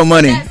 it ain't your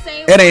money.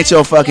 It ain't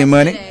your fucking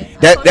money.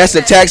 That's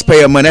the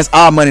taxpayer money. That's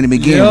our money to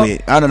begin Yep.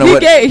 with. I don't know He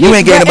what get- you he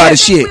ain't getting get- about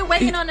his shit.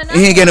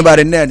 He ain't getting about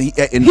it nothing.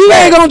 In He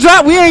fact, ain't gonna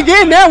drop. We ain't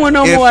getting that one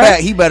no in more.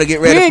 fact, he better get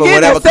We ready ain't for getting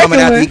whatever that coming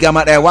second after he one. come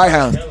out that White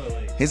House.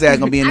 His ass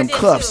gonna be in them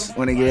cuffs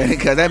when they get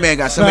because that man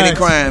got so many Facts.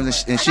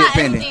 crimes and shit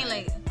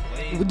pending.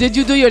 Did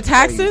you do your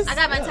taxes? I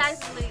got my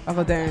taxes late.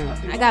 Oh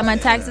damn! I got my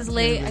taxes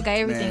late. I got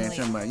everything Man, late.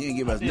 somebody, you didn't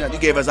give us nothing. You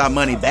gave us our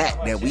money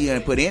back that we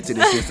didn't put into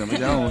the system. You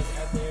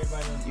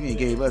didn't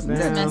give us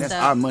nothing. Messed That's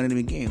up. our money to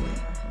begin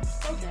with.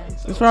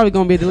 It's probably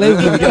gonna be delayed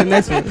when we get the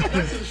next one.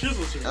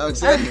 I'm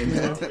telling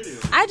you.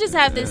 I just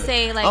have to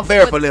say, like, I'm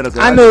very with-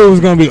 political. I knew it was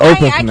gonna be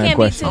open I from that can't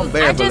question. be too. I'm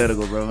very I just-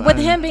 political, bro. With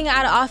him being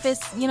out of office,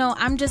 you know,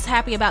 I'm just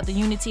happy about the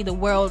unity the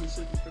world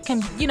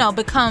can, you know,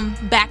 become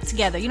back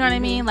together. You know what I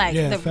mean? Like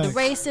Yeah, the facts.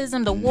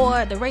 racism, the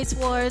war, the race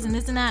wars, and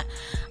this and that.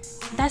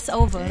 That's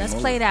over. That's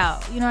played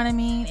out. You know what I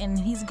mean? And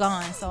he's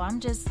gone. So I'm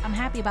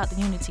happy about the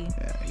unity.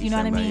 You know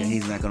what I mean?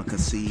 He's not gonna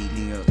concede.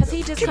 Because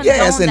he just Keep condoned your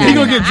ass in that. there. He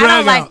gonna get I dragged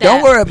don't like out. that.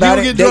 Don't worry about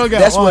He it. gonna get drug out.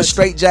 That's what Watch.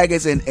 straight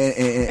jackets and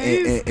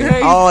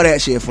all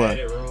that shit for.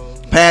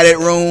 Padded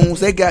rooms.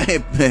 They got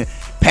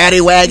paddy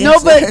wagons. No,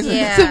 but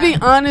Yeah. to be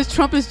honest,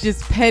 Trump is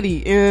just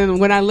petty. And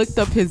when I looked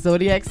up his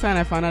zodiac sign,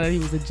 I found out that he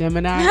was a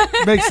Gemini.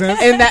 Makes sense.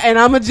 And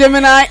I'm a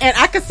Gemini, and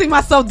I could see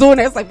myself doing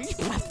it. It's like,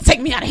 you have to take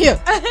me out of here.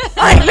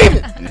 I ain't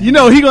leaving. You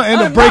know he gonna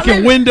end up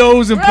breaking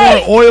windows and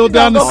pouring oil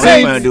down the He's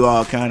sink. gonna do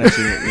all kind of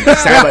shit.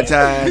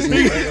 Sabotage.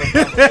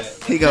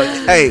 He go,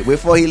 hey,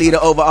 before he leave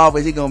the Oval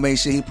Office, he gonna make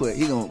sure he gonna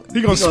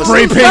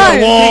spray paint the He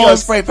gonna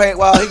walls. spray paint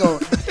wall. He gonna,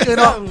 you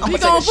know, I'm He gonna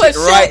gonna take put shit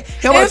right. shit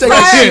He gonna take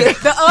that inside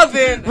shit. the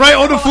oven. Right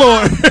on the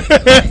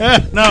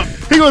floor. Now,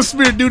 He gonna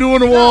smear doo-doo on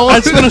the wall.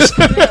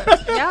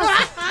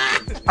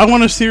 I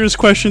want to steer this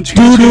question to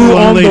you two Doo-doo young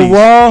on the ladies. No,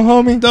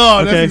 wall, homie.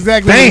 that's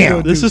exactly Damn. what he's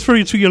gonna This do. is for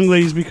you two young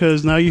ladies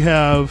because now you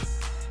have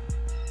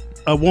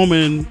a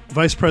woman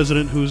vice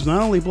president who's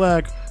not only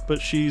black,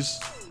 but she's,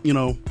 you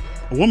know,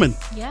 a woman.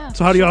 Yeah.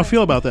 So how do y'all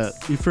feel about that?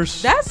 You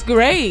first. That's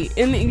great.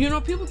 And you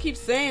know, people keep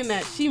saying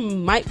that she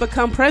might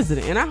become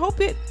president, and I hope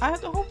it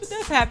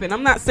does happen.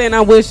 I'm not saying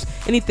I wish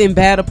anything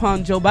bad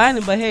upon Joe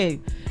Biden, but hey,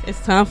 it's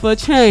time for a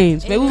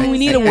change. Maybe we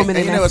need a woman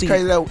in You know that what's seat.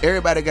 crazy though?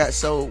 Everybody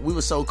we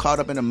were so caught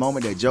up in the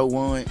moment that Joe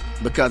won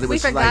because it We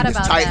was forgot like this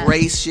about tight that.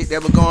 race shit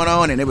that was going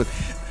on, and it was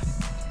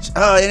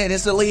and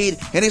it's the lead,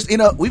 and it's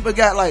we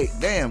forgot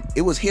damn,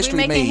 it was history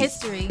We're making made.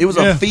 history. It was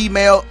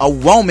a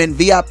woman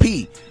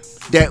VIP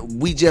that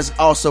we just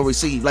also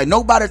received. Like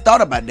nobody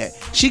thought about that.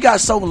 She got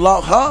so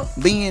lost. Her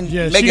being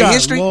making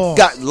history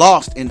got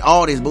lost in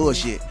all this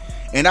bullshit.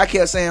 And I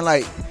kept saying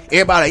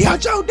everybody, yo,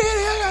 Joe did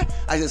it.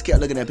 I just kept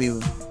looking at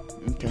people.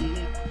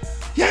 Okay.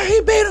 Yeah,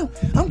 he beat him.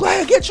 I'm glad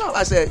I get Trump.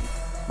 I said,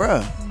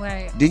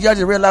 bruh, did y'all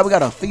just realize we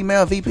got a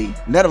female VP?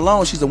 Let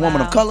alone she's a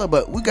woman of color,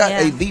 but we got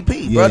a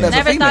VP, bro. That's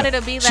Never a female. thought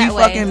it'd be that she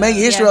way. fucking made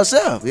history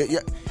herself. Yeah.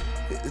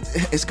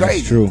 It's crazy.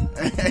 That's true.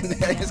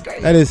 It's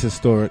crazy. That is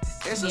historic.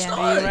 It's You're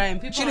historic. right.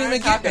 People She didn't aren't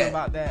even get talking that.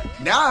 about that.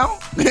 Now.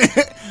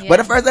 But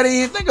at first I didn't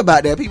even think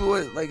about that. People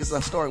were like, it's a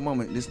historic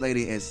moment. This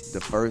lady is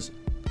the first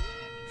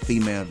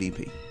female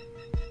VP.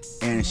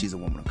 And she's a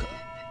woman of color.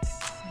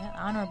 Yeah,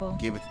 honorable.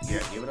 Give it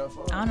up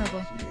for her.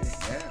 Honorable.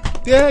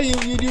 Yeah, you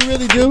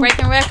really do.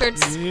 Breaking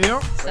records.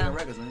 Yep. So, Breaking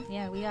records, man.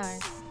 yeah, we are.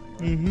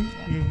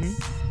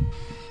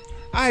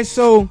 All right,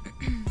 so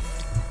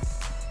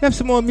have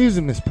some more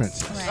music, Miss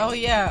Princess. Oh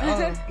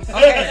yeah. Oh,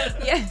 okay.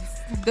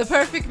 Yes. The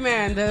Perfect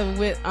Man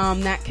with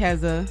Nat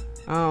Keza.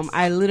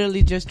 I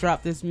literally just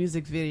dropped this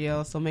music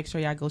video, so make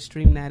sure y'all go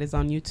stream that. It's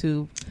on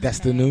YouTube. That's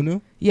the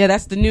new? Yeah,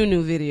 that's the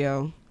new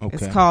video. Okay.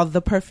 It's called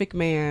The Perfect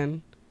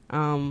Man.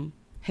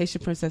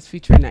 Haitian Princess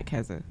featuring Nat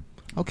Keza.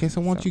 Okay,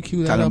 so why don't you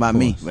cue that Talking up about for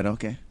me, us? but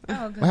okay.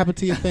 Oh, good. What happened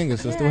to your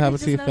fingers, sister? What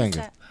happened to your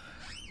fingers?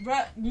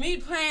 Bruh, me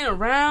playing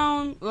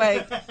around,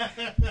 I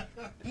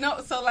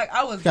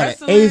was Got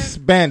wrestling. an ace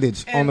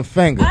bandage on the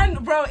finger.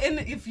 Bro,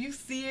 if you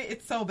see it,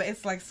 it's so bad.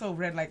 It's so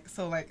red.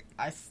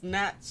 I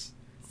snatched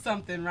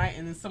something, right?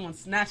 And then someone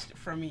snatched it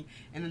from me.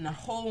 And then the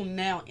whole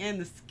nail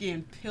and the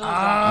skin peeled off.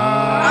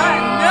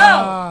 I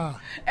know.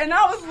 And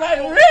I was like,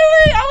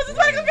 really? I was just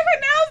like, go get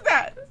my nails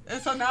done.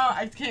 And so now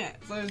I can't.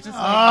 So it's just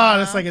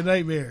that's like a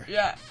nightmare.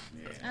 Yeah.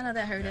 I know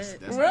that hurt it.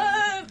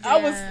 Run. I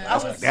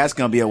was. That's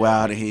gonna be a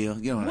while to heal.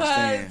 You don't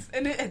understand.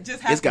 And it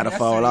just happened. It's gotta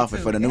fall off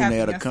for the new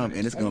nail to yesterday. come,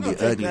 and it's gonna be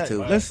ugly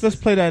too. Let's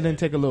play that and then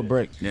take a little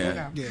break.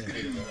 Yeah.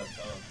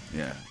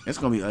 It's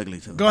gonna be ugly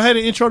too. Go ahead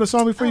and intro the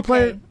song before you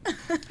play it.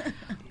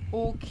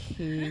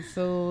 Okay,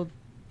 so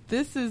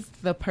this is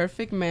The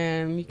Perfect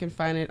Man. You can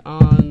find it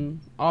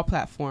on all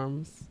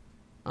platforms.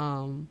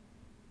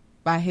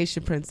 By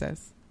Haitian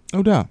Princess.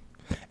 No doubt.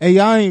 Hey,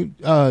 y'all ain't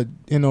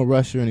in no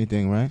rush or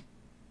anything, right?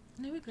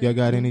 Y'all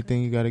got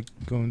anything you gotta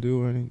go and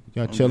do or anything?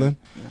 Y'all chilling?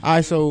 All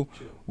right, so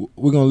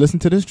we're gonna listen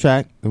to this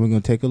track, then we're gonna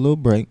take a little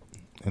break,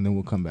 and then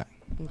we'll come back.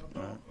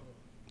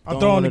 I'll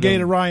throw on the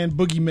Gator Ryan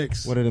Boogie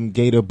Mix. One of them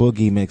Gator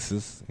Boogie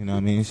mixes. You know what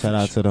I mean? Shout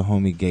out to the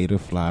homie Gator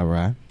Fly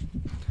Ride.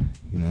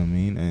 You know what I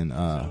mean? And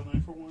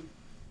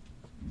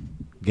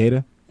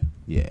Gator?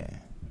 Yeah.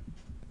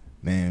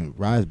 Man,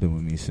 Rye's been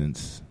with me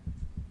since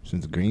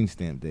Green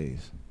Stamp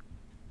days.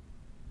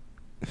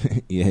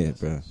 Yeah,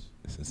 bro.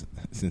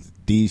 Since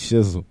D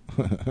Shizzle.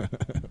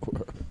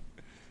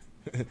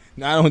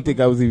 No, I don't think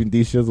I was even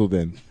D Shizzle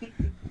then.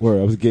 Where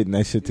I was getting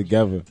that shit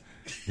together.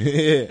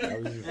 Yeah. I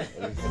was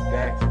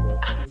Dax, bro.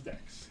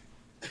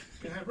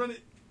 Go ahead, run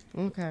it.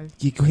 Okay.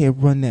 You go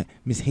ahead, run that,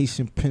 Miss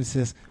Haitian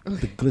Princess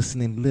with the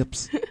glistening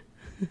lips.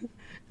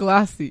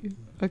 Glossy.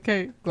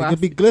 Okay. It Glossy.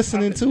 could be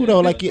glistening too,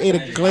 though. Like you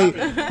ate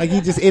like you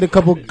just ate a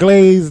couple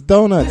glazed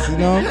donuts. You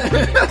know.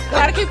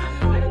 Gotta keep.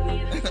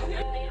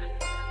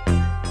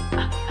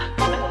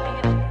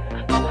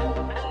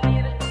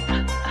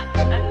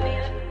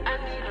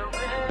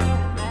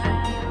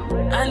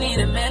 I need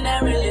a man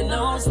that really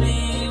knows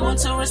me, want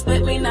to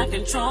respect me, not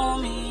control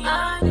me.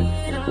 I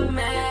need a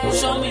man,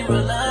 show me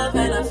real love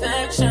and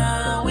affection.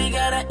 We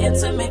got an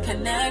intimate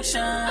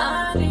connection.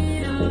 I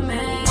need a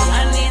man.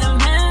 I need a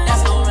man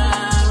that's gon' ride.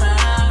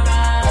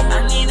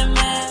 I need a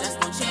man that's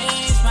gon'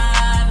 change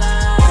my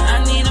life.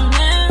 I need a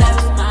man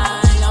that's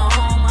mine, oh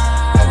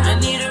my. I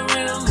need a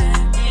real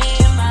man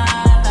in my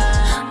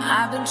life.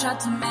 I've been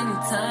trapped too many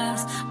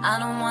times. I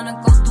don't wanna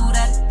go through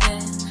that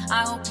again.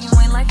 I hope you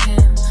ain't like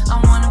him. I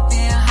wanna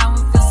feel how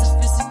it feels to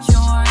feel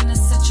secure in a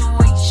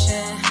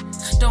situation.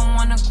 Don't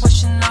wanna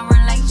question our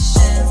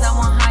relations. I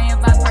want higher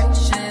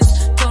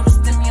vibrations, total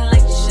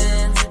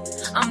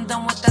stimulations. I'm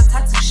done with that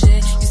toxic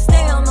shit. You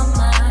stay on my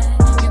mind,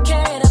 you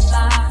carry the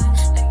vibe,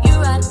 like you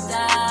ride or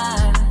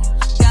die.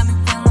 Got me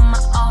feeling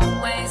my old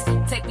ways.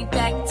 Take me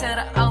back to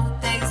the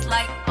old days,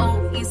 like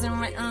OEs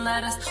and written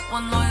letters.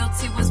 When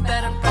loyalty was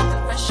better, breath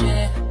of fresh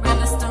air.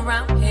 Realist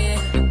around here,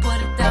 you put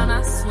it down,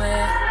 I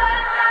swear.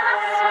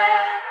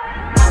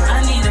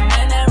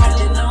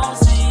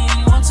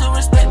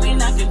 Respect me,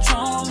 not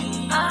control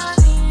me. I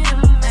need a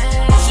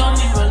man. Show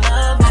me real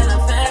love and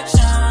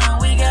affection.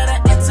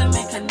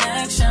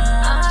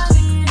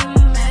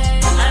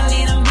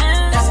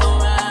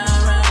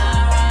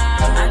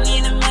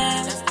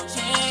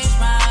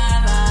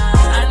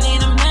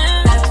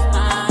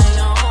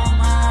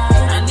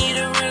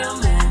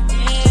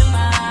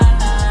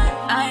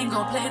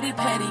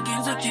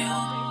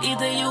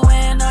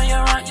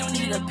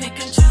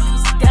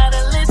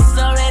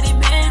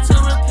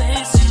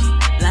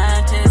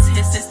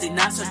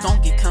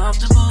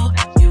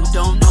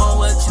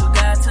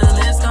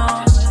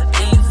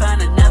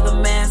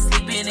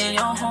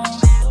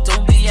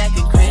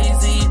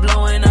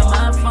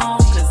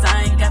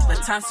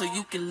 time so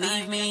you can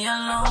leave me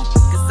alone.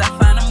 Cause I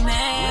found a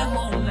man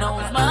who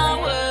knows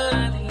my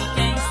worth. He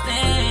can't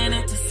stand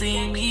it to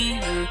see me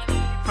hurt.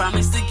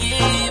 Promise to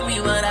give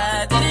me what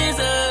I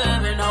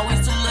deserve and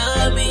always to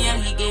love me,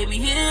 and he gave me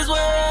his word.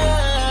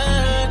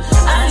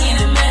 I need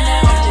a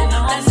man that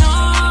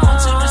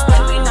knows to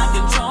respect me, not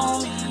control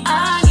me.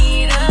 I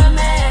need a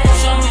man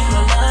show me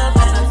the love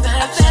and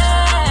affection.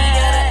 We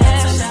got an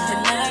intimate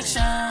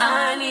connection.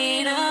 I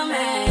need a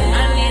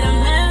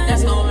man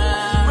that's gonna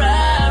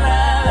ride.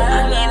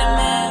 I need a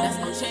man that's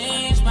gonna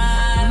change my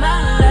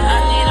life. I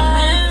need a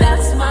man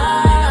that's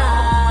mine.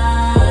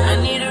 I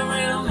need a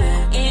real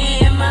man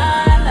in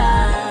my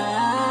life.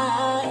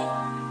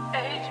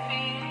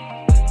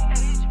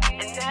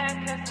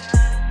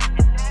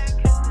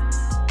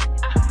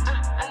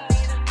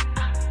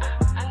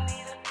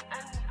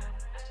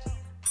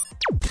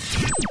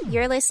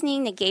 You're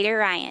listening to Gator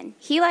Ryan.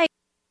 He likes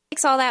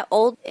all that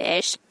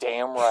old-ish.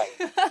 Damn right.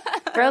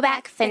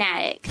 Throwback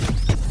fanatic.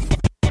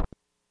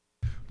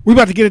 We're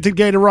about to get into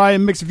Gator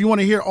Ryan Mix. If you want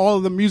to hear all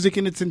of the music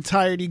in its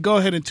entirety, go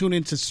ahead and tune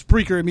into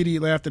Spreaker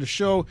immediately after the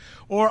show,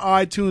 or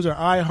iTunes or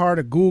iHeart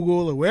or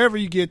Google or wherever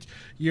you get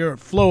your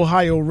Flow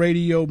Ohio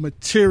radio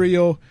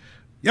material.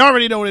 You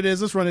already know what it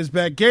is. Let's run this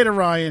back. Gator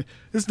Ryan.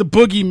 This is the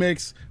Boogie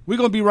Mix. We're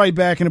going to be right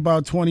back in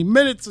about 20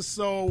 minutes or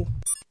so.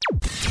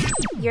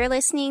 You're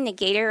listening to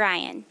Gator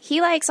Ryan. He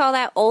likes all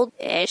that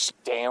old-ish.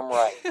 Damn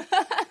right.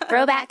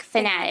 Throwback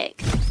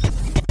fanatic.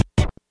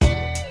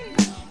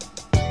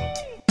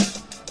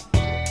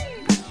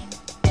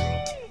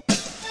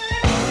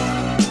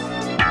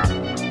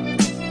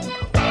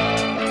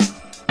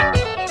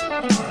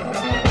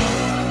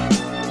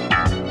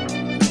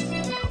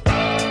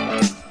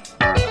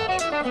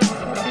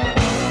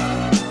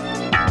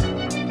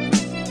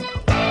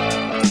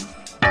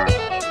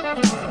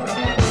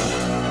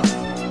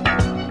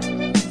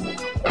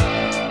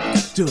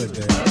 Do it,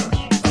 man.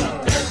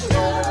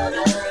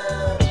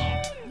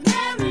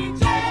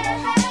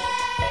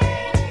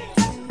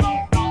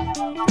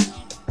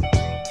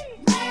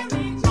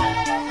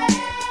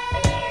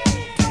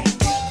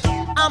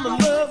 I'm in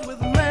love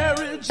with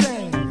Mary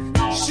Jane.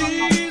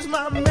 She's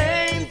my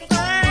main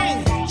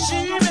thing.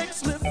 She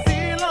makes me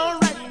feel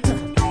alright.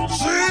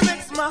 She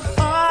makes my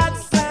heart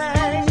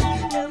sing.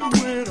 And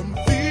when I'm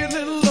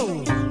feeling low,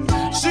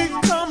 she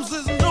comes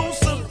as no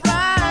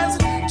surprise.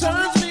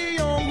 Turns me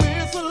on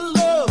with her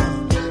love.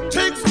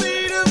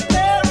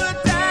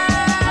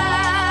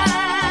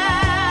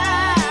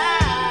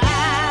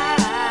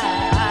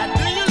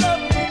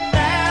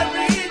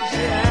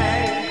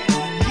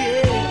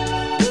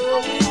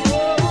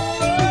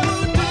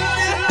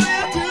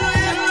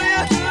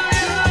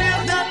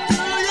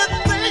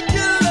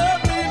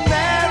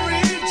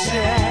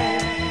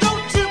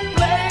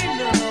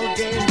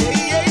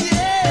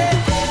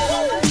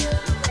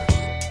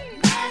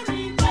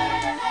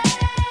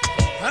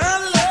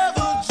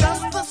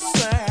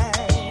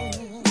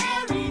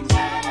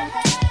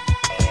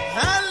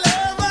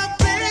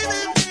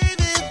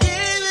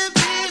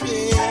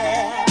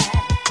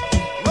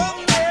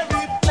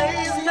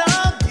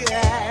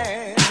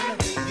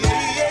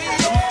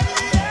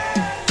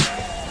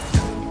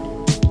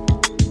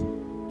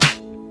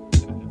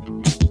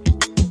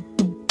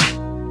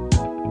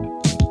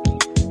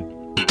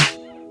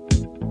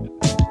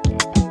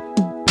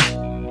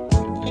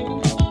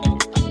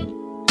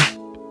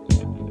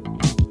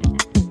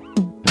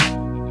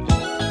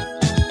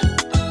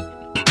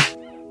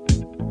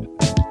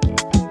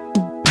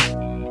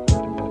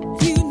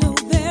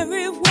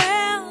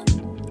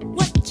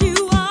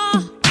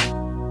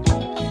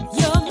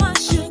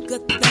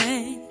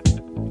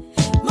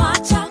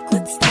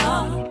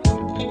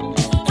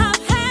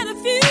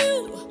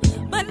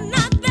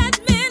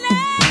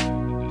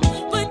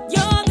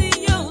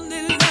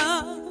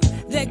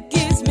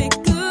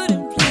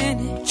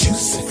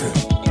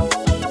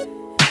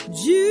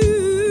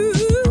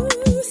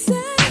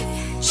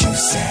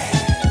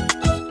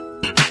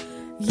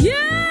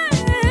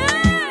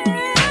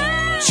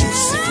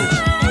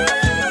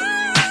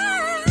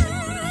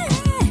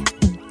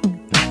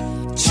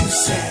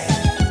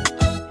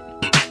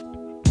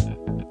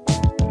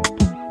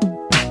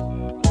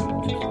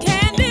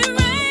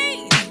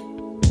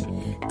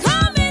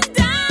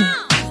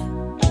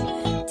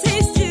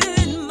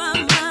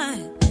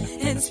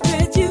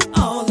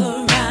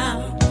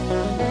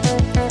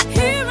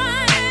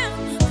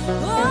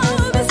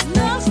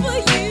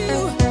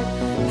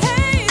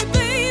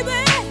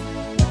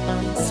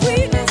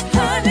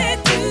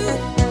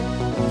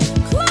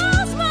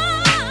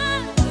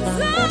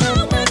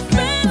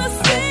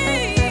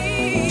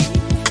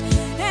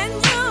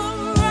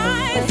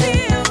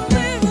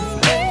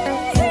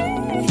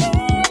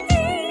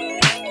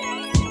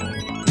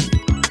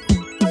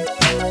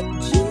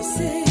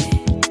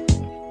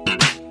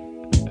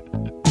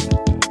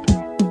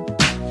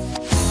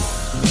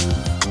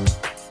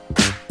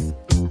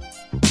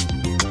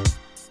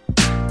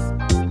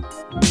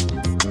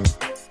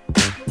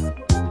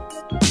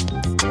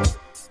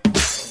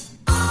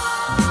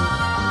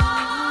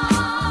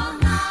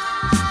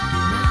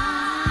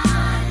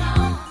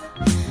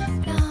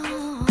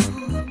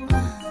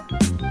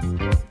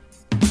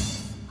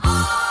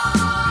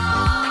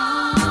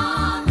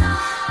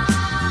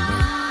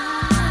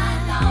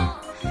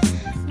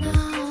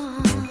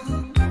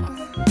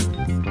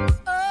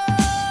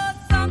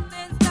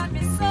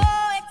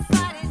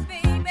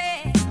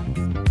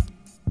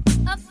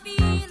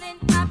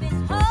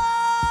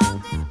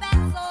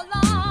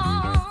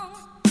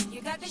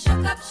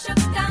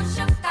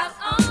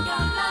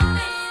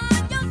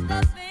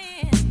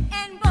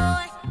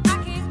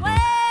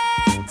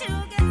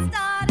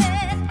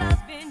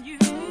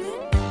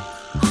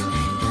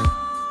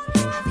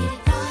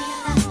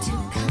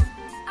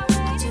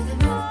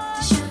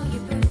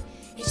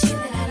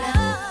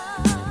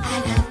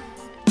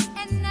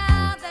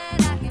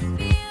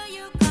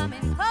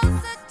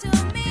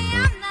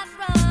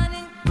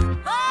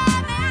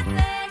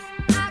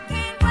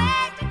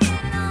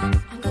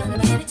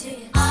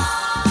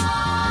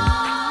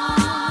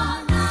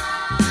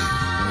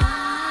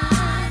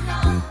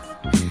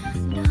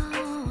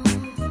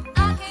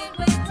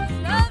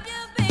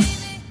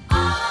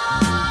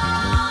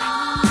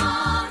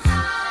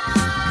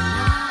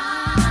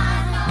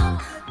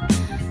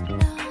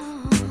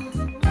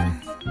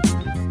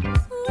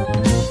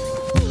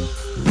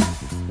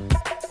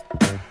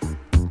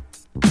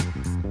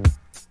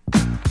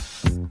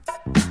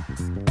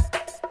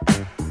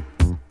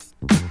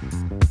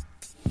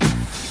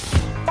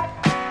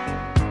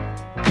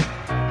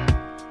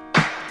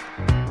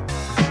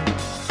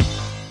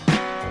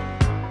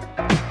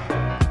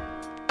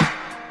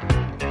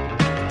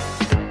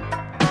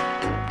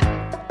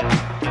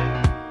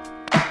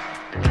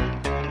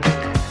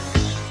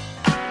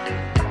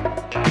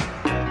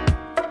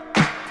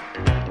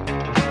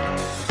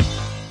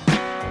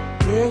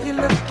 Girl, you're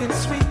looking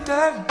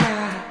sweeter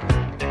now.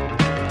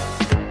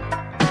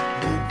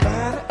 You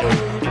better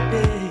every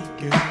day,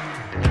 girl.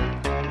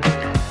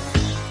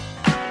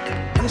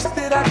 Wish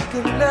that I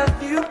could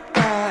love you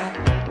right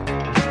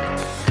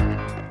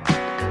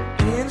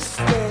in a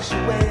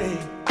special way.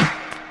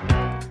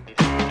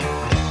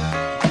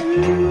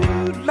 You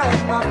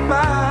light my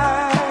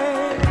fire.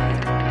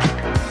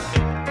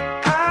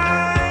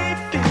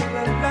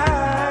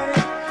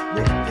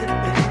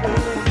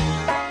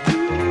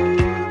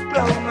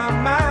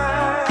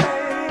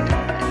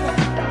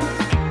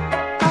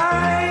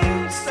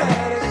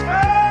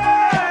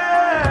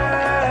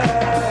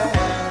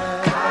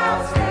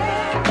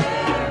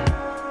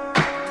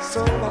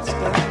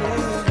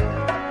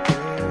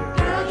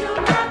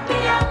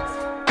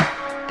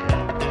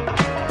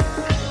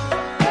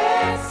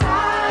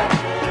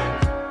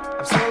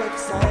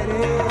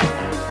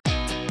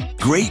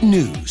 Great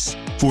news!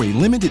 For a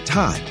limited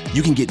time,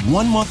 you can get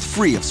 1 month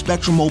free of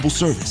Spectrum Mobile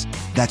service.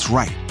 That's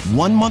right,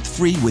 1 month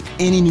free with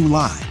any new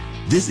line.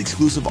 This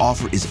exclusive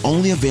offer is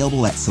only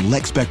available at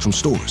select Spectrum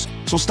stores,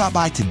 so stop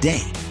by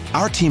today.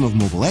 Our team of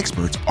mobile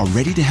experts are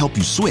ready to help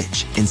you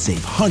switch and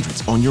save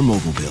hundreds on your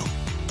mobile bill.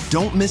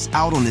 Don't miss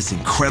out on this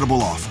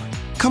incredible offer.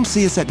 Come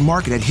see us at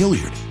Market at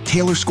Hilliard,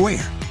 Taylor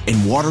Square,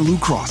 and Waterloo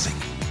Crossing.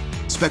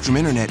 Spectrum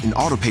Internet and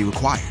autopay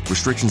required.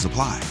 Restrictions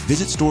apply.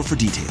 Visit store for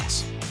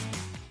details.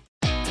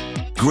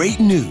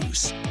 Great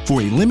news! For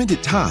a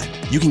limited time,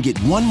 you can get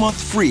 1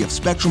 month free of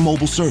Spectrum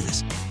Mobile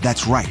service.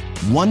 That's right,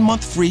 1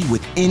 month free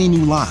with any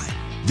new line.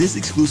 This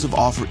exclusive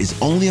offer is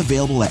only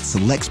available at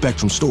select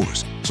Spectrum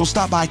stores, so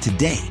stop by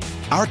today.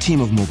 Our team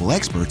of mobile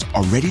experts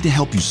are ready to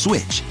help you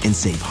switch and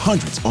save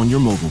hundreds on your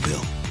mobile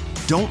bill.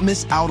 Don't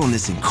miss out on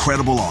this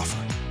incredible offer.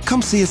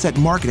 Come see us at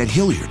Market at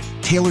Hilliard,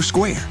 Taylor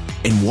Square,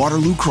 and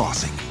Waterloo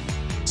Crossing.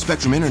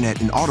 Spectrum Internet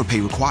and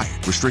autopay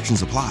required.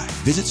 Restrictions apply.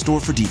 Visit store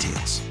for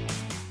details.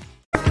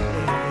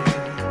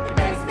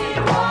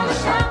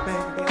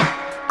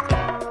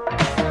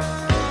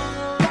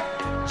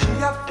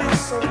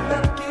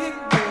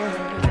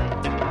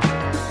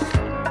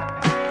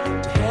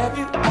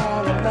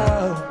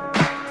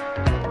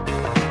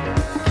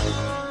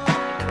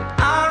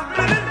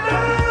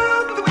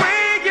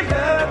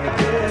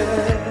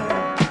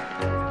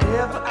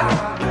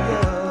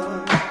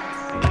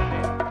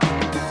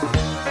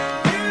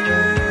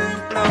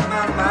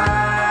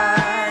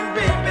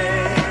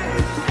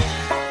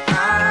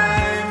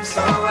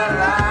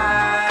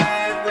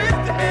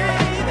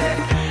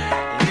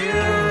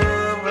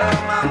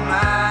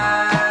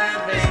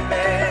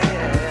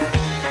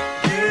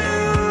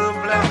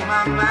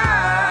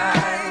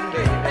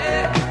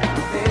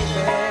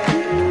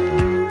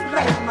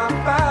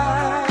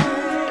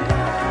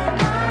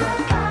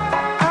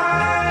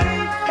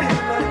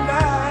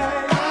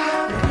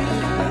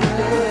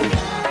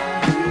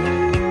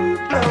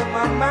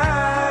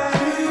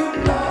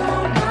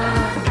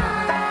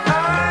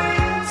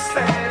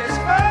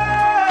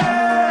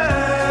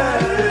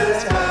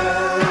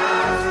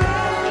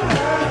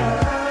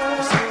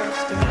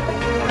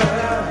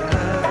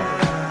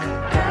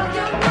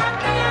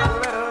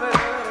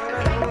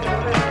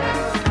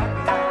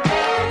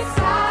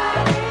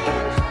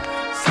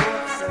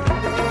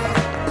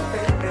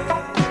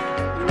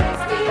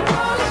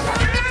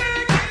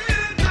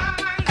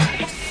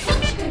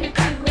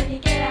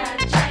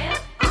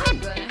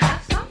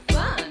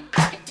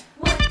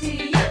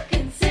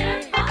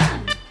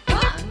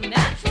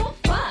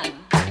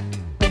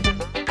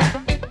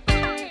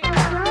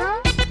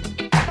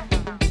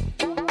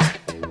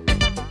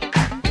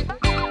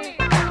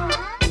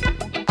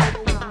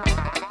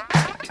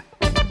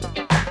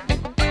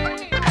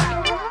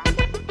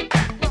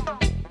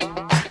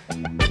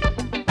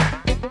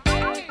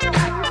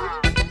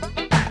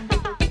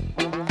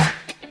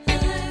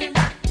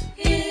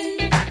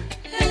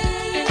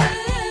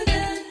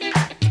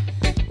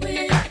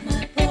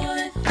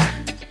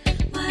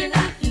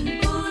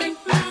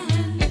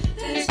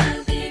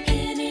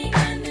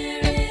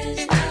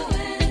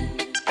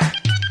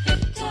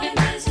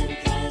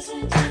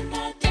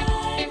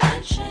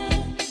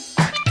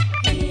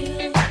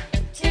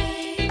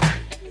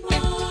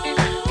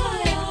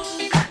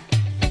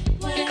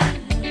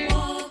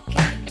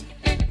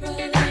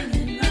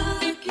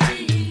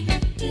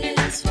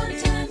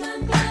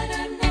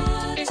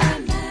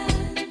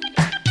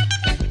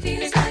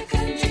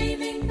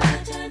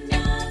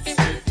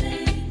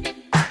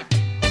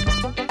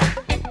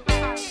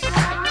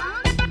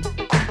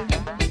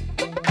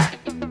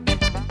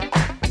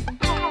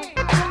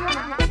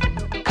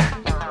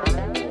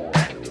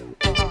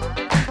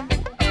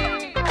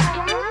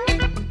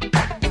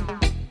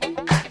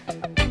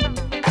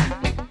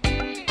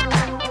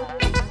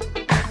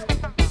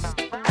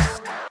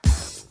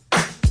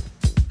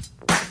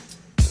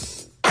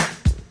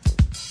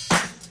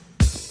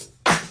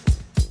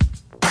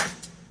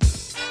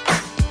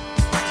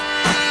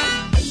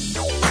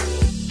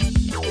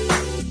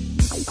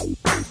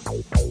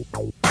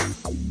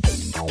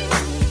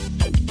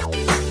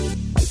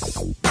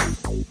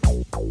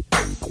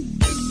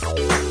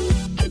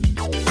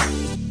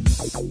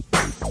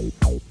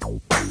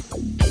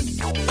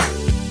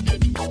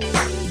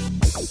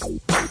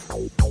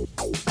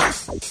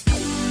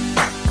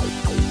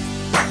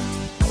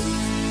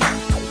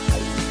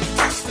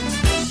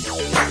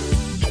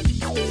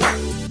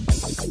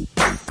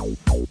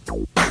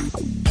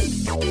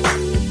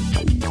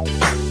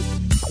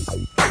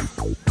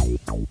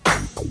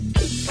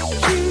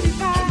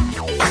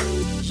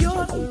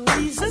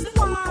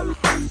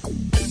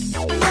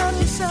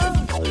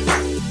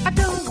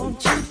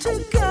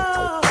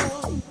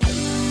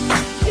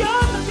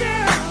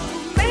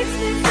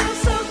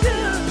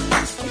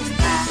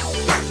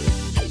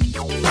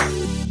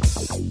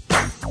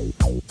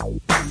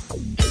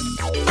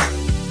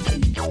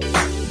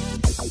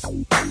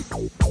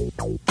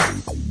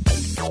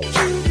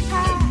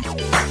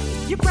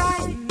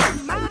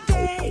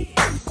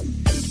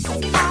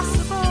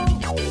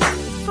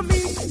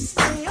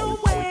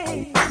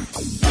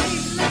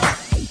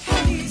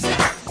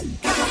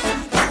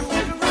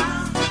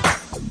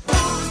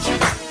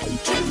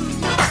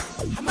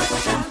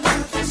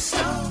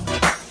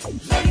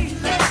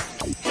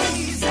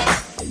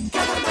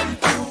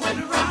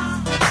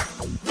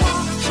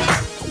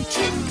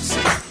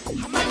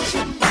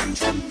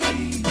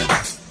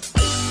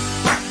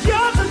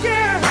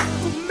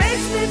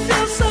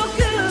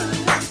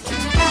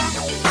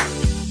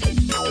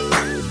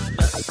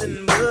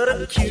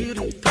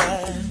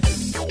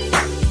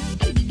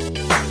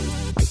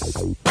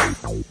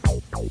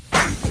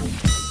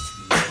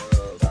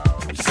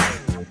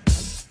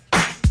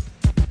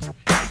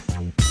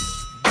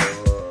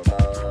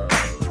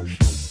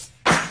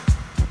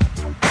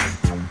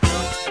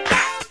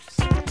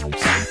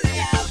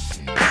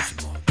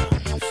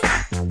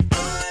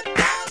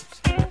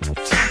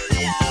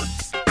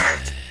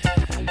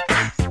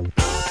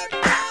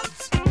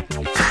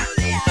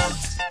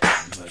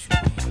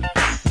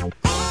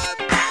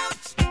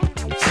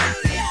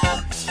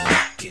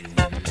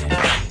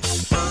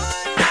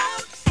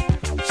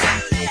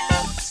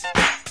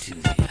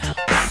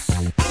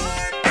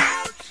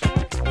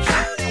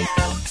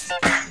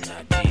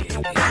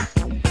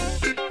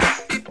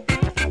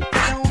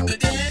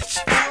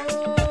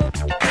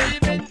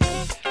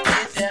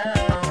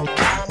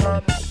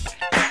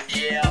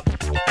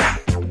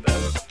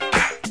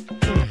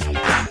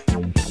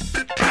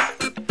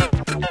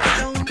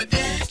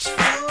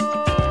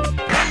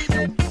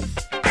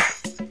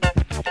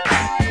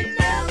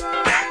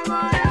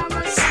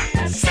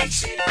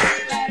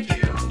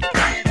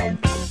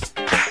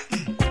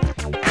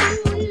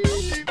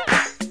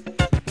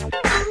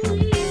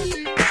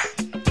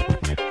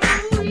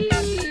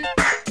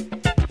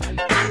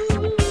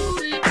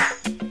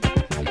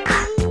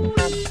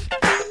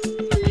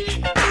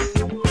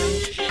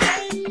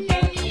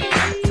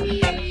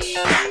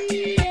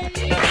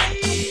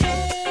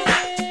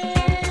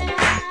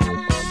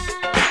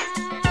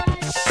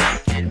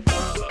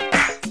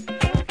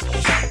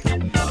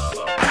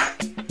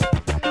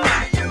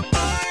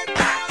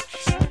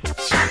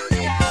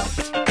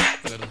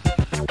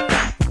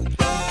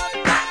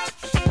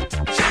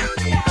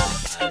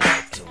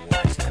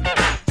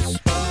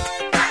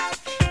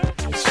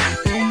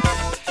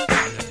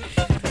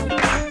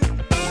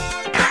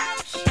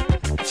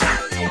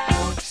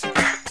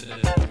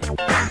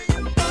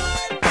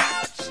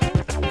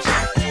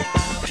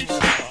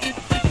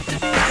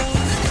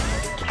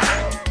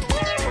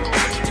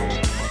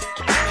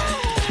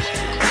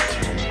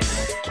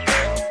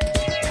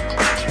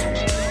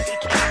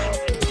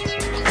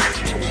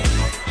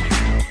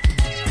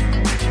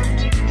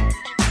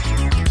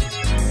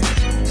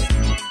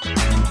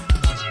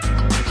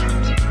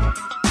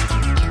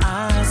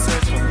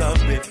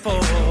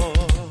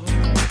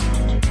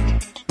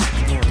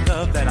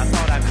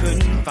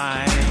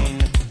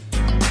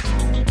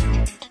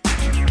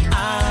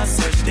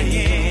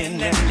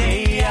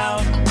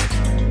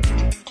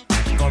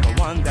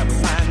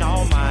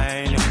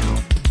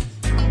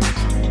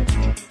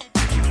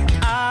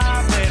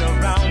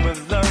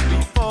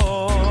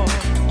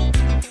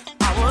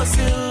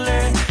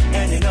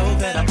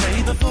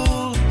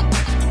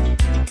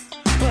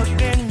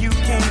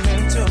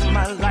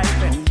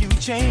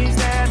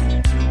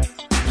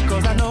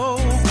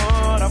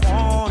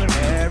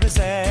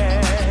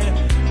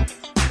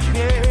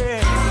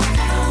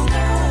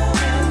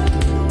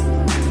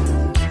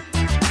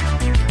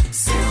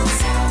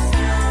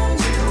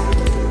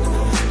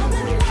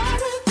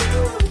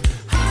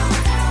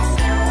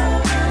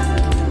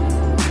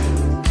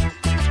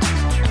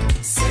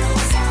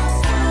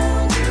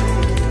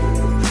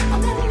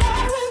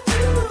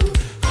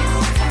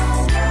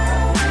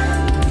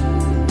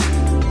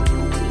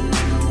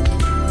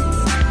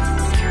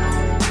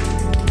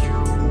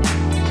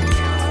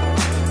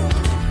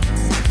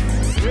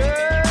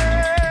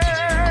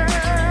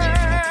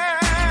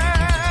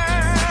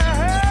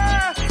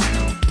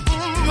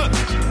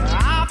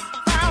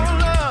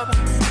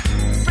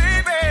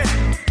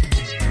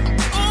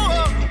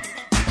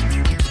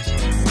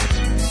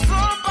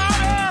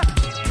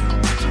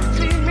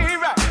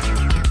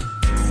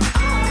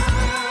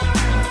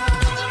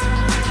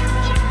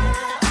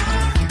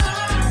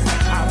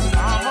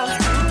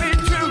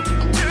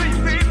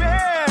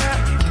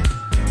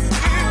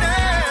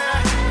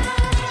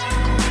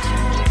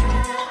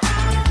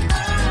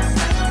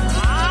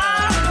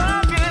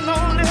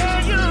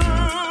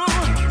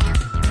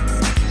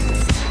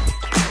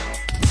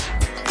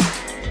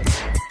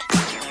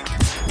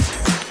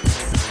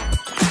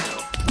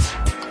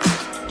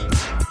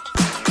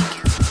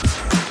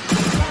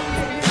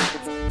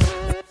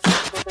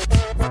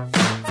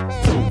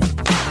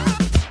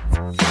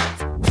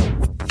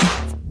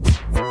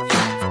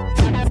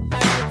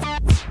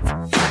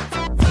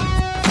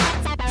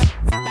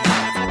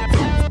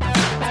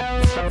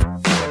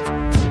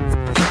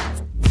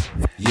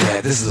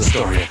 This is a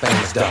story of a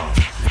famous dog.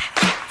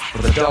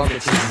 But the dog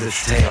that chases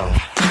its tail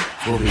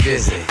will be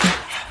busy.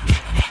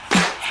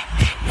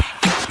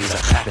 These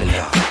are clapping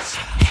dogs,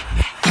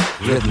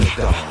 rhythmic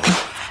dogs,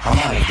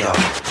 harmonic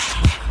dogs,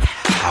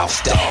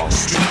 house dogs,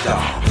 street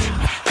dogs,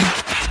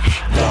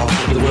 dogs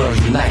of the world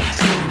unite,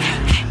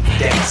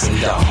 dancing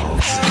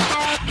dogs.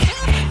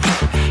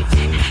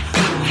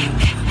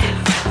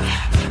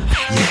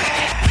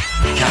 Yeah,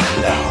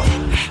 counting dogs,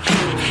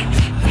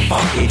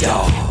 funky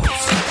dogs,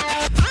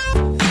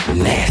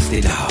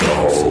 nasty dogs.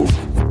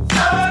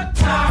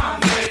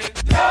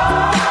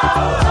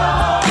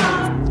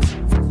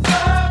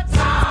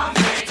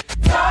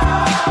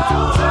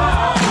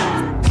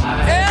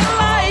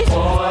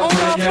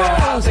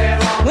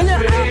 When you're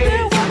out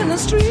there walking the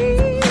street,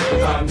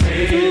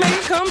 you may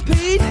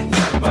compete.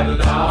 But the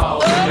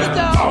dog,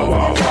 bow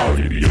wow wow,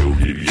 yippee yo,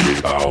 yippee yay,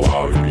 bow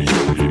wow, yippee yo,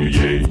 yippee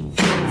yay,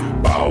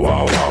 bow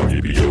wow wow,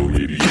 yippee yo,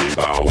 yippee yay,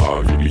 bow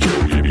wow, yippee yo,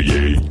 yippee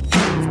yay.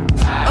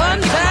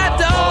 Untied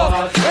dog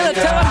in a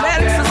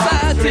telematic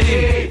society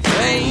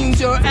ain't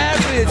your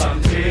average.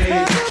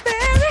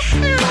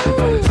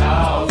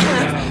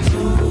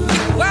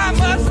 Why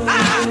must I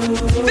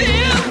feel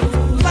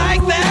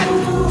like that?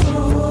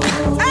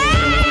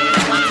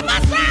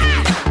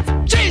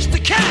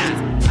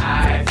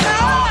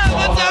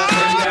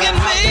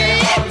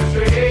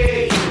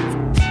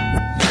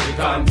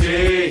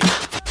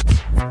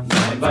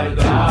 But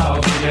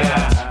dog,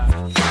 yeah.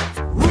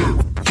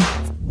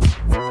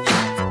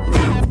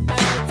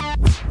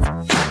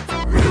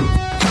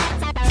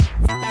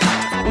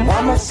 Why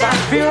must I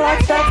feel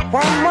like that?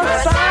 Why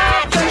must I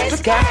chase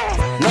the cat?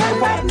 Nothing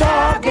but the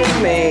dog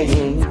in me.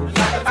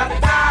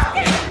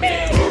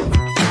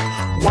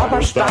 Why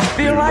must I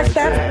feel like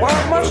that? Why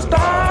must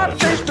I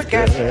chase the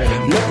cat?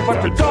 Nothing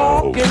but the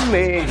dog in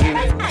me.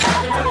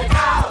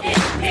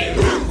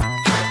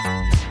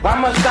 Why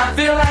must I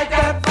feel like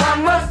that? Why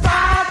must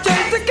I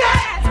chase the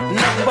cat?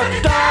 Nothing but the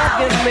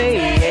dog in me.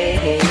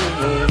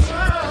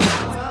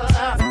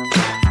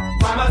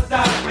 Why must I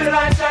feel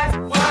like that?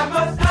 Why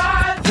must I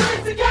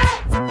chase the cat?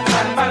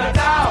 Nothing but the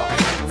dog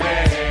in me.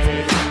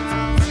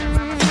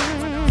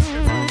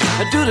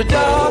 Do the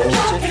dog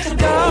catch it,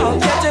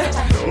 dog catch it.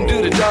 Do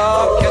the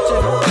dog catch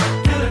it.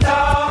 Do the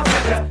dog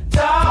catch it,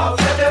 dog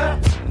catch it.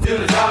 Do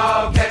the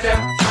dog catch it.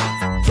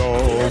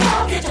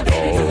 Dog catch it,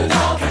 baby. Do the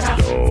dog catch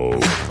it.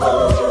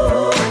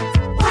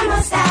 Why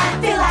must I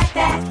feel like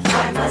that?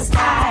 Why must I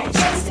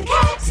chase the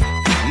cat?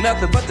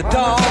 Nothing but the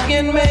dog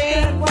in me.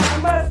 Why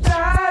must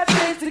I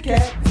chase the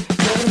cat?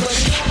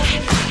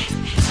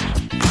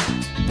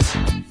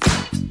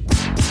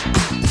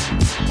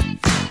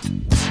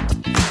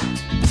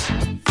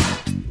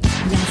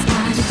 Last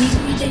night a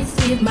DJ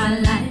saved my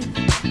life.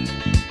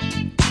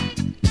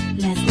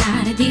 Last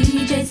night a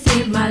DJ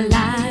saved my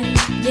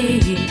life,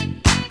 yeah.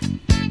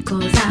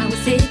 'Cause I was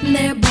sitting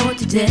there bored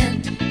to death.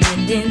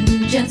 And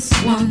in just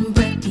one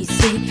breath he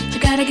said, you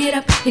gotta get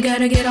up, you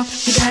gotta get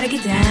off, you gotta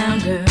get down,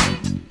 girl.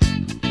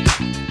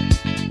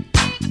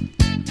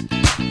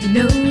 You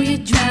know you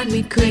drive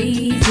me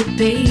crazy,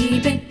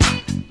 baby.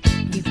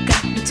 You've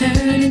got me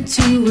turning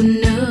to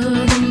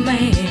another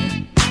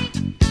man.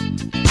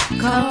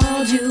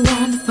 Called you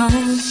on the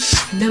phone,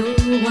 no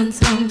one's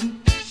home.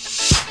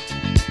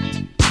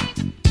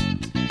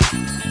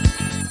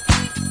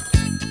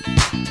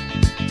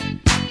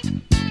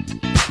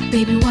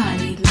 Baby, why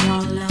leave me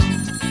all alone?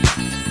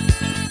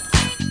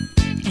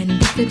 And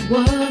if it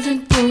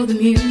wasn't for the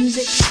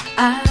music, I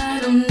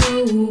don't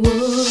know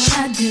what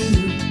I'd do.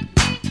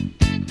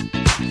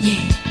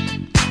 Yeah.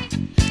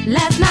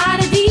 Last night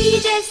a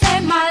DJ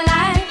saved my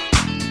life.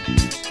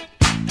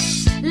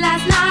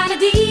 Last night a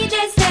DJ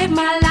saved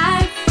my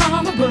life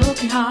from a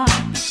broken heart.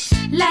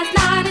 Last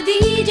night a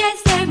DJ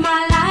saved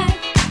my life.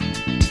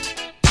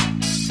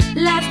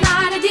 Last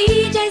night a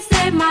DJ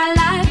saved my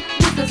life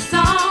with a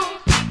song.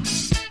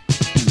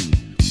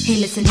 Hey,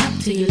 listen up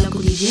to your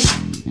local DJ.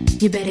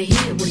 You better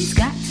hear what he's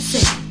got to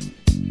say.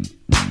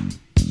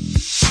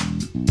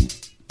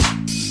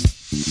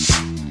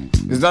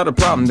 There's not a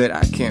problem that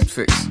I can't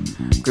fix,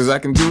 'cause I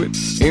can do it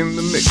in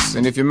the mix.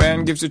 And if your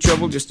man gives you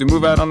trouble just to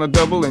move out on the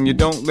double, and you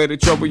don't let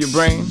it trouble your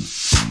brain,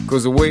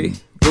 'cause away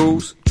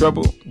goes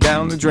trouble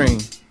down the drain.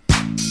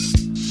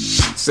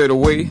 Said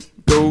away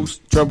goes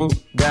trouble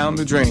down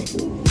the drain.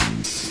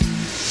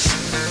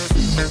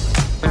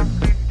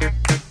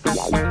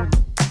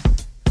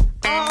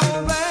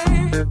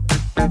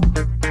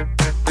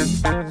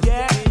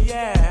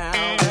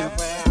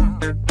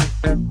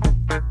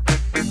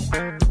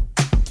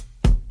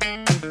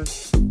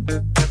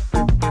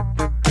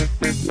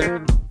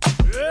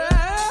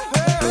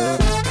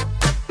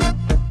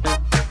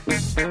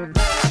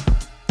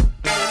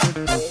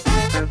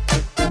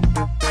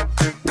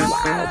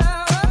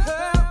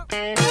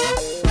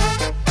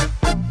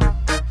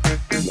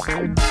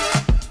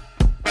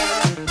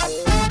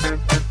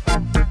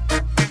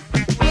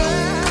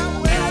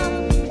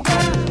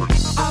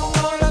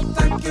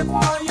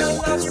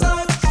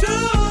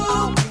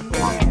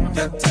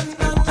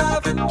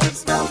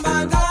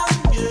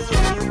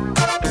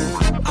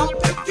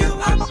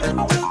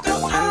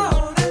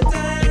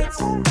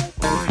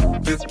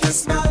 You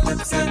kiss my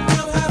lips and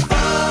we'll have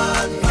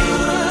fun,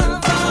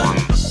 fun, fun.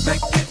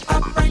 Make it or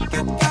break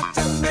it, got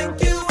to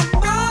make you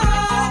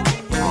mine.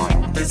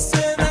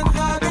 Kissing and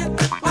hugging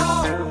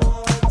all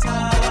the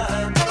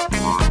time.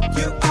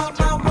 You are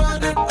my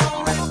one and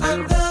only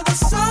under the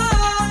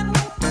sun.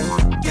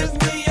 Give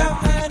me your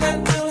hand and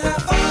we'll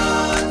have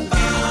fun,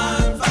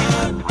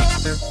 fun, fun.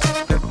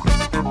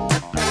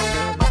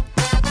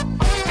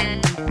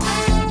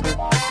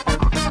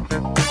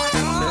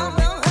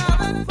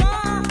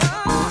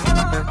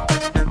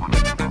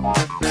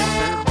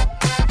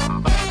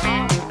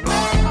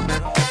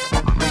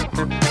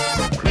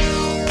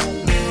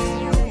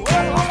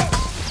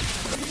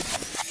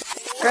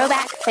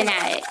 Throwback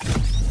Fanatic.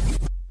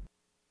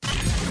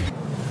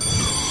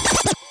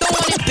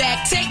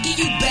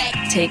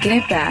 Taking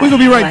it back. We're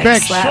gonna be right like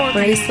back slap shortly.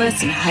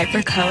 bracelets and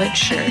hyper-colored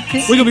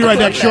shirts. We're gonna be right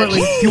back shortly.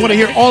 If you want to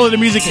hear all of the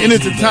music in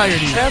its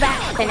entirety,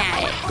 Throwback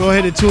Fanatic. go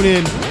ahead and tune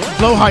in.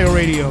 Flow Higher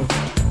Radio.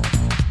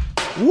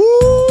 Woo!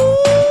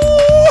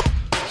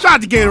 Shout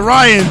out to Gator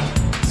Ryan.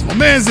 It's my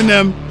man's in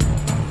them.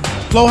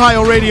 Flow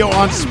Higher Radio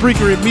on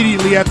Spreaker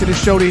immediately after the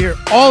show to hear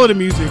all of the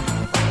music.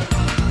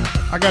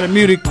 I got it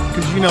muted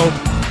because, you know,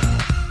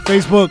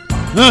 Facebook.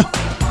 We'll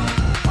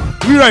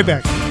be right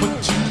back.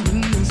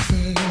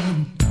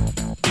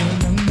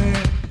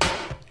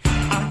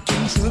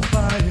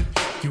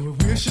 Your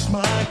wish is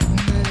my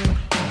command.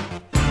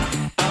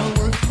 I'll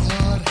work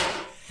hard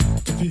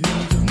to feel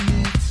your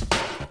needs.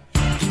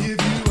 Give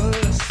you a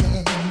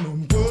lesson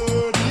on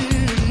what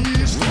it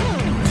is to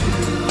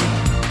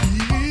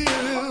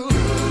feel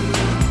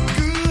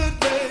good,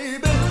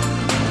 baby.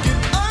 Get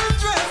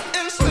undressed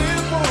and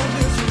slip on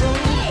this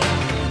road.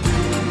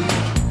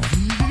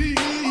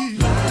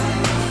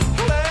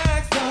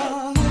 Relax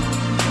on.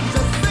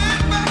 Just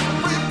sit back,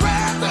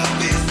 regret the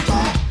beast.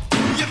 Do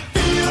you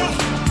feel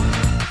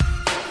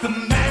the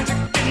magic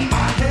in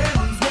my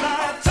hands when I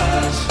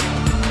touch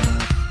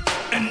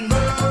and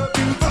rub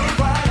you the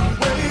right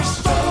way?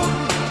 So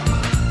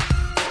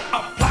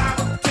apply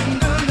the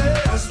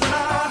tenderness when I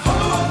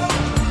hold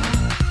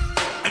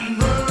and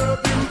rub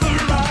you the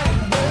right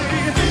way.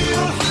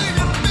 Feel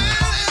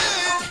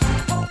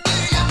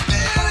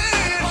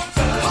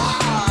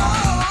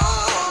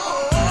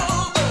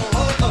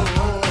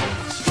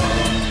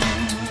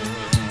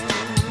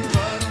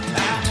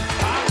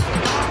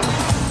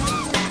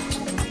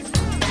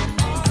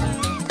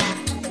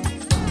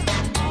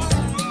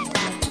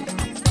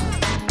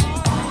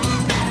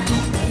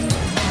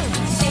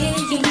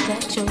Saying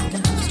that your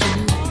love's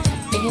true.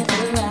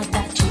 Never I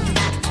got you.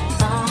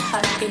 My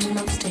heart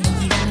belongs to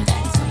you.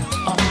 That's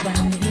all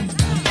around me.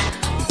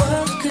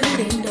 World could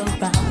end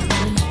around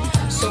me.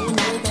 So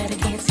know that I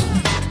can't see.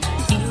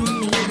 You and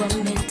me were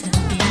meant to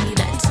be.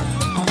 That's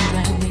all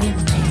right with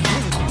me.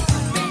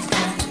 Friends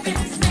come,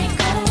 friends may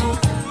go.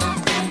 My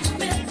friends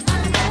will I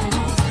know.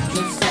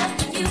 Just love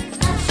you.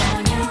 I've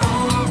shown you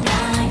all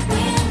right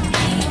with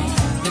me.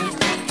 You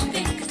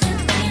think to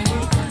think.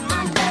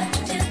 I'm back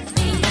to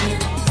the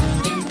end.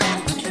 Think that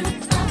was true.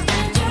 I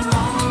friend you're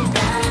all right.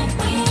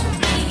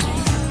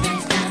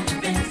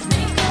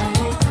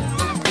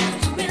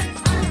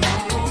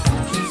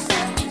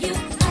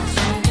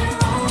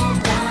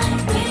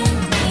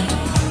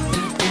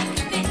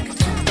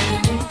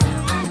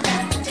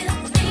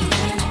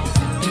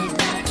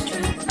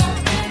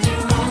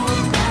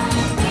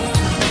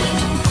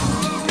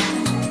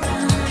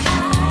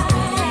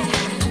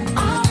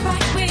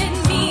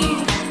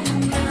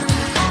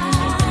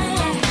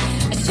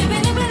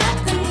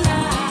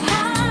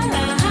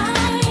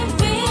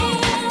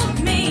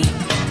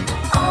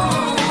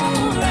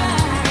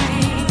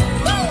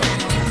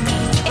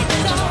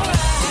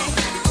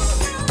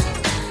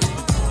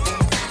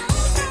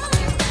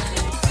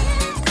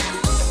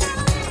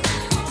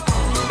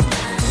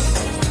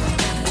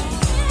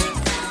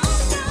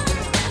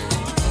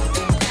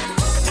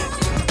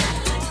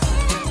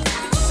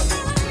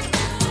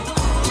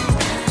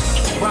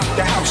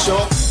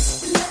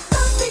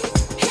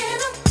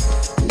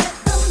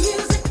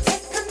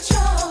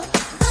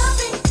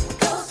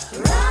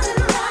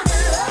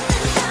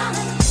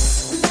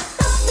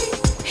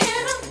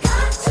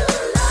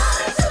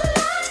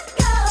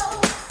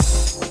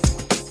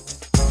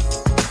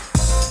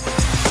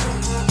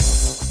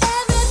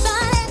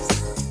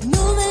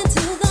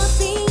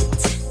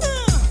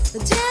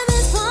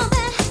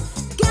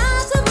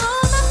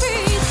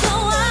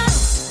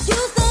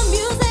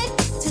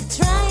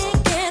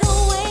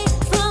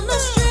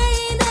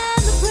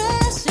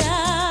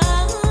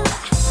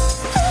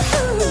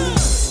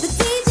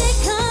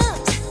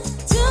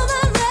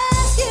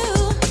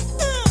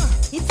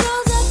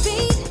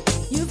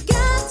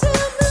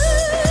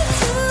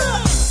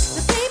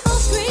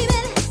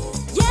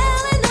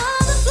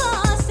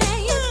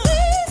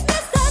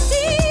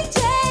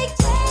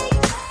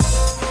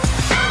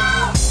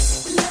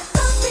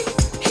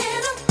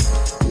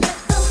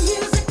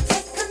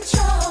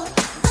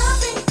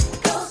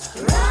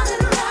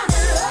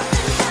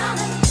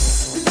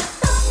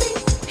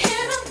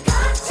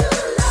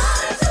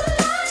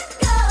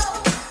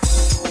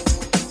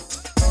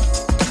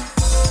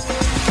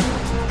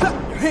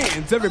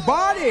 hands,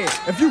 everybody,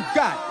 if you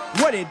got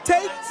what it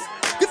takes.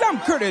 Cause I'm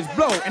Curtis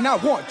Blow, and I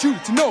want you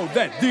to know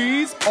that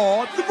these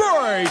are the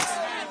breaks.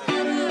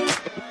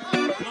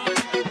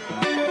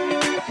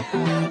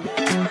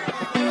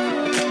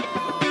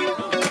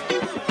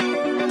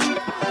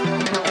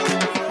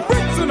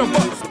 Brakes on the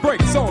bus,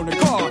 brakes on the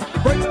car,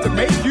 brakes to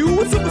make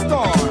you a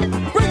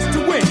superstar, brakes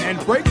to win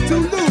and brakes to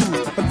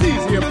lose. But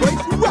these here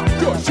brakes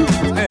rock your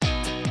shoes. And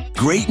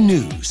Great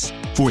news.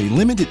 For a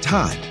limited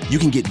time, you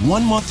can get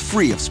 1 month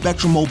free of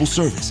Spectrum Mobile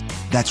service.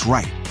 That's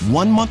right,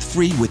 1 month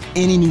free with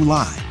any new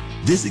line.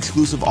 This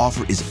exclusive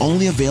offer is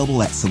only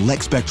available at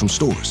select Spectrum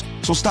stores,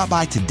 so stop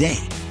by today.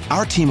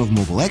 Our team of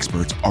mobile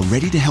experts are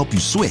ready to help you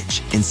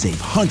switch and save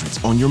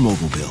hundreds on your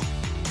mobile bill.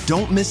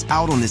 Don't miss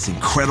out on this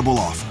incredible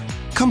offer.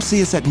 Come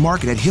see us at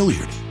Market at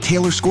Hilliard,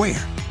 Taylor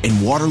Square,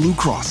 and Waterloo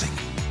Crossing.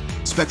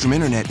 Spectrum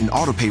Internet and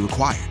autopay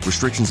required.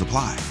 Restrictions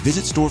apply.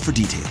 Visit store for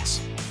details.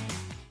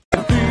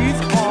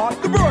 these are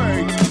the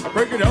breaks.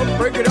 Break it up,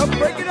 break it up,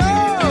 break it up.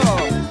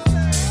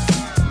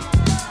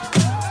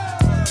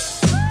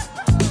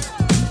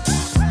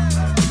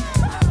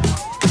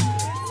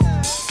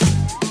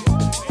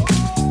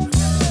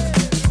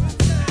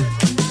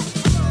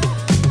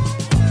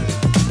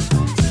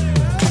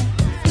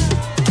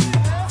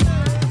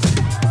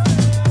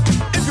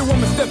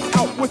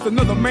 With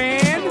another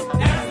man,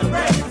 that's the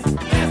race,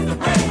 that's the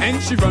race.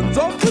 And she runs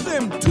off to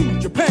them to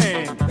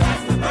Japan,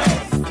 that's the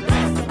race, that's the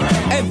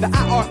race. And the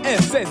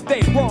IRS says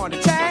they want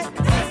to chat,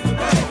 that's the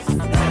race,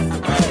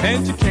 that's the race.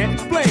 And you can't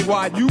explain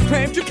why you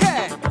claimed your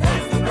cat,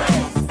 that's the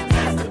race,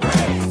 that's the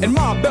race. And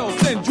Ma Bell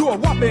sends you a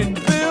whopping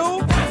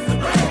bill, that's the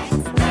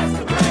race, that's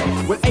the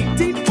race. With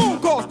 18 phone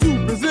calls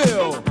to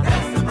Brazil,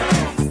 that's the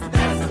race,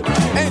 that's the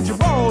race. And you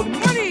borrowed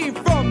money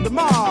from the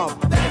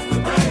mob, that's the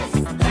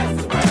race,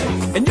 that's the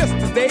race. And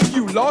yesterday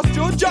you lost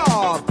your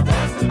job.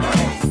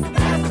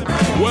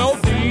 Well,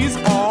 these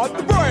are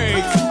the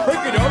breaks.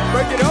 Break it up,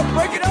 break it up,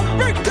 break it up,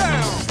 break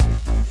down.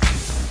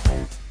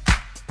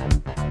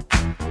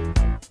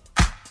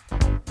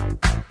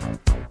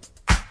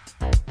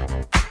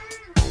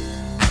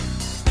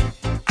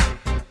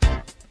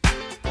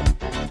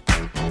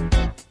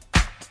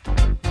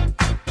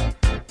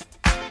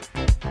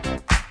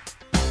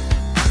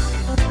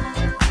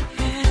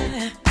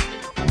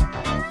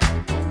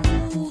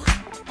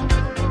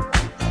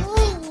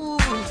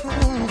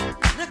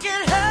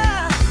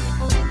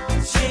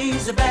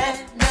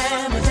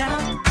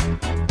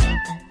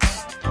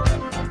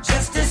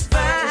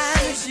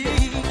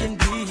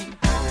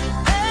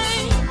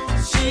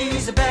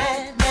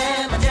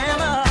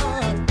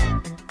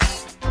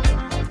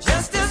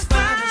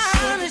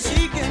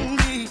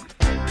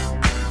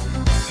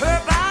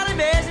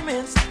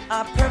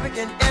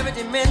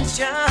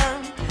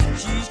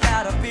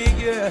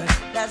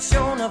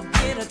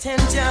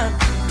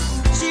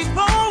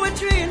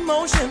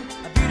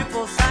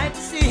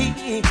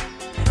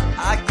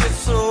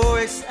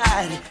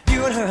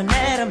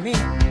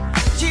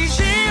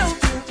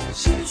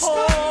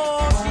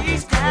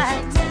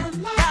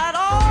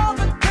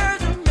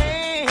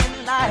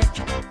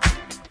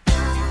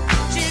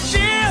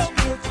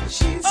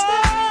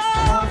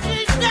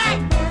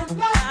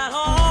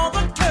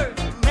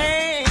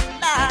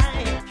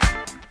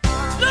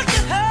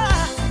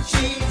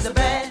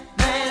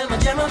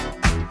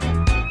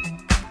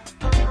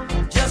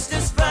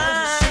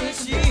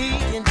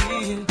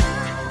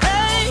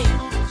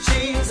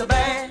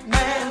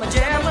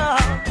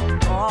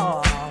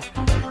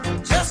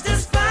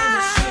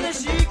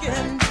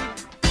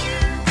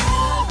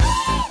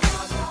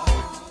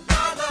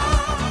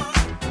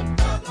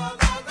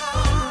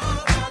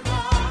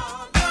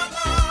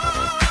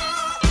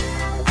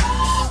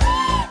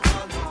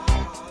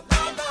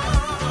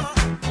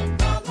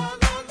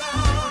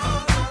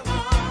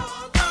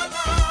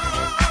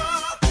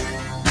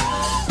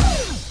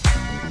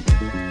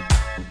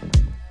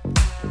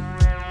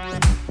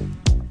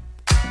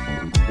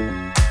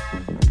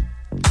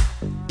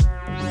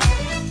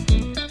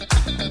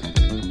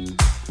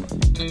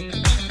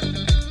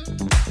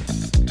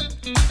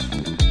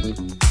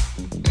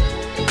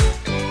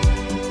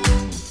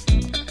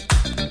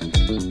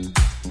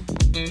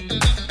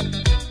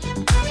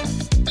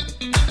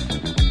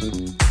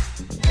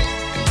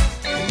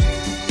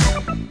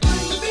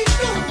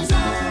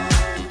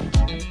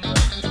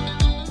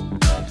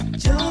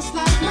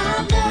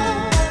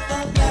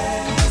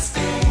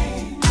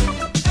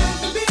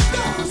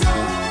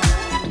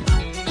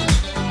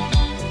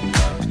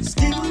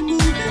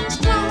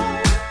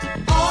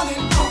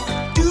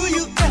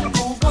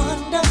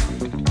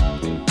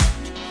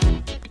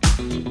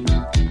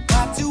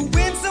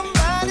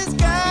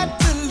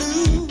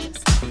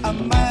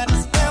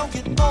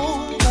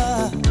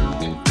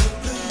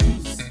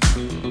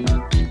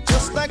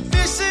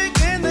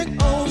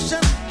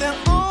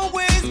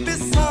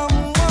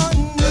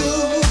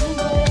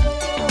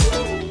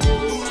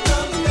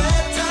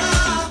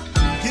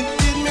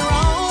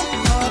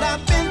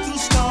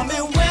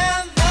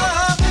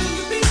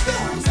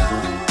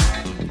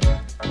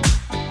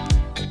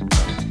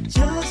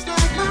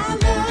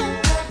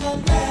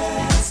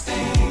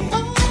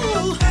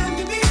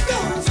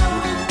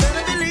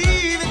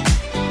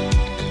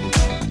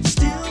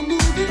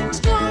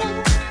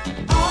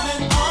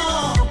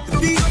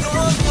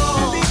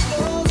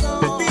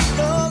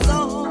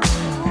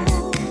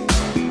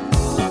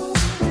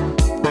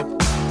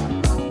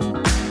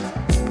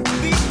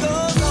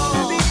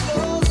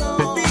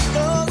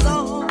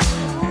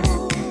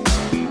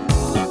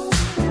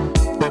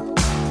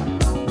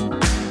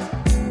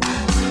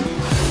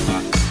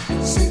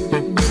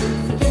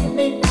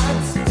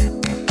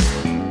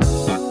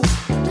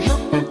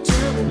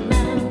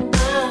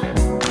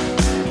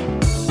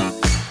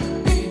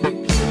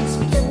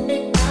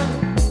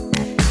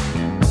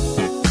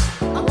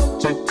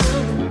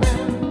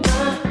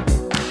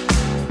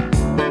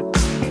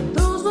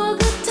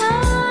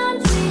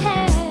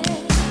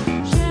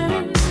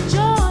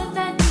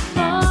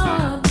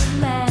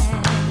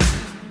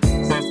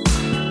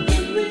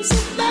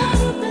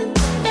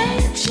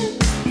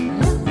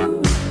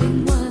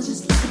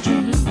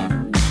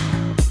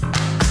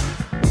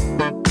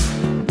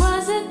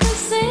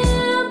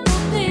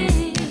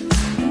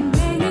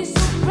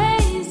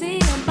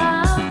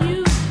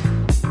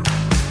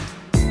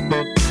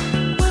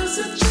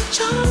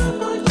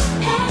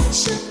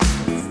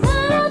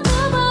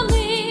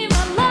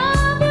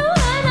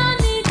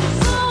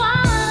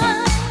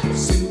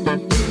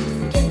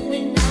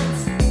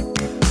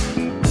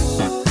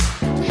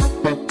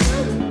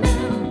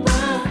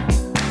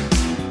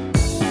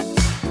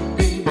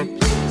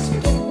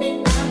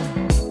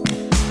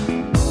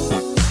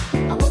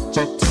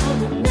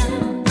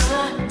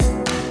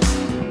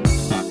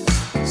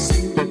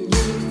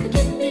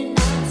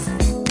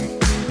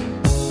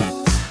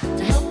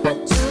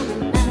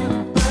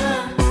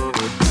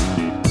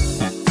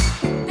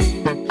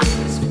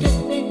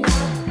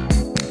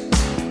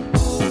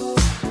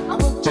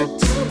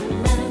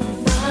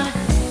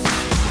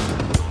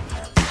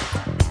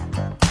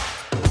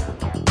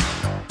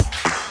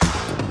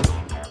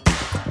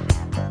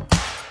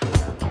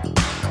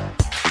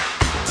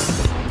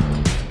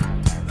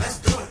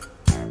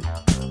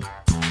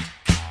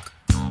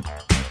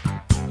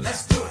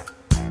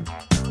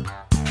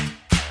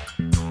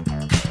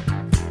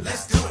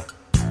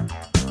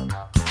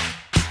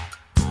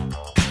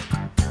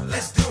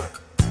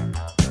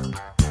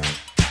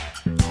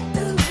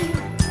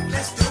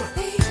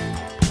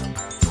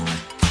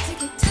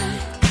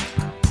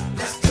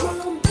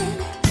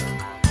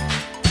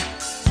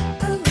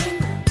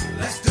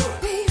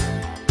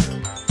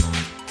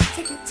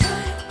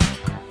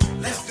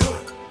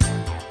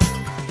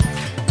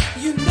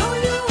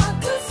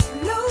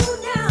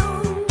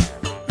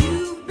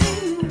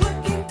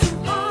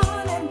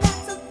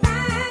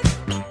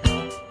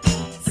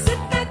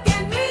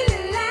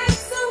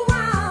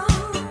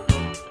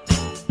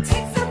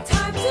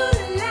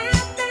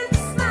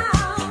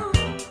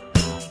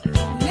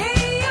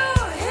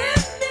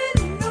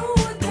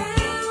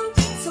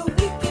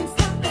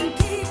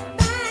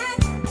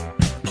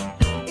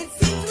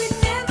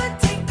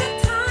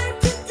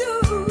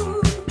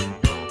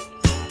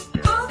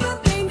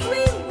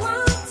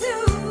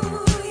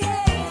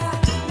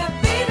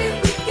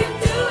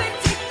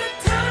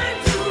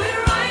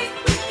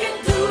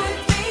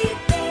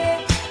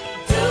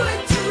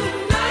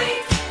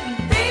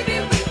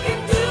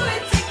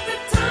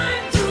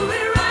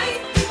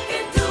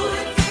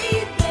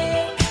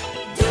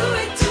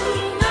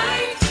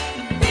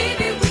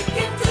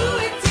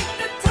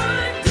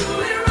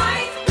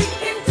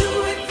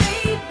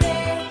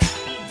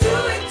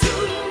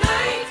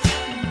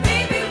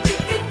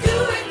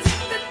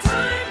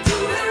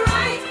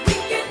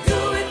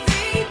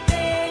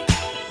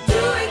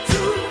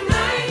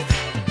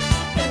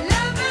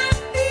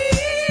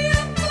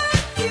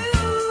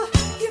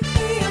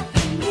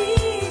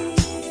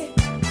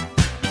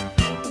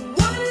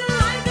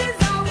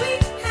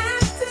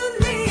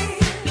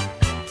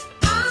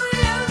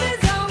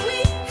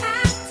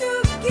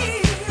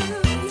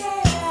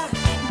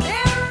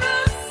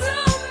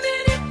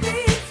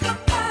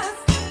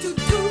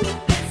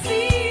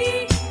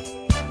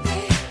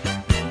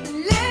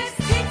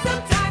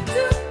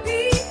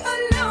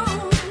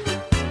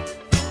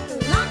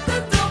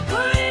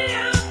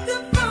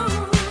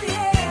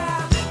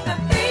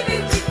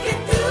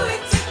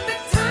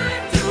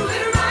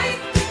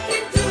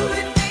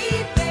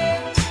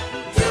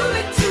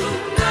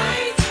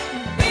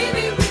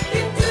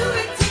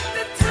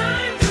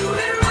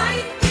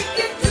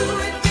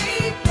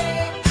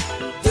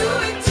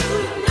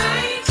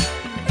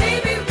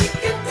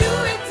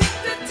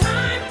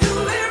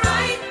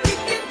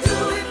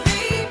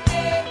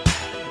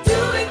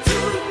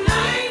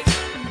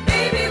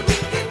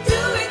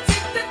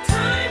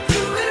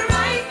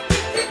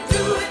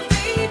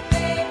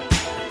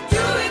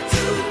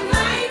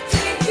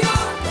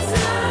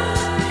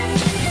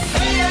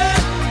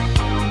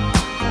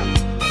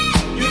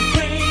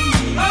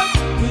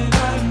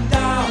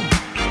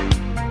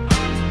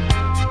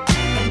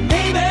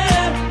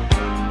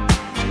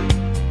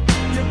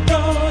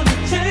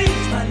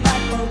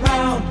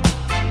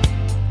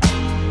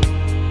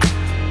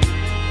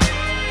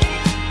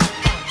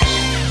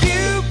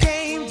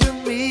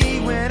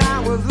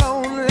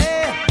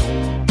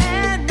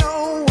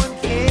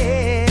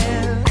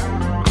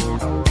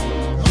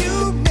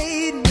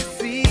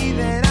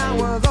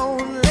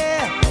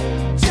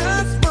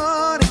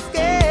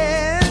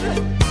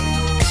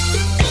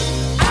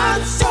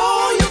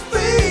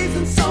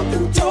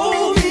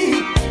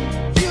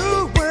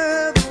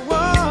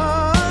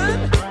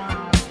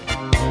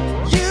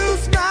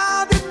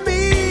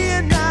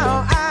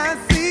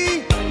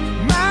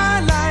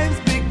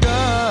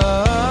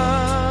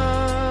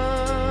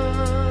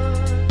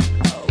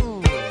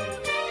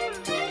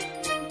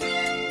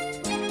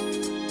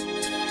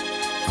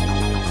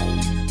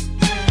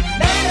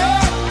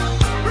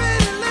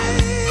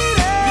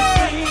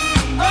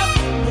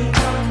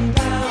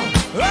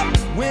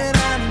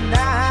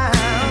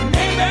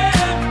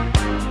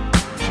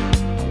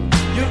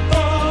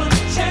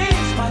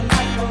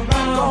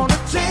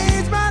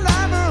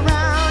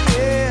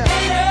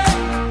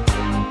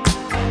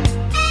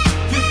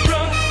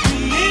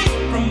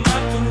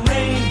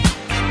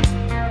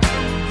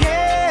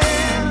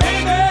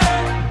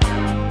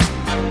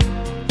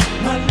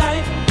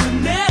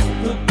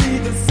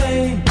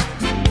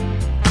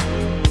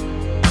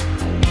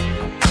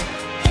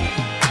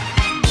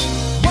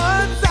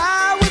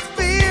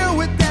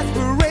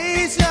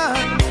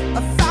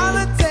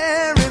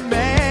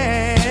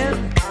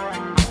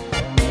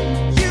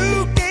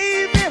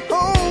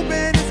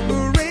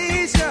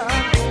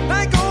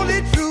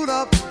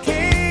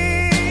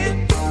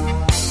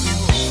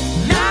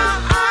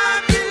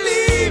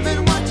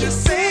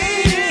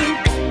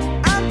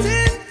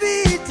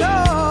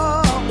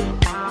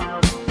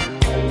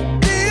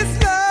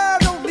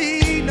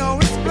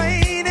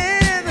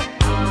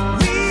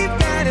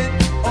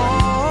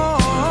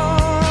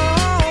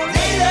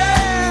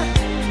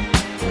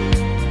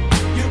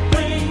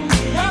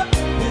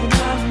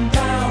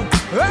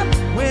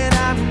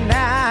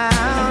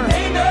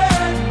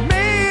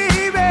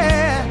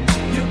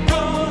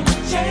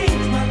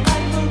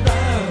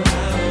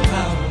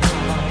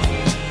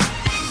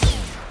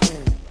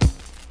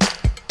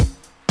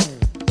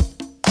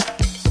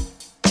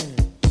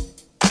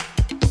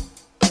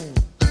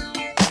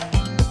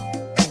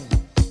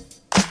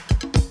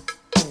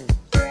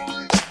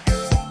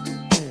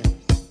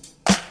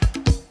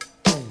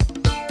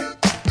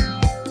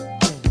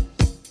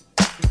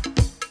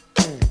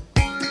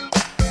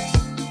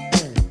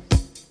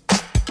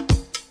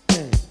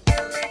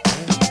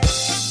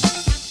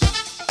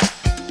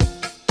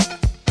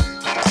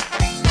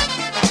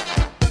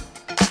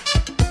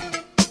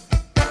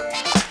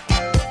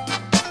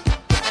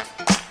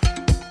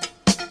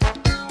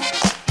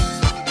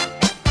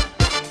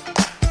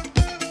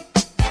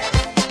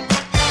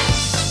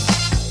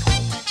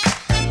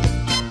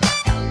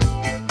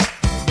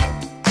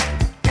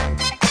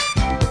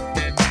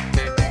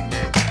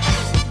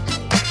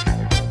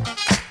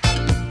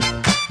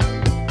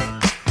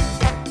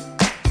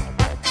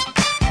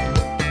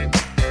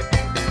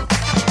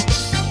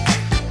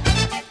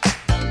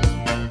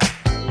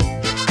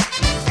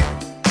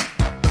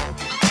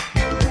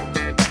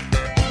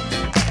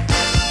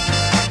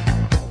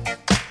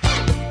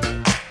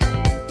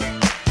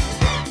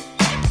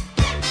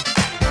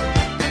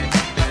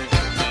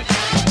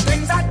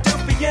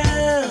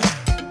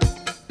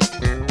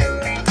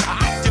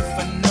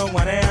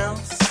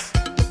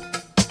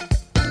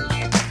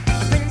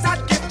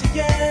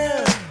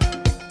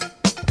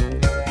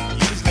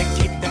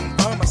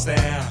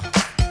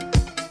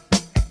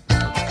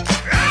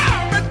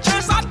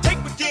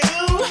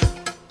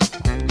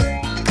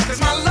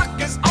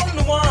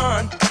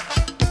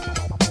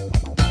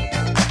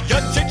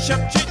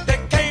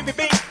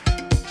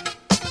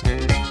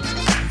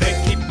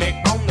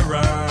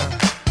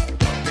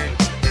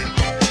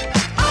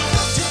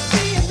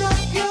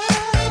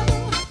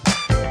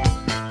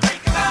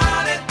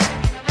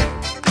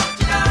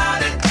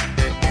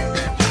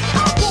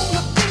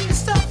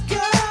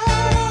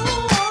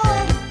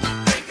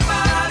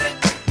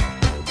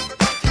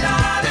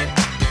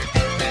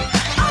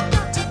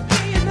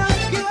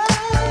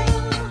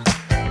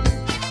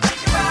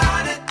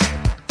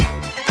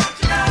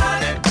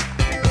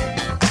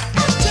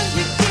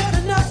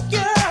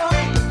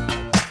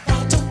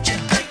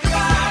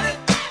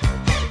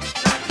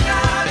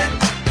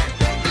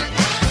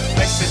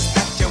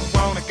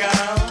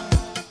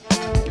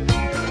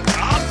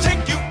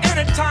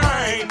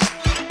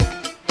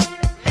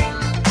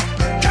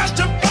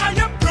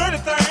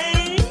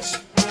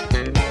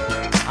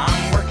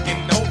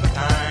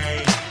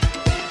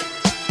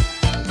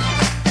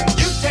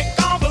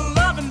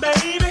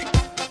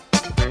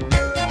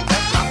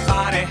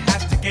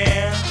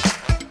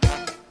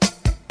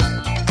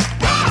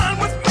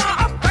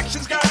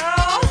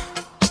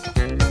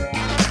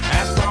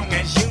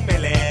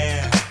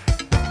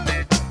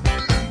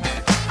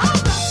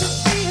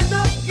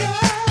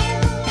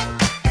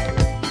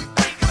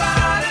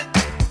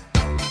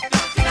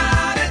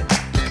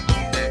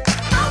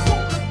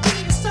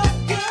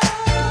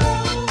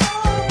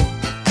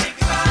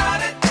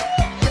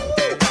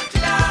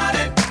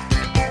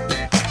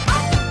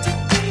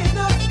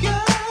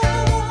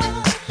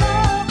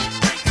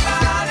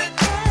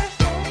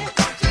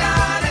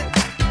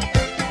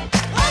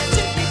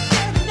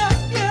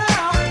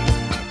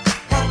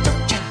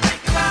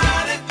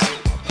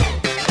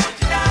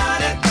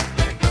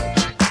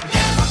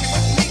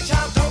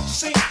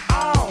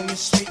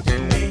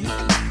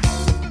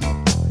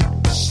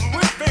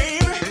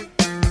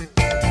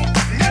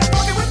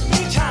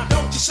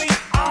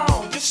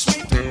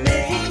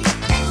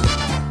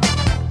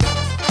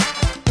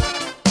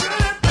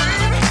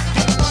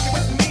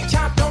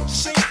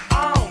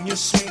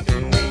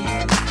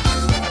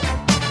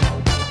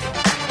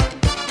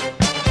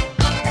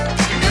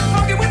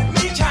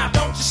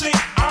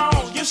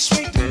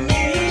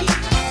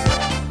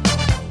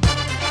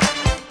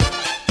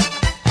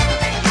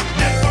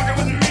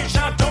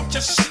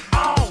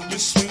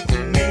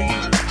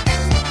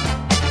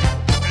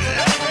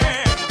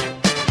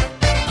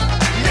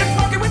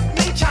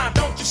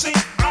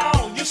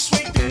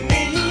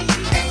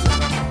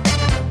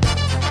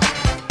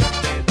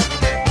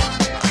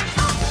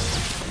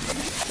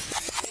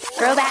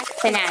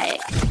 fanatic.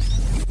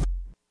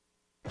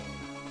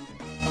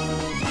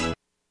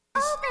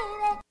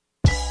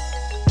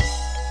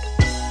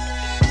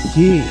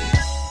 Yeah,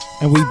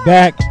 and we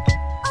back,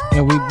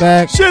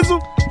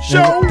 Shizzle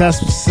show.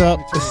 That's what's up.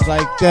 It's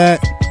like that.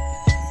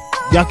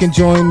 Y'all can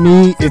join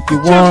me if you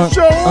want.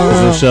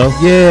 Shizzle show.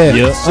 Yeah.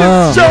 Yep.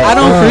 I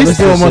don't Let's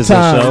do it one more Shizzle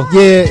time. show.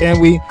 Yeah,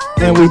 and we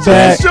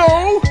back, It's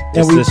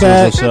and we the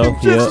back. Shizzle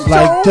show. Yep.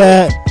 Like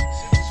that.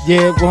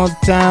 Yeah, one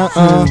time.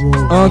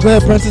 Go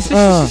ahead, Princess.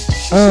 Yeah.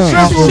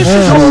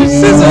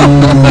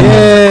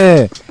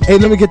 Hey,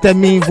 let me get that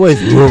mean voice.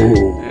 Go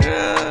ahead.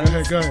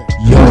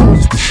 Yo,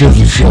 it's the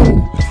Shizzle Show,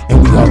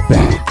 and we are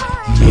back.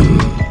 Yeah.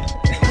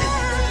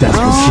 That's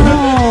what's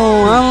up.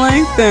 Oh, I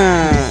like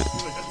that.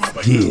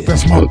 Yeah.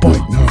 That's my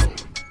point. No.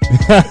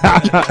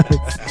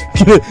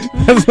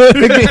 That's what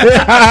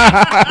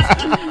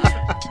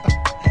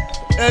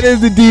that is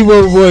the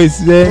Devo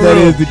voice, man. That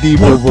is the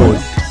Devo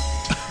voice.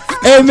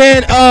 Hey,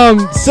 man,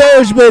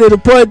 Serge made it a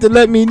point to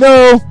let me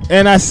know,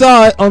 and I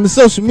saw it on the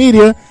social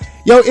media.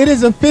 Yo, it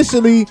is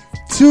officially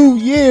 2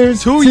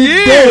 years. 2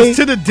 years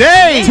to the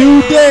day.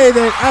 Today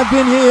that I've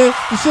been here,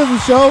 the Shizzle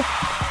Show,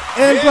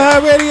 and Fly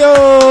Radio.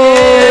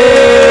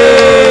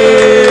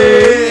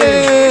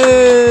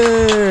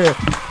 Yeah.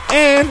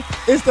 And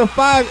it's the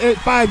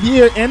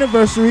 5-year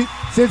anniversary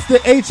since the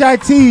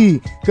HIT.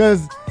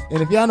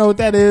 And if y'all know what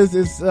that is,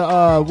 it's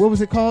what was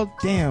it called?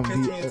 Damn,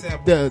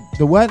 the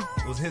what?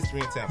 It was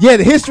History in Tampa. Yeah,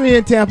 the History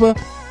in Tampa.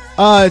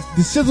 The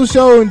Shizzle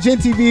Show and Gen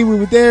TV, we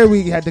were there.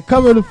 We had to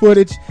cover the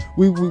footage.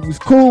 We was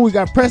cool. We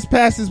got press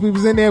passes. We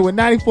was in there with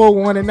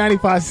 94.1 and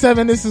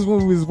 95.7. This is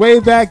when we was way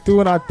back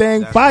doing our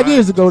thing. That's 5 right.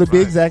 years ago, to be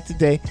exact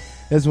today.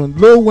 That's when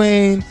Lil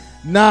Wayne,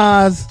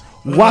 Nas,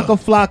 Waka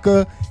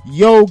Flocka,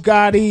 Yo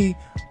Gotti,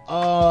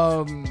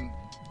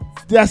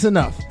 that's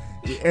enough.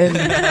 And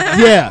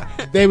yeah,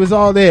 they was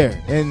all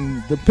there.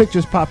 And the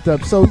pictures popped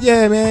up. So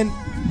yeah, man,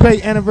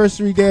 great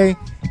anniversary day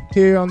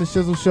here on the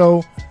Shizzle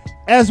Show.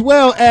 As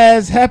well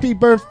as happy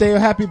birthday or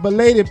happy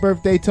belated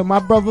birthday to my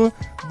brother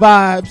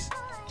Vibes,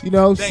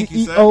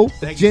 CEO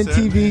Gen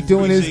TV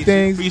doing his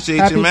things. Appreciate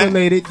happy you, man.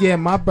 belated, yeah,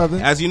 my brother.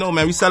 As you know,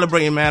 man, we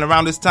celebrating, man.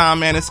 Around this time,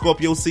 man, it's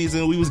Scorpio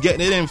season. We was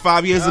getting it in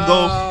 5 years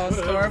ago.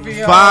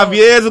 Scorpio. 5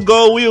 years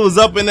ago, we was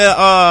up in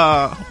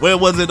the where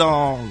was it?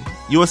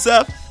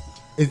 USF.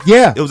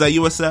 Yeah, it was at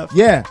USF.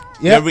 Yeah,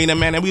 the arena,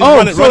 man. And we was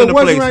running so the it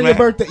wasn't place, around man.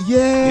 your birthday.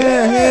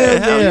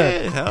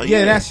 Hell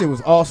Yeah, that shit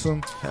was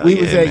awesome. We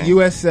was yeah, at man.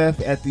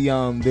 USF at the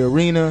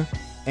arena,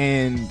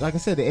 and like I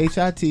said, the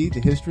HIT,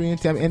 the History in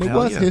Tampa, and it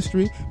was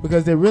history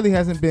because there really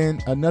hasn't been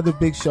another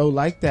big show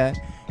like that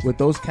with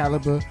those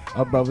caliber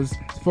of brothers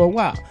for a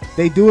while.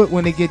 They do it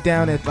when they get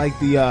down at like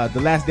the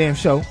last damn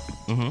show.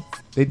 Mm-hmm.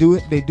 They do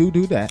it. They do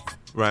that.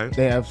 Right.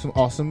 They have some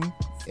awesome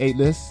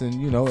A-lists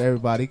and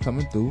everybody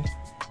coming through.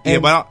 Yeah,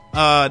 And- but Go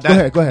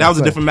ahead, that was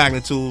a go different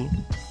magnitude.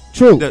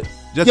 True. Just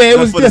Yeah, it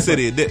was for the different.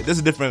 city. This is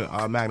a different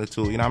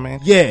magnitude. You know what I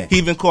mean? Yeah. He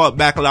even caught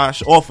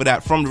backlash off of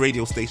that from the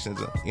radio stations.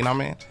 You know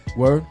what I mean?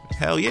 Word.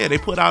 Hell yeah, they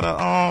put out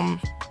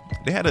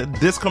they had a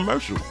disc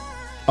commercial.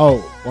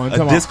 Oh, a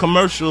disc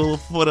commercial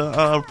for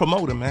the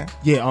promoter, man.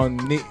 Yeah,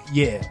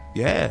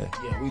 Yeah,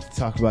 we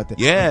talked about that.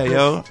 Yeah,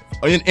 yo,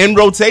 in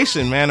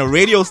rotation, man. A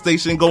radio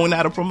station going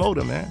at a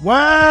promoter, man.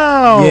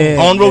 Wow.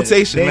 Yeah, on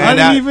rotation, man.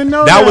 I didn't even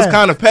know that that. was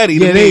kind of petty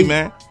to me,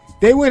 man.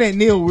 They went at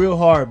Neil real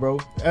hard, bro.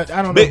 I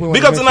don't know. if we wanna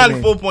Big up to mention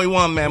it.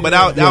 94.1, man. But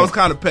that was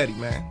kind of petty,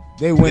 man.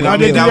 They went. You know at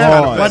what I mean? Neil That was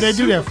kinda hard. Why'd they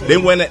do that for?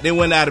 They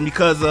went at him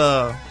because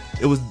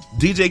it was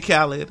DJ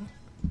Khaled,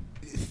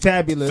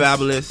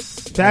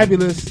 Fabulous,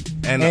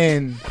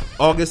 and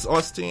August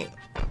Austin.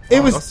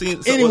 It was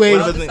anyway.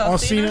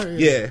 Alsina?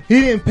 Yeah,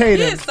 he didn't pay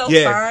them.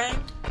 Yeah.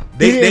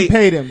 He didn't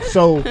pay them,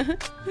 so them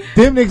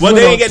niggas. Well, went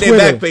they on didn't get their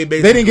Twitter. back pay,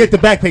 basically. They didn't get the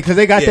back pay because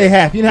they got their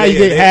half. You know how you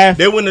get half.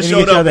 They wouldn't have and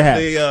you showed get the up other if half.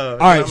 they. All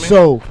right,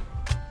 so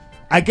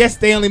I guess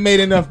they only made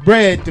enough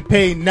bread to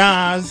pay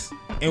Nas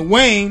and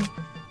Wayne,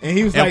 and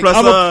he was And like,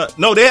 plus,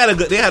 no, they had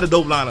a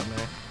dope lineup,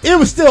 man. It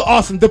was still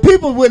awesome. The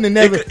people wouldn't have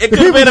never. It the could have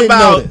people been didn't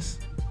about notice.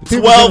 The people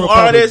in 12 the Republic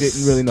artists,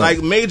 didn't really notice.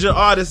 like major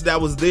artists that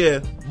was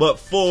there, but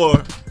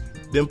 4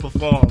 didn't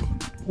perform.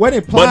 What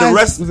it But the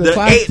rest, was it the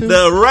Plies 8, too?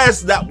 the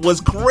rest that was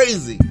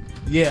crazy.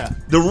 Yeah,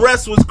 the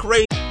rest was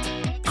crazy.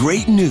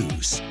 Great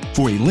news.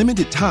 For a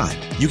limited time,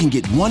 you can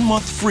get 1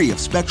 month free of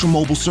Spectrum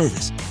Mobile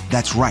service.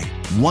 That's right,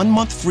 1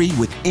 month free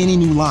with any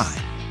new line.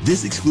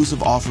 This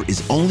exclusive offer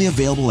is only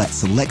available at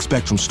select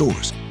Spectrum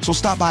stores, so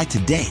stop by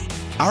today.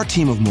 Our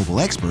team of mobile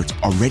experts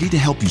are ready to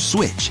help you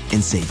switch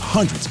and save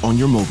hundreds on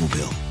your mobile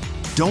bill.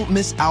 Don't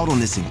miss out on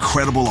this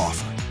incredible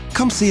offer.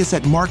 Come see us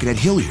at Market at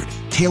Hilliard,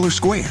 Taylor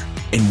Square,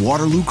 and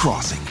Waterloo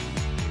Crossing.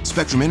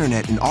 Spectrum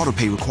Internet and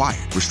autopay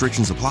required.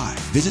 Restrictions apply.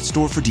 Visit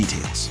store for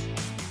details.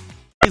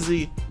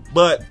 Crazy,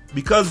 but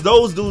because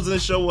those dudes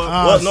didn't show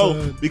up,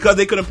 because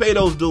they couldn't pay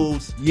those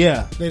dudes.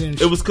 Yeah, they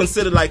didn't. It was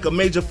considered like a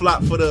major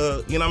flop for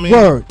the, you know what I mean?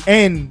 Word,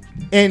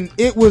 and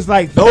it was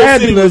like The whole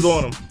city Fabulous. was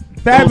on them.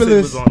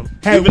 Fabulous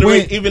had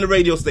went, even the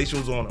radio station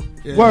was on them.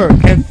 Yeah.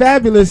 Word, and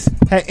Fabulous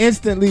had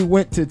instantly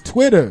went to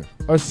Twitter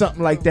or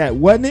something like that,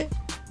 wasn't it?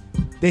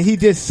 that he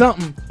did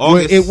something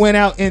August. where it went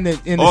out in the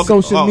August-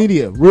 social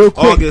media real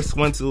quick. August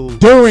went to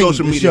during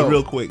social the media show.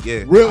 real quick.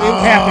 Yeah, It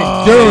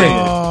happened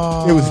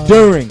during. It was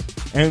during,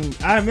 and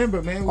I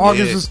remember, man.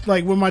 August is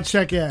like where my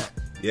check at.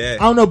 Yeah,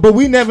 I don't know, but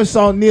we never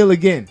saw Neil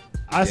again.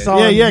 I saw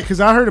him. Yeah, because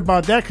I heard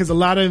about that because a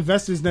lot of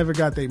investors never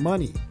got their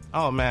money.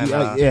 Oh man,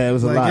 Yeah, it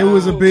was a Like, lot. it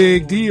was a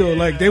big deal.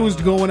 Like they was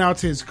going out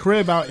to his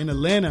crib out in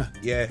Atlanta.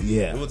 yeah.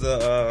 Yeah. It was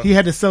a. He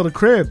had to sell the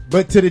crib.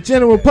 But to the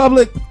general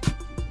public,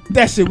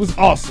 that shit was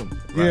awesome.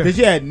 Yeah. Because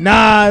you had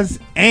Nas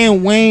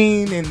and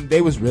Wayne, and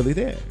they was really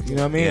there. You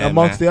know what I mean? Yeah,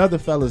 Amongst man. the other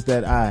fellas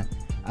that I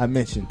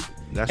mentioned.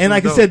 That's And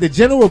like I dope. said, the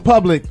general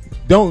public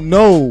don't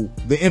know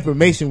the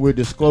information we're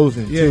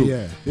disclosing. Yeah, too.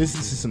 yeah. This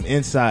is some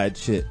inside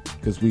shit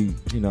because we,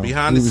 behind we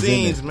the was in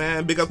scenes, there.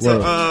 man. Big up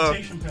Word.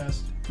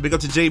 big up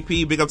to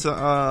JP. Big up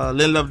to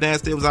Lynn Love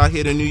Dance. They was out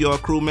here, the New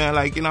York crew, man.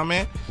 Like, you know what I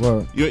mean?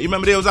 Word. You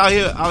remember they was out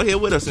here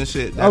with us and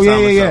shit. That Oh, yeah,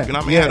 time and yeah, stuff, you know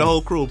what I mean? yeah. Had the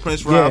whole crew.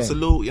 Prince Rob,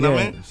 salute. You know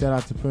what I mean? Shout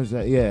out to Prince.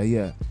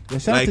 Yeah.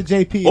 Shout Like, out to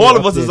JP. all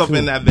of us there, is up too.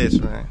 in that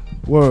bitch, man.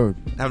 Word.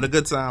 Having a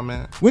good time,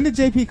 man. When did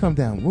JP come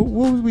down? What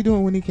was we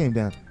doing when he came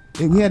down?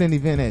 We had an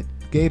event at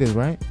Gators,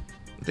 right?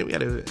 I think we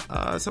had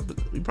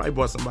we probably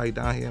brought somebody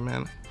down here,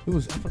 man. I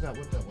forgot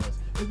what that was.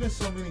 There's been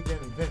so many damn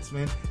events,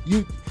 man.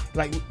 You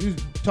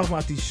talking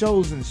about these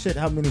shows and shit.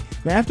 How many?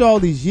 Man, after all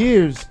these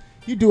years,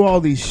 you do all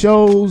these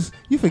shows.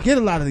 You forget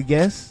a lot of the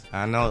guests.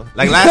 I know.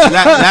 Like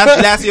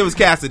last year was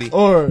Cassidy.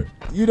 Or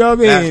you know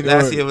what I mean?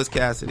 Last Or year was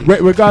Cassidy.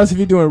 Regardless if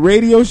you're doing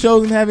radio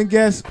shows and having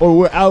guests, or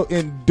we're out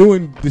and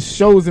doing the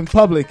shows in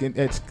public and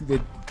at the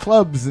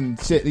clubs and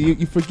shit,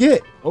 you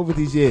forget over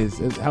these years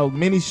how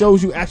many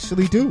shows you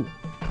actually do,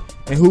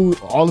 and who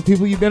all the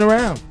people you've been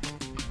around.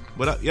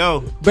 What up,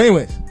 yo? But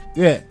anyways,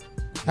 yeah.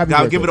 Happy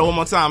I'll birthday. give it one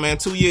more time, man.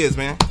 2 years,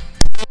 man.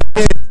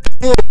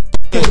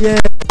 Yeah.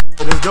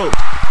 It's dope.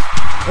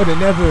 But it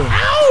never.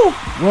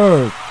 Ow!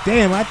 Word.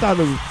 Damn, I thought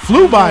it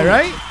flew by,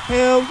 right?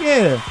 Hell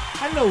yeah.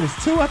 I know it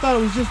was 2. I thought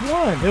it was just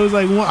 1. It was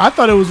like 1. I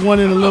thought it was 1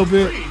 in a little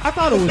bit. I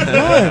thought it was 1.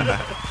 Man,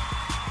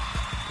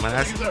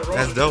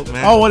 that's dope,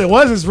 man. Oh, what it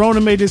was is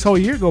Rona made this whole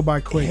year go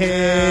by quick.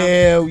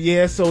 Hell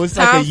yeah. So it's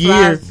like Time a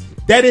year. flies.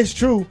 That is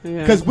true. Yeah.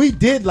 Because we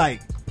did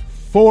like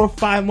 4 or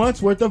 5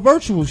 months worth of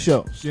virtual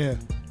shows. Yeah.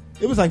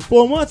 It was like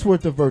 4 months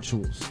worth of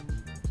virtuals.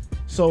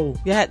 So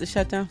You had to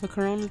shut down for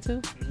Corona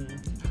too?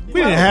 We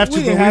didn't have to,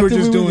 but we were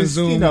just doing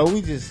Zoom. You know,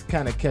 we just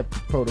kind of kept the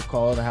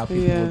protocol of how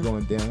people Yeah. were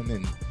going down,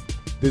 and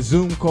the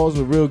Zoom calls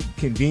were real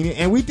convenient.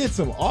 And we did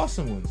some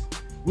awesome ones.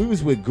 We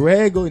was with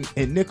Greg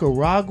in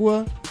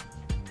Nicaragua.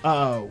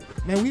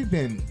 Man, we've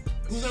been.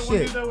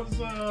 Shit.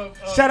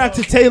 Shout out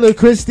to Taylor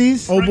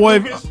Christie's. Oh boy,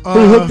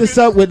 who hooked us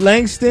up with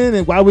Langston,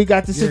 and while we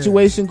got the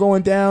situation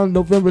going down,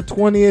 November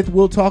 20th,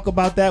 we'll talk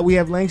about that. We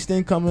have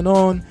Langston coming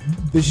on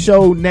the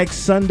show next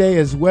Sunday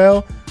as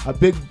well. A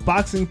big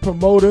boxing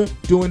promoter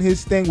doing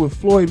his thing with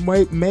Floyd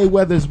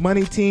Mayweather's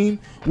Money Team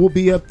will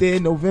be up there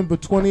November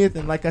 20th,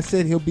 and like I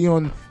said, he'll be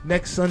on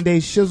next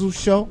Sunday's Shizzle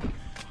show.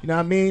 You know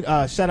what I mean?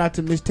 Shout out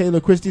to Miss Taylor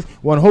Christie.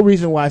 One whole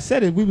reason why I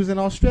said it, we was in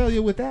Australia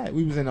with that.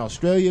 We was in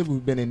Australia.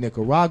 We've been in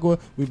Nicaragua.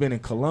 We've been in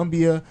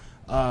Colombia.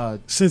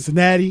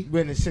 Cincinnati. We've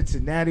been in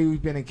Cincinnati.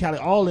 We've been in Cali.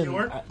 All in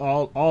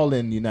all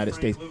in the United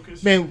States.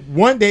 Man,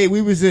 one day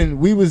we was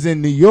in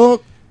New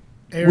York.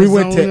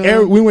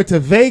 Arizona. We went to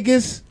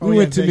Vegas. Oh, we yeah,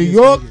 went to Vegas, New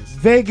York,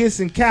 Vegas,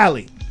 and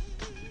Cali.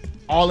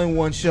 All in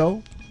one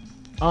show.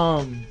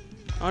 On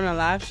a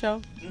live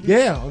show?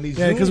 Yeah, on these.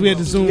 Yeah, because we had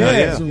the Zoom.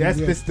 Yeah, Zoom, that's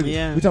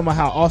yeah. we're talking about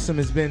how awesome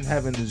it's been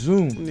having the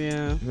Zoom.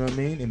 Yeah, you know what I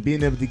mean, and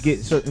being able to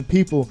get certain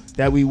people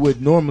that we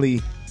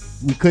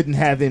couldn't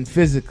have in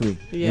physically,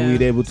 Yeah. and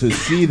we'd able to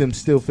see them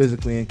still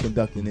phically and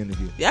conduct an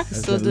interview. Yeah, I can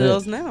That's still been do lit.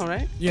 those now,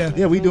 right?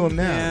 Yeah, we do them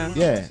now.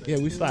 Yeah. Yeah,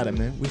 we slide them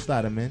in.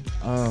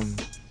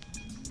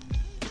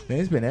 Man,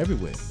 it's been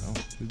everywhere.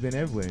 We've been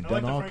everywhere and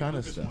done all kind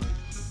of stuff.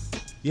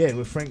 Yeah,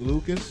 with Frank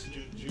Lucas,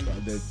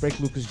 Frank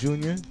Lucas Jr.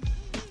 You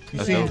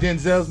That's seen dope.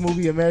 Denzel's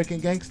movie American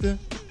Gangster?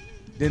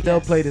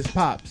 Denzel played his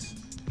pops.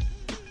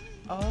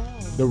 Oh.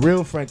 The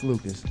real Frank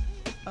Lucas.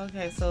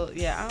 Okay, so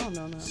yeah, I don't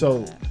know.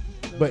 So,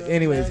 but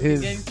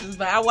anyways,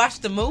 But I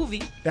watched the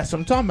movie. that's what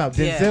I'm talking about.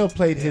 Yeah. Denzel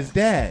played his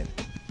dad.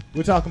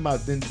 We're talking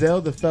about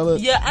Denzel, the fella.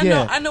 Yeah,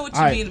 I know what you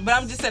All right. mean, but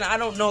I'm just saying I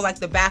don't know like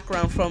the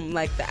background from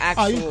like the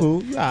actual. Oh, you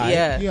cool. You all right.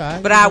 Yeah, You all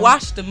right. but You I know.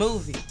 watched the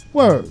movie.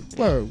 Word.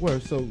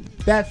 So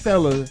that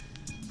fella,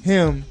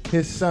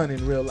 his son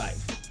in real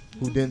life,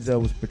 who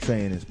Denzel was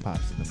portraying his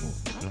pops in the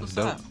movie. What's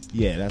up?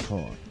 Yeah, that's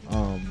hard.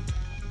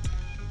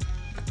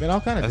 Man,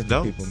 all kind of That's different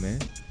dope. people, man.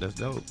 That's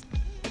dope.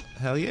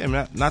 Hell yeah,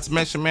 man. Not to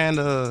mention, man,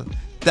 the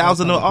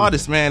thousands of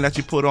artists, man, that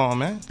you put on,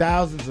 man.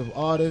 Thousands of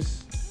artists.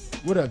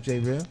 What up, J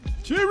Real?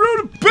 J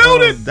Real the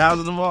building.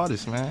 Thousands of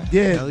artists, man.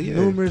 Yeah, Hell yeah.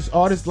 numerous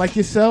artists like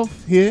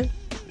yourself here.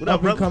 What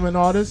up, Up and coming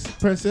artists,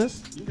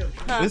 Princess.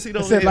 Let's see I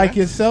those said here, like man.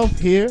 yourself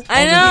here.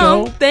 I on the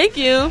know. show. Thank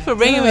you for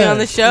bringing me Yeah, on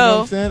the you know what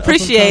show. I'm saying? Up and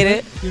Appreciate coming,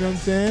 it. You know what I'm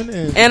saying?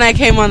 And I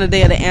came on the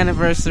day of the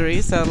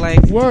anniversary, so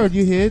like. Word,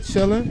 you here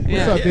chilling? What's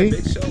Yeah. up, Yeah, B?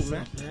 Big show,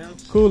 man.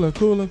 Coolin'.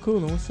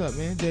 What's up,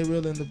 man? J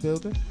Real in the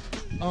building.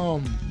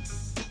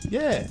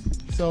 Yeah.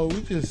 So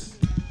we just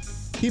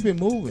keep it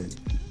moving.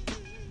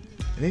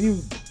 And then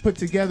you put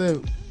together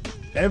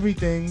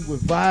everything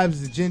with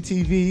vibes that Gen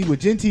TV,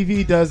 what Gen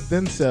TV does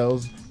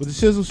themselves, what the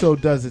Shizzle Show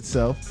does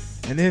itself,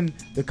 and then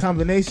the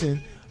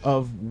combination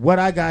of what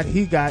I got,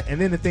 he got, and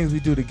then the things we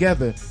do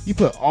together. You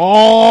put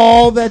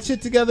all that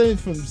shit together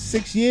from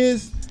 6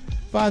 years,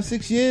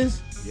 5-6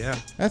 years. Yeah,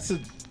 that's a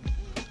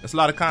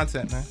lot of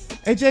content, man.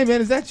 Hey Jay,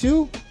 man, is that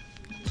you?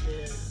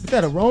 Is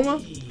that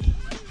aroma?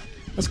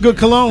 That's good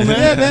cologne, man.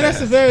 Yeah, man, that's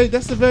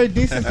a very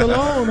decent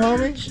cologne,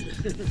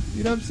 homie.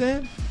 You know what I'm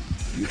saying?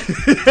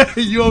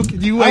 you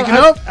waking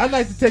up? I'd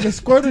like to take a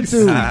squirt or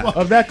two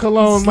of that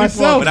cologne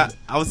myself. But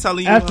I was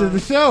telling you after the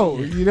show.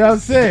 You know what I'm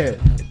saying?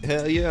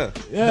 Hell yeah.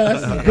 Yeah,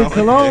 that's some good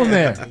cologne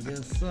there.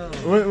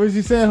 What was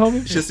you saying,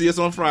 homie? Should see us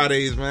on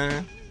Fridays,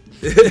 man.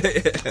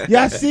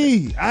 Y'all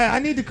see, I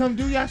need to come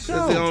do y'all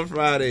show. See on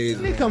Fridays.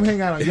 I need to come hang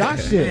out on y'all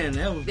shit.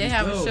 They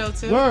have a show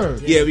too.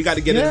 Word. Yeah, we got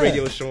to get a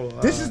radio show.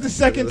 This is the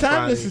second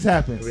time this has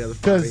happened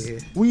because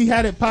we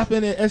had it pop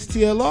in at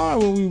STLR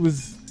when we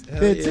was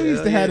there too.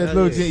 Used to have that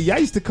little. Y'all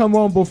used to come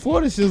on before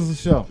the Shizzle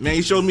Show. Man,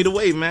 you showed me the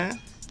way, man.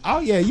 Oh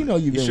yeah, you know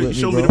you've been with me,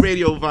 showed bro. me the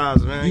radio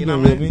vibes, man. You know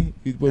been what I with mean? me.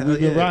 We've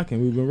been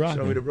rocking. We've been rocking.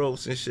 Show me the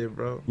ropes and shit,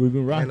 bro. We've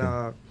been rocking.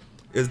 And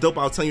it's dope.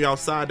 I was telling you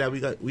outside that we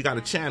got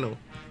a channel.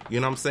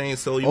 You know what I'm saying?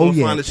 So you gonna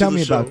find the Shizzle Show. Tell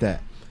me about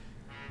that.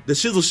 The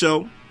Shizzle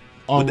Show.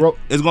 On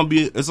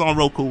it's on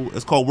Roku.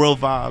 It's called World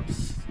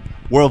Vibes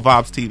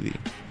TV.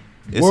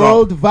 It's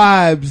World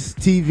Vibes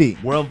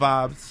TV. World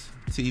Vibes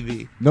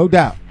TV. No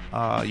doubt.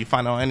 You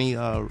find it on any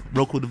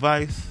Roku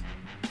device.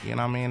 You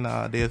know what I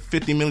mean? They're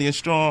 50 million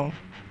strong.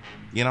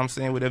 You know what I'm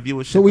saying? With their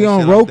viewership. So we and on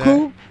shit like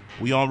Roku? that.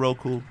 We on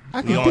Roku.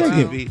 I We can on dig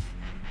TV. it.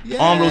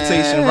 Yeah. On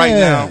rotation right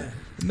now.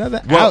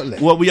 Another outlet.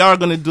 What we are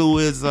gonna do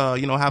is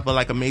have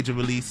a major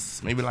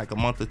release, maybe like a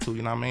month or two,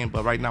 you know what I mean?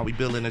 But right now we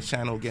building the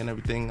channel, getting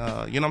everything you know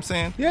what I'm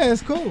saying? Yeah,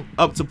 it's cool.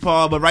 Up to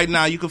par. But right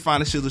now you can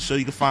find the Shizzle Show,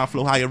 you can find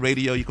Flow Higher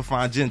Radio, you can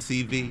find Gen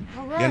TV.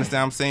 All You right.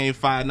 understand what I'm saying?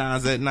 5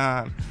 9s at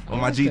 9 on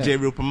my like GJ that.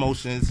 Real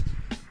Promotions.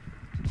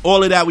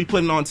 All of that we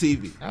putting on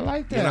TV. I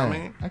like that. You know what I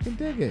mean? I can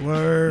dig it.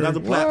 Word. Another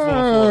platform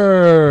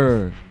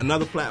Word. for it.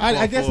 Another platform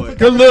I guess for it.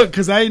 Good look,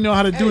 because I didn't know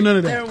how to do none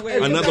of that.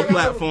 Another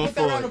platform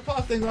for it.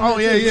 Oh,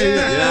 yeah.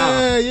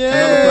 Yeah.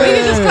 We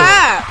can just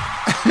clap.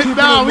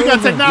 No, we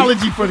got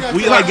technology for the.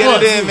 We gotta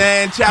get it in,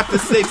 man. Chapter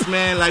 6,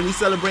 man. Like we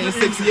celebrating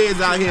 6 years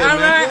out here, All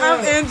man. right,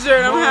 I'm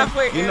injured. I'm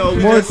halfway. You know,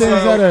 More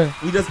things that are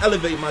we just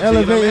elevate my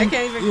elevating, I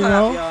can't even you clap,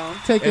 know, y'all.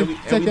 taking And we do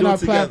our it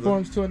together.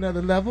 platforms to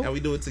another level. And we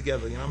do it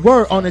together, you know what I mean?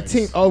 Word on a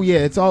team. Oh yeah,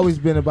 it's always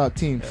been about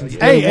teams. Since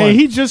Hey, day one.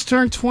 he just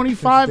turned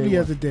 25 Since day the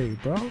one. other day,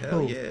 bro.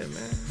 Hell yeah,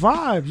 man.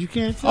 Vibes, you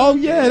can't tell. Oh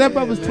yeah, that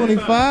brother's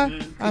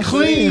 25. I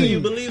Clean. seen Can you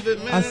him. believe it,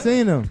 man? I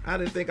seen him. I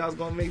didn't think I was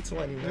gonna make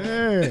 20,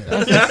 man.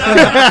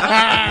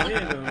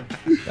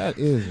 That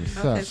is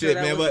what's up. Shit,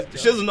 man. But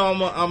Shizzle know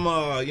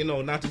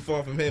I'm not too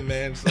far from him,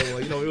 man. So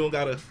we don't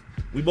gotta.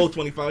 We both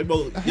 25. We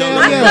both young.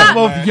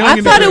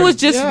 I thought it was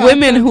just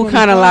women who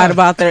kind of lied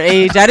about their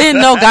age. I didn't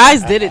know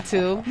guys did it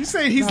too. You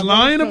say he's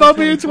lying about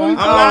being 25?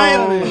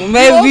 Oh,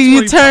 maybe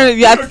you turn.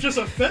 You're just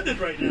offended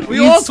right now.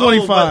 We all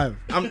 25.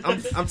 I'm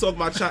talking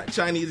about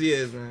Chinese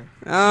years, man.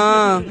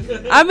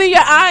 I mean,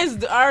 your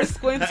eyes are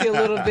squinty a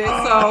little bit,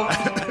 so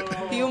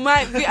you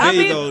might be.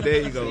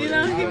 There you go. You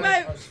know,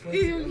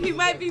 he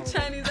might be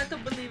Chinese. I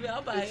can believe it.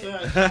 I'll buy it.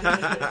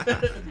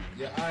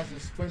 Your eyes are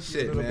squinty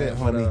Shit, a little man. bit,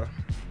 homie.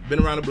 Been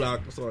around the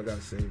block. That's all I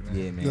gotta say, man.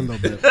 Yeah, man. A little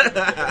bit.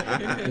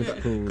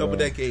 It's cool. Couple bro.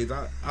 decades.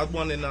 I was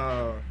born in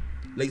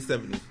late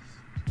 70s. You know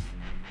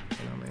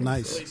what I mean?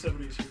 Nice. Late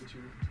 70s here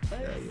too.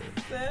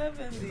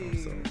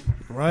 70s.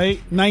 Right?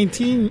 So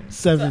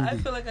 1970. I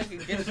feel like I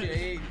could guess your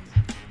age.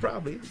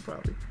 Probably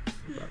could.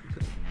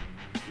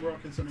 We're all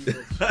considering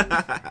those.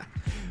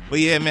 But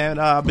yeah, man,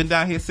 I've been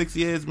down here 6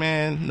 years,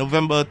 man.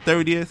 November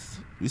 30th,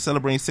 we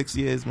celebrating 6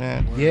 years,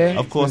 man. Yeah,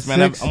 of course, been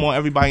man. 6. I want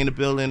everybody in the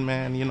building,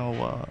 man. You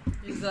know,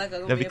 Is it like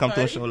a every come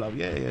through and show love.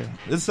 Yeah.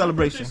 It's a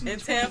celebration. in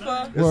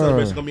Tampa? This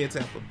celebration gonna be in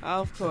Tampa.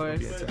 Of course,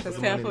 because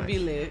Tampa be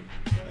lit.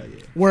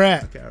 Where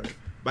at?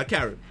 By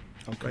Carrot.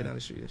 Right down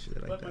the street and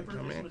shit like that. You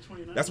know what I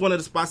mean? That's one of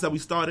the spots that we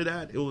started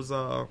at. It was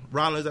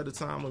Rollins at the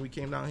time when we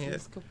came down here.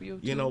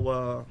 You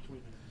know,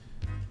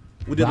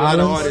 we did a lot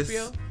of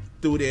artists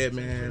through there,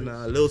 man.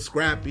 Lil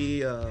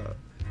Scrappy,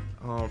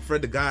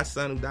 Fred the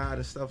Godson who died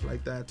and stuff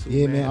like that too.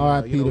 Yeah, man.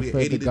 R.I.P. You know, to we had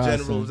Fred 80 the the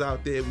Generals Godson.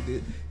 out there. We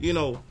did, you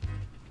know,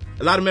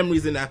 a lot of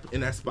memories in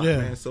that spot, Yeah.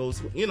 man. So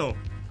it's, you know,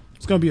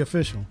 It's going to be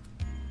official.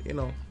 you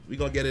know, we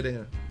gonna get it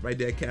in right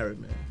there at Carrot,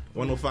 man.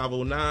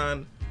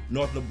 10509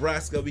 North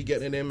Nebraska, we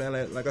getting it in,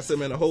 man. Like I said,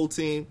 man, the whole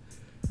team,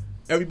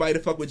 everybody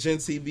that fuck with Gen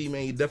TV,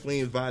 man, you definitely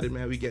invited,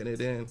 man. We getting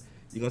it in.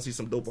 You're gonna see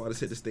some dope artists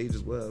hit the stage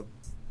as well.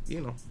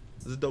 You know,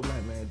 it's a dope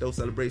night, man. Dope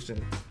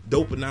celebration,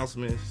 dope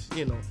announcements.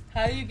 You know,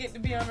 How do you get to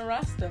be on the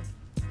roster?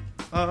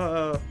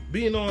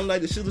 being on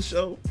like the Shizzle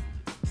Show,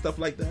 stuff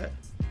like that.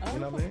 I You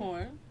know want what to I mean?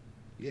 perform.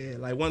 Yeah,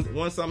 like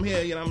once I'm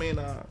here, you know what I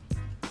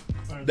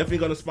mean. Definitely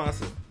gonna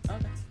sponsor.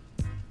 Okay.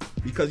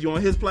 Because you're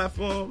on his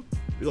platform,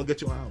 we're gonna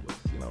get you on ours.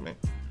 You know what I mean?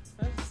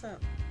 That's what's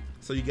up.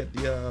 So you get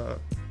the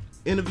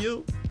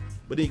interview,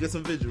 but then you get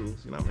some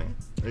visuals. You know what I mean?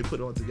 And we put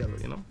it all together.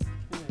 You know?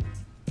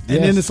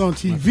 And then it's on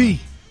TV.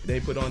 They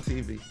put on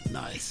TV.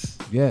 Nice.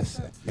 Yes,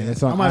 and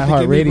it's on I might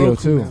have to get me iHeartRadio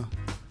Roku too. now.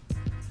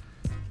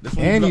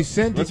 And you That's when you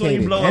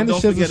syndicated. blow up, And the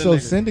don't Shizzle forget a Show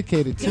nigga.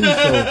 syndicated too.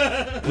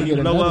 So When we you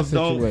get blow another up,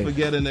 don't situation.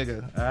 forget a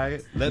nigga. All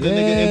right, let the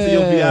nigga into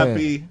your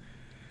VIP.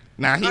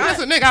 Nah, he was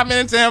a nigga. I'm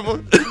in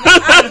Tampa.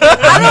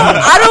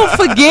 I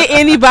don't forget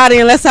anybody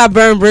unless I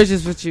burn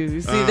bridges with you.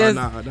 You see, there's.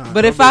 Nah,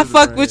 but if I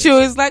fuck with you,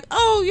 it's like,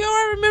 oh, yo,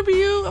 I remember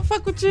you. I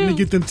fuck with you. Let me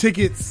get them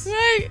tickets.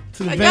 Right.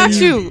 To the I got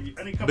venue. you.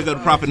 Big up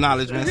the proper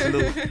knowledge, man.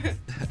 Salute.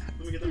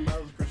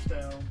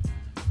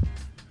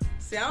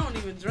 See, I don't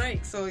even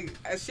drink, so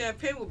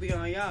champagne will be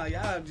on y'all.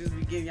 Y'all just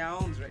be getting your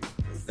own drink.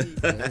 See,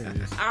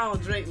 I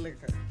don't drink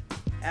liquor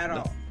at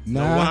all.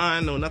 No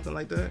wine, no nothing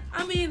like that.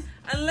 I mean,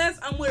 unless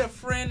I'm with a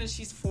friend and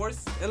she's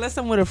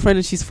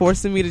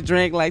forcing me to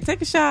drink, like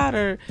take a shot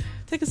or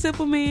take a sip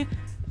with me,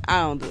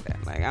 I don't do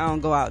that. Like I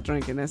don't go out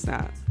drinking. That's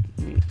not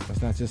me.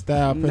 That's not your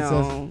style, princess.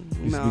 No,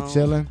 You just no. be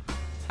chilling.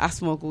 I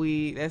smoke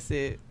weed. That's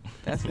it.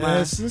 That's my.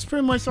 Yeah, that's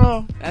pretty much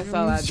all. That's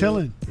all I do.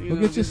 Chilling. Go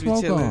get your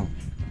smoke on.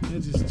 Yeah,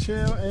 just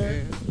chill.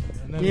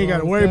 And you ain't got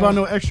to worry about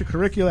no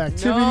extracurricular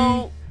activity.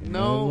 No.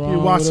 You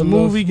watch a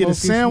movie, get a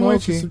smoky,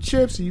 sandwich, smoky. and some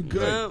chips, and you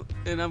good. No,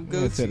 and I'm I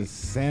good. said a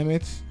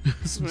sandwich.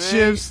 Some Right.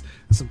 chips,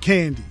 and some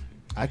candy.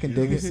 I can You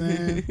know dig what I'm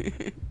it.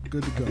 saying?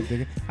 Good to go.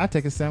 Dig it. I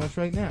take a sandwich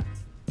right now.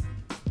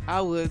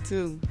 I would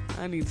too.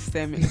 I need a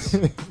sandwich.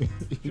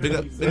 They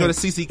go to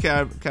CC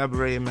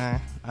Cabaret, man.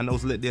 I know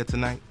it's lit there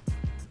tonight.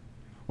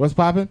 What's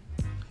popping?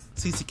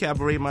 CC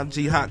Cabaret, my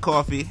G Hot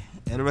Coffee,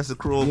 and the rest of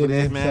the crew Yeah, over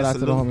there, man. man. Shout out to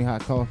the Salute. homie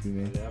Hot Coffee,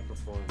 man. Yeah, I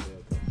performed there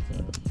a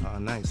couple times. Oh,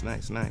 nice.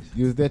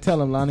 You was there.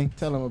 Tell him, Lonnie.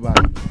 Tell him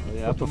about it.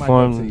 Yeah, I Put the mic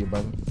up to you, performed.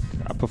 brother.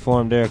 I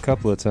performed there a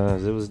couple of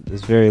times.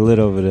 It's very lit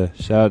over there.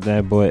 Shout out to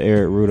that boy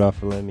Eric Rudolph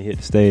for letting me hit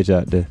the stage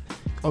out there.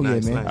 Oh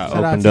Nice, yeah, man. nice. I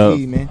Shout out opened to up,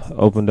 E, man.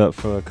 opened up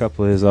for a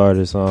couple of his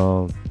artists,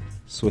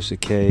 Swisher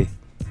K,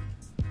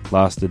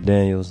 Loster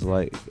Daniels.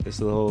 Like it's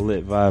a whole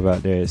lit vibe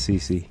out there at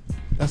CC.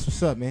 That's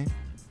what's up, man.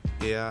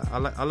 Yeah, I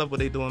love what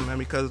they doing, man,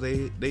 because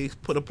they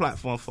put a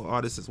platform for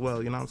artists as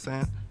well. You know what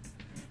I'm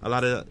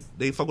saying?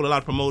 They fuck with a lot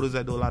of promoters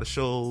that do a lot of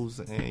shows,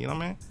 and you know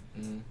what I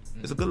mean.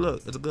 It's a good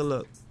look.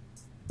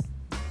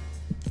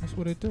 That's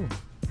what they do.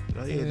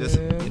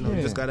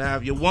 You just gotta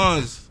have your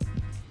ones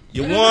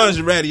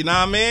ready. You know what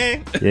I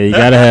mean? Yeah, you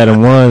gotta have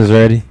them ones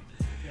ready.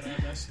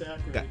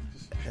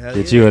 Hell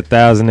Get yeah. you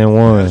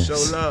 1,001. Show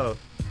love.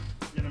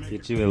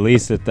 Get you at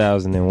least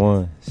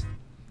 1,001.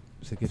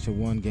 So get your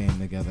one game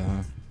together,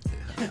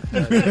 huh?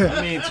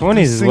 I mean,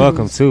 20s is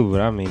welcome too,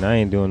 but I mean, I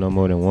ain't doing no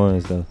more than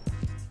ones though.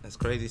 That's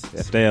crazy.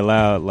 If they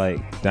allowed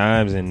like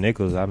dimes and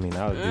nickels, I mean,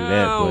 I would do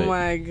that. Oh But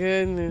my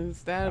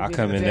goodness, that I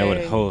come in there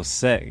with a whole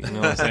sack. You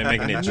know what I'm saying?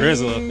 Making it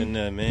drizzle up in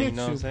there, man. You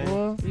know what I'm saying?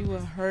 Boy. You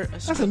would hurt a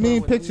That's a stripper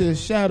mean with picture of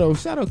Shadow.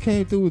 Shadow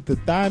came through with the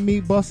thigh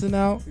meat busting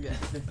out. Yeah.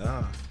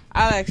 Ah.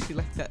 I actually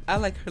like that. I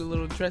like her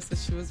little dress that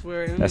she was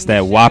wearing. That's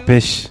that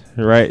whoppish,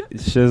 right,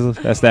 Shizzle?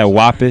 That's that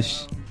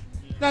whoppish.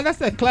 No, that's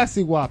that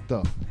classy wop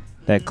though.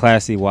 That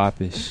classy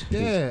whoppish.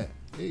 Yeah,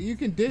 you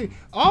can dig.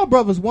 All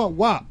brothers want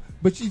wop,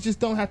 but you just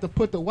don't have to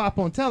put the wop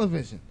on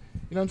television.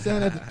 You know what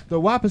I'm saying? The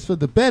wop is for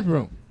the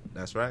bedroom.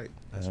 That's right.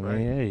 That's I right.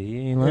 mean, hey, you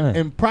ain't lying.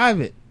 In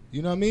private.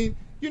 You know what I mean?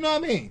 You know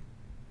what I mean?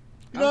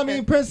 You know what I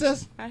mean,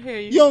 princess? I hear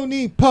you. You don't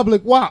need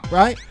public wop,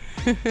 right?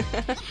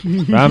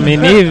 I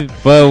mean,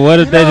 but what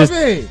if You they know just?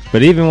 what I mean?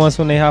 But even once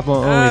when they hop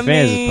on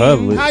OnlyFans, it's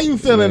public. How you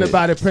feeling Like,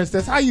 about it,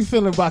 princess? How you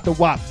feeling about the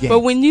wop game? But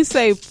when you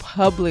say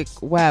public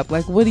WAP,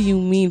 like what do you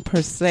mean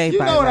per se? You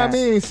by know what I that?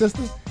 mean,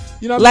 sister?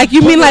 You know, Like you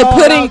put mean it like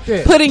all out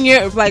there. putting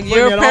your like Bring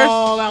your it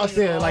all out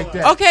there like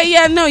that. Okay,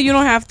 yeah, no, you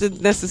don't have to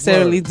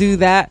necessarily do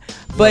that.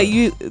 But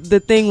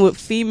the thing with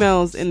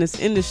females in this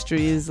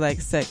industry is like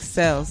sex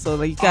sells. So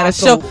like you gotta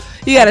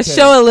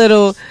show a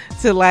little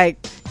to like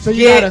So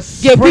you get gotta people's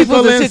sprinkle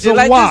in attention. some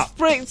Like wop.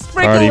 just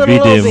sprinkle Cardi it a B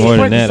little did bit. more than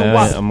Sprinkle that. some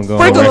wop. I'm gonna go on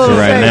Sprinkle record a little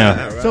right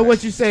thing. now. So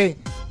what you say?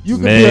 You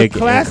can Meg be a and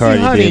classy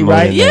Cardi honey, did more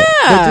right? than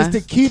that. But just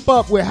to keep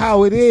up with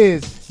how it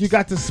is, you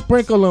got to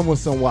sprinkle them with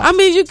some wop. I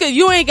mean,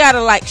 you ain't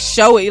gotta like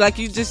show it. Like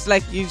you just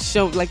like you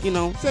show like you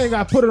know. So you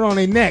got to put it on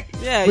their neck.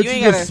 Yeah, but you you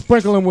ain't just gotta-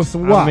 sprinkle them with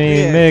some wop. I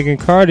mean, Meg and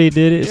Cardi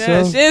did it.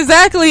 Yeah, so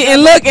exactly.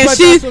 And look, and But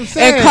she's that's what I'm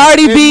saying. and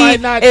Cardi It B might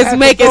not have is to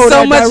making go so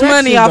that much direction,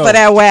 money off though. of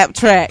that WAP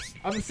track.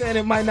 I'm saying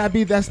it might not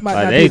be. That's might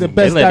Like, not they- be the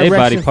best they let they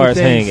direction body parts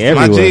for things. hang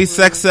My everywhere. G,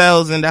 sex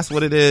sells, and that's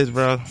what it is,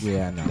 bro.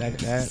 Yeah, I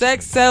know.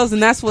 Sex sells,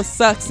 and that's what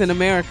sucks in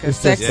America. It's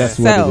Sex just, that's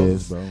sells. what it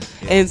is, bro.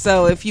 And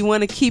so, if you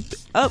want to keep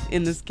up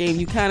in this game,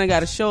 you kind of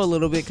got to show a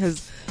little bit.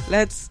 Because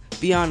let's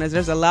be honest,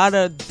 there's a lot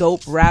of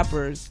dope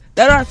rappers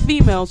that are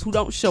females who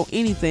don't show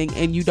anything,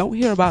 and you don't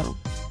hear about them.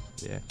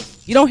 Yeah,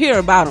 you don't hear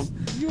about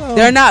them. Yeah.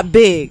 They're not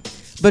big,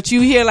 but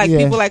you hear like Yeah.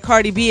 people like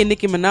Cardi B and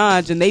Nicki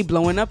Minaj, and they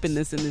blowing up in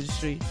this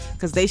industry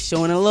because they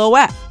showing a little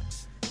WAP.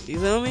 You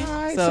feel me? All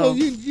right, so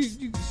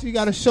you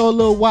got to show a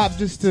little wop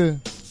just to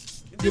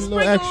get a little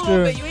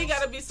extra. You ain't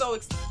gotta be so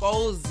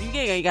exposed. You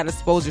ain't gotta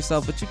expose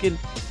yourself, but you can,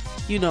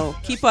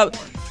 keep up.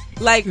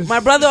 Like my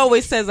brother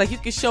always says, like you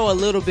can show a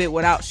little bit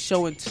without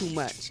showing too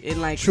much,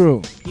 and like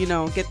True.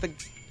 get the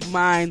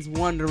minds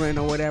wondering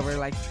or whatever.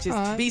 Like just All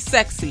right. be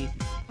sexy.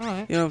 All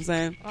right. You know what I'm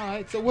saying? All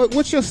right. So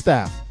what's your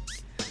style?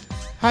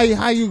 How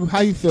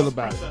you feel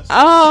about it?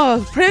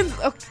 Oh, Prince.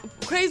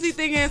 Crazy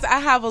thing is, I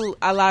have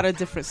a lot of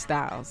different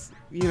styles.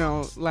 You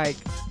know, like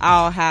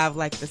I'll have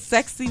like the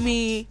sexy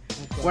me,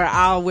 where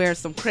I'll wear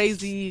some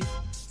crazy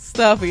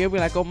stuff, and you'll be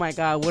like, "Oh my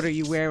God, what are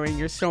you wearing?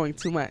 You're showing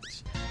too much."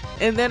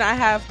 And then I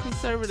have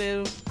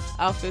conservative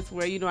outfits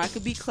where I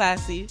could be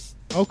classy.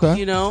 Okay.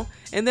 You know,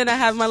 and then I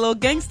have my little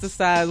gangster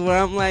side where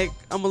I'm a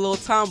little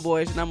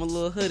tomboyish and I'm a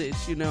little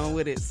hoodish,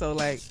 with it. So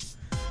like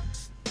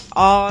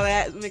all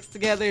that mixed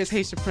together is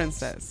Haitian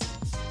Princess.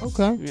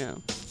 Okay. Yeah.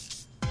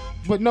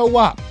 But no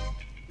WAP.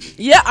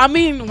 Yeah, I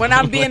mean, when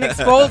I'm being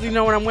exposed, when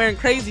I'm wearing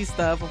crazy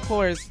stuff, of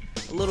course,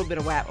 a little bit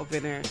of WAP up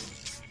in there,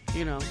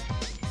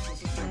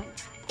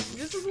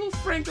 Just a little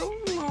sprinkle.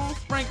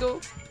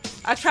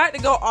 I tried to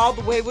go all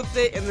the way with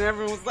it, and then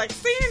everyone was like,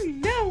 Sandy,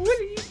 no, what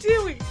are you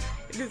doing?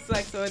 And it's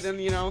like, so then,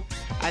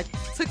 I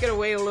took it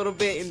away a little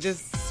bit and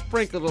just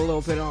sprinkled a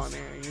little bit on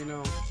there,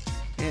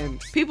 And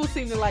people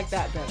seem to like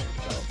that better.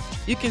 So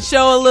you can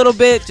show a little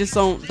bit, just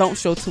don't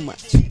show too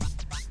much.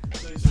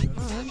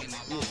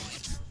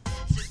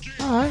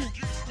 All right.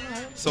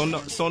 So no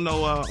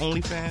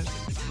OnlyFans.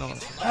 No.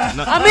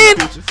 I mean,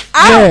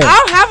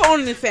 I'll have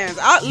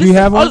OnlyFans. Do you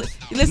have one?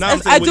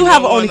 Listen, I do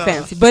have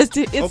OnlyFans, but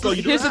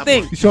here's the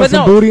thing. You showing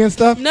some booty and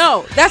stuff?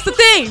 No, that's the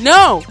thing.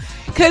 No,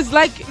 because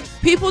like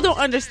people don't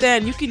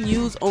understand. You can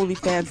use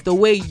OnlyFans the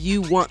way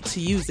you want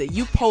to use it.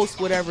 You post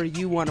whatever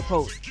you want to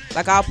post.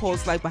 Like I'll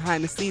post like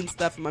behind the scenes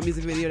stuff in my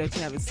music video that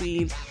you haven't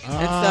seen and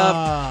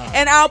stuff.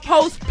 And I'll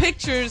post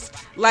pictures.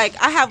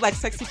 Like I have like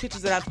sexy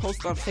pictures that I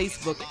post on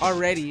Facebook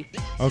already.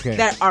 Okay.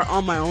 That are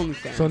on my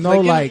OnlyFans. So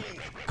no like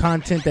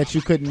content that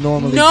you couldn't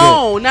normally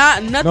nothing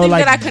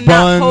like that I could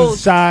not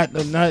post. Shot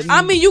or nothing.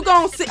 I mean, you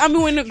gonna see. I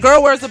mean, when the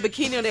girl wears a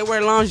bikini or they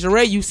wear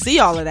lingerie, you see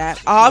all of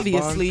that.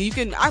 Obviously, you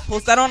can. I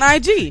post that on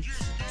IG.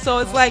 So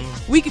it's like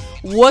we can.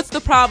 What's the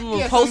problem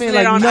with posting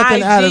it on nothing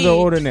IG? Out of the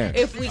ordinary.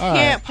 If we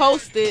can't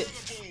post it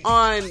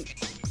on,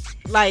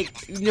 like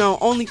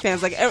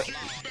OnlyFans, like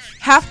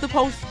half the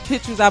post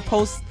pictures I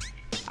post.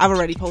 I've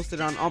already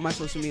posted on all my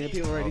social media.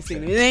 People already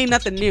seen it. It ain't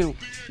nothing new.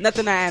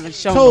 Nothing I haven't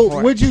shown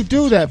before. So would you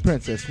do that,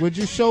 Princess? Would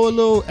you show a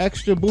little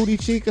extra booty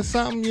cheek or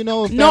something?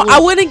 No, I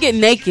wouldn't get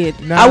naked.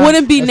 Nah, I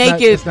wouldn't be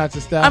naked. That's not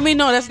your style. I mean,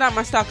 no, that's not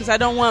my style because I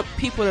don't want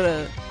people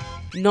to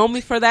know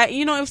me for that.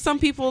 If some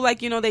people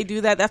they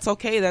do that, that's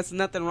okay. That's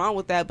nothing wrong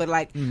with that. But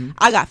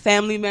I got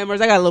family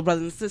members. I got little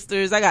brothers and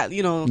sisters. I got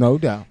no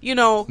doubt.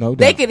 No doubt.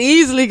 They could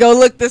easily go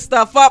look this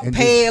stuff up, and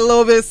pay a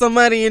little bit of some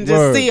money, and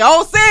just see.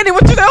 Oh, Sandy,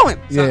 what you doing?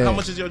 So how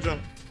much is your drum?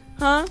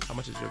 Huh? How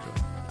much is your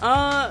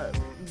drum?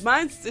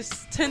 Mine's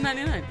just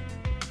 $10.99.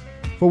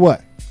 For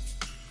what?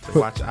 To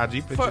watch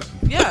IG pictures?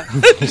 Yeah.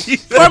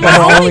 For my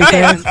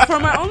OnlyFans. For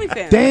my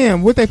OnlyFans.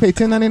 Damn, what they pay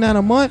 $10.99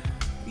 a month?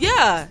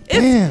 Yeah.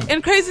 Damn.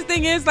 And crazy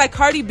thing is, like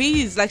Cardi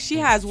B's, like she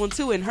has one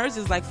too, and hers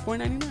is like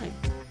 $4.99.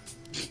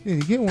 Yeah,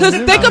 you get one. Because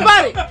think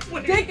about it.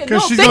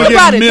 Think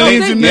about it.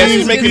 Millions and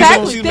millions.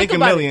 She's making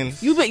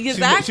millions.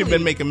 Exactly. She's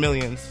been making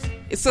millions.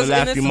 So the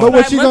last few but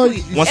months.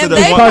 what you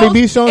gonna? Cardi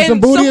B showing some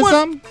booty or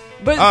something?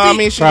 But I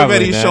mean, she's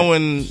already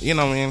showing. You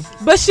know what I mean?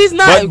 But she's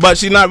not. But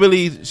she's not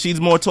really. She's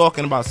more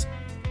talking about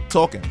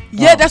talking.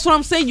 Yeah, that's what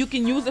I'm saying. You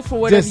can use it for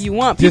whatever you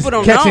want. People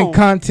don't catching know.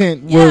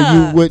 Content where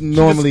you wouldn't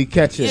normally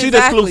catch it. She's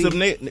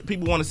exclusive.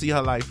 People want to see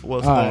her life.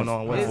 What's going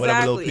on?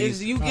 Whatever little piece.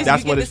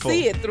 That's what it's for.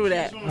 See it through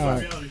that.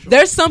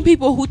 There's some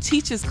people who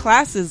teaches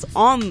classes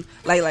on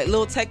like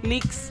little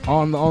techniques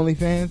on the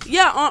OnlyFans.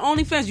 Yeah, on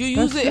OnlyFans, you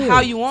use it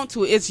how you want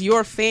to. It's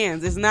your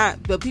fans. It's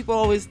not. But people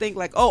always think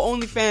like, oh,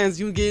 OnlyFans,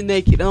 you get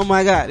naked. Oh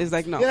my God, it's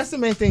like no. Yeah, that's the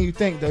main thing you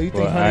think though. You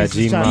think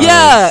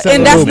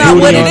and that's not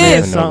what it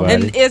is.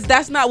 And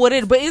that's not what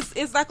it is. But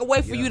it's like a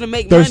way for you to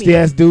make thirsty money.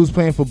 ass dudes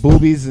playing for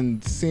boobies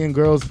and seeing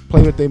girls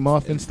play with their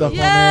muff and stuff on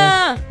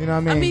there. You know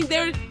what I mean?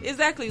 There's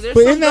but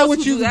isn't that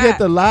what you get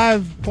the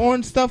live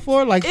porn stuff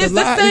for? Like it's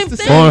the same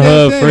thing.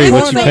 Pornhub free.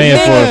 What you paying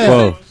for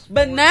it for?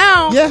 But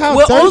now,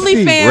 with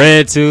OnlyFans,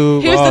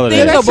 RedTube, here's all the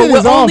thing, of that. though. But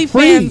with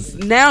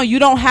OnlyFans, now you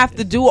don't have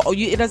to do.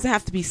 It doesn't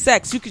have to be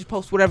sex. You can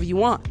post whatever you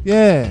want.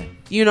 Yeah.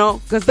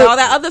 Because all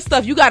that other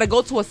stuff, you got to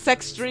go to a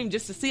sex stream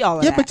just to see all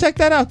of that. Yeah, but check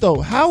that out,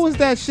 though. How is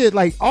that shit?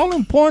 Like, all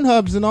them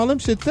Pornhubs and all them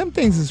shit, them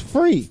things is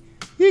free.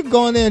 You can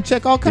go in there and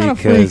check all kind of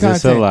free content.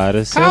 It's a lot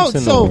of simps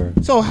in the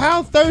world. So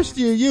how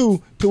thirsty are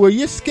you to where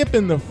you're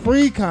skipping the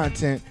free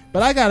content,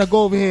 but I got to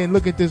go over here and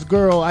look at this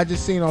girl I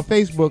just seen on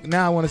Facebook.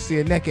 Now I want to see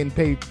her naked and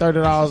pay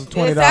 $30,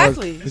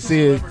 $20 to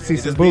see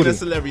some booty. Being a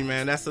celebrity,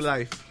 man. That's the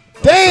life.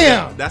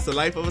 Damn! That's the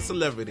life of a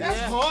celebrity. That's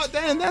hard.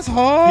 Damn, that's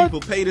hard.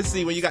 People pay to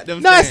see when you got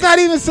them. No, it's not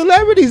even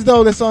celebrities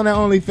though that's on that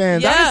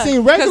OnlyFans. I done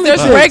seen regular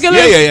there's chicks. regular.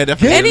 Yeah,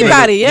 definitely.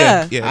 Anybody,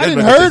 I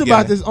didn't heard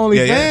about this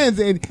OnlyFans,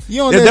 and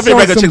you on there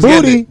showing some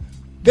booty.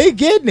 They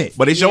getting it,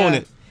 but they showing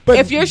it. But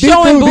if you're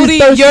showing booty,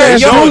 your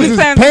OnlyFans is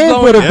paying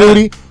for the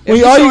booty.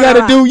 When all you got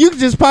to out. do, you can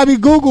just probably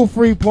Google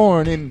free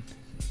porn, and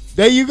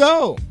there you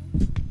go.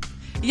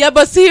 Yeah,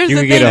 but see, here's You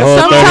the can get thing. a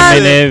whole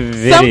 30-minute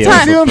video.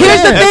 Sometimes, See what I'm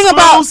here's the saying? thing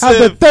about How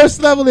the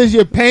thirst level is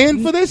you're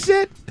paying for this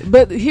shit.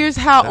 But here's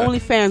how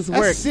OnlyFans That's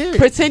work. serious.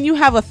 Pretend you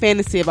have a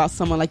fantasy about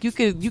someone. Like you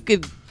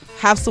could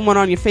have someone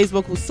on your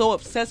Facebook who's so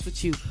obsessed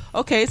with you.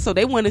 Okay, so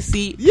they want to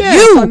see you.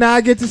 So now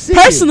I get to see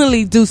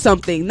personally do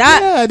something,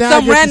 not Yeah, now I get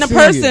some to random see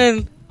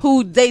person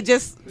who they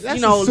just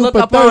That's look a super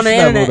up on thirst the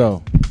level, internet.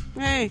 though.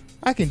 Hey,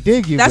 I can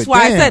dig you. That's but why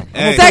I damn, said I'm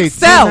gonna sex pay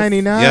sells.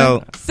 $2.99.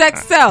 Yo,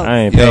 Sex sells. I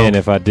ain't paying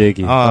if I dig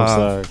you. I'm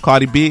sorry.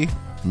 Cardi B,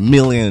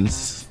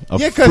 millions of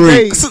Yeah, 'cause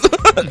freaks.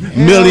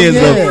 Millions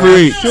Hell yeah, of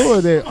freaks. I'm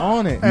sure, they're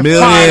on it.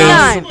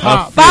 Millions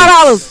of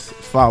 $5.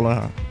 Follow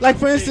her. Like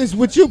for instance,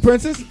 with you,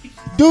 Princess,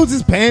 dudes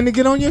is paying to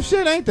get on your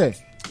shit, ain't they?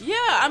 Yeah,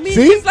 I mean,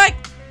 See? it's like,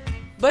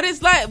 but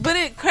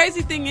the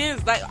crazy thing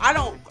is, like, I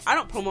don't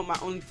promote my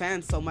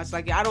OnlyFans so much.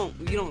 Like, I don't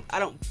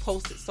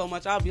post it so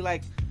much. I'll be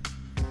like,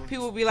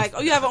 people will be like,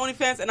 oh, you have an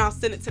OnlyFans, and I'll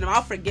send it to them.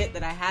 I'll forget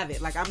that I have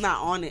it. Like, I'm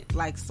not on it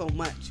like so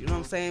much. You know what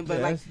I'm saying? But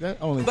Yeah, like, that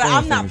OnlyFans but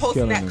I'm thing not is posting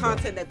killing that me, though.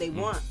 content that they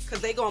want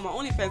because they go on my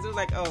OnlyFans. They're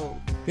like, oh,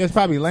 Yeah, it's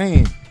probably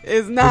lame.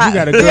 it's 'Cause not. You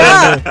got a girl.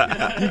 Yeah.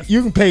 There,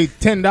 you can pay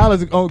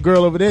 $10 a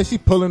girl over there. She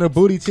pulling her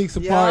booty cheeks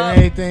apart Yeah. and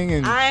everything,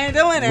 and I ain't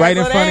doing it. right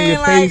in So front of they your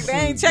ain't face. They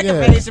ain't and- checking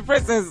yeah. for Asian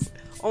Princess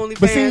OnlyFans.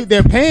 But see,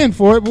 they're paying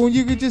for it. But when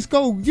you could just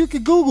go, you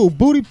could Google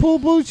booty pull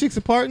booty cheeks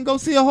apart and go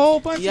see a whole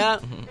bunch. Yeah,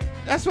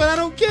 That's what I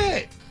don't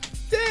get.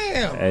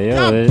 Damn. Hey,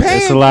 Y'all yo, it's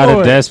paying a lot for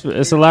of it. desperate.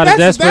 It's a lot of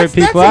desperate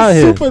people that's out a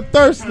here. super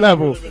thirst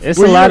level. It's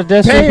where a lot you're of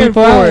desperate paying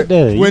people for out it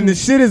there. when You- the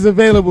shit is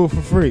available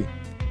for free.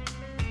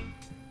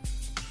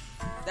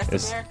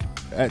 It's-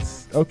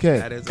 That's okay.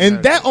 That is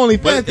And that America.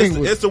 OnlyFans But thing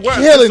was it's the world.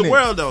 killing It's the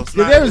world, though. It's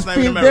Yeah, not- there it's was not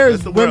even people, America. there's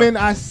It's the world. women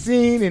I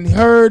seen and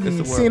heard It's and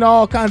the world. seen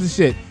all kinds of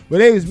shit, but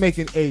they was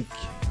making a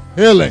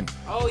killing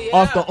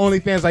off the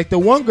OnlyFans. Like the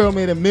one girl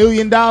made $1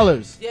 million.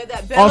 Yeah,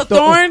 that Bella off the-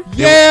 Thorne.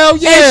 Yeah,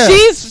 yeah. And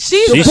she's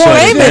She's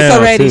famous down,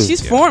 already. too. She's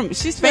She's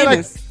Yeah, like,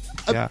 famous.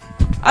 Yeah.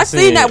 I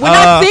seen that. When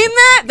I seen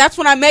that, that's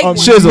when I made one.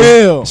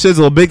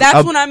 Shizzle, a big,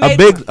 That's when I made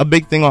a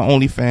big thing on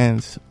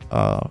OnlyFans,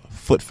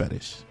 foot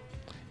fetish.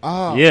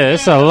 Oh. Yeah,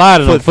 it's a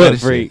lot of them foot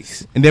fetishes.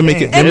 freaks. And they're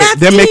making And that's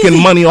they're making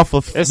easy. money off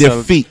of It's their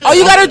a- feet. All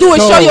you gotta do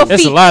is show your feet.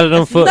 It's a lot of them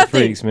That's foot nothing.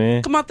 freaks,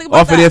 man. Come on, think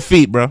about Off that. of their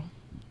feet, bro.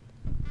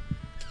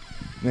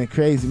 Man,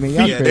 crazy, man.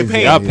 Y'all Yeah, they crazy.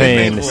 pay- Y'all They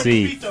paying pay to for it.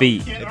 see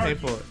feet. They pay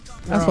for it.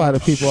 That's why the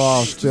people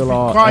all still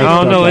all. I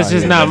don't know. It's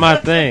just out not here. my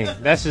thing.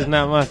 That's just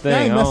not my I thing.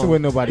 ain't I messing don't-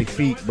 with nobody's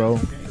feet, bro.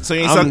 So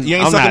you ain't, I'm- you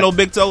ain't I'm sucking not- no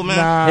big toe, man.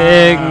 Nah.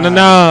 Heck,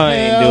 no, I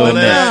ain't Hell doing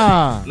that.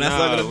 nah. Not Nah,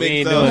 sucking a we big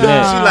ain't toe. doing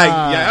that. She like,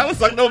 yeah, I don't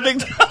suck no big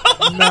toe.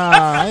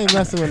 Nah, I ain't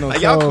messing with no Like,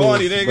 toes. y'all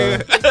corny,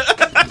 nigga. bro.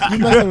 You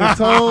messing with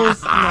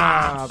toes?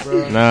 Nah,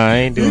 bro. Nah, I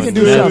ain't You doing can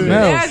do nothing. something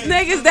else. There's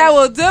niggas that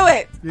will do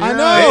it. I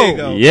There you know.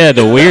 go. Yeah,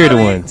 the weird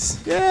ones.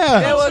 They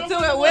Yeah. will do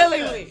it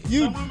willingly.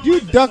 You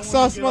duck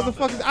sauce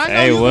motherfuckers. I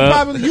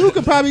know Hey, you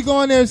could probably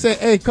go in there and say,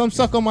 "Hey, come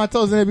suck on my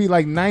toes," and there'd be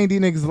like 90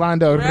 niggas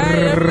lined up.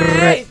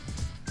 Right.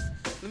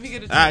 Let me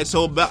get a All right,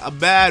 so a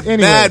bad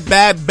Anyways.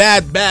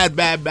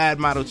 bad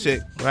model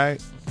chick,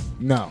 right?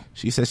 No,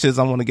 She said, "Shiz,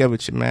 I want to get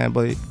with you, man,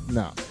 but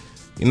no,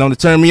 you know to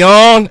turn me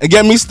on and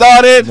get me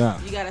started. no,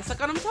 You gotta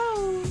suck on them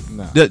toes.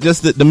 no.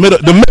 Just the middle,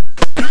 the middle."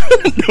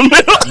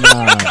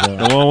 Nah,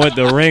 bro. The one with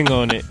the ring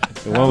on it.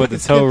 The one with the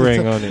toe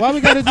ring on it. Why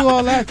we gotta do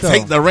all that though?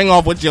 Take the ring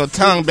off with your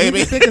tongue, You baby.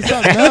 can think of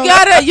something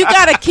else. You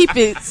gotta keep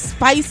it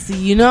spicy,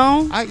 you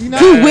know? You know,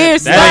 Do weird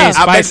That ain't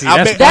stuff. spicy.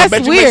 I That's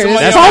bet you weird. make some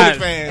money It's on funky.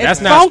 OnlyFans. That's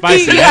It's not funky.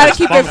 spicy. You That's gotta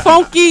keep it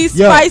funky, Yo.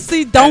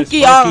 spicy,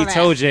 donkey, all Funky of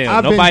toe that. jam.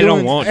 I've been Nobody don't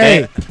doing- want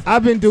hey, that.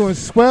 I've been doing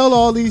swell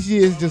all these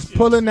years, just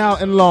pulling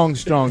out and long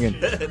stronging.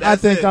 I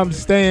think it. I'm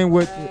staying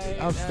with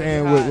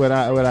what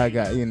I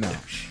got. You know.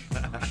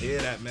 I hear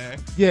that, man.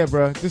 Yeah,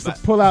 bro. Just to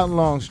pull out and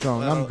long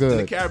strong. I'm In the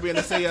good. Caribbean,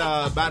 they say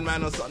bad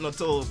man don't suck no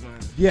toes, man.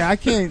 Yeah, I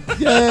can't.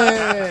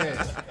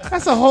 Yeah,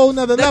 that's a whole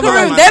nother level.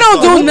 Caribbean, Like, they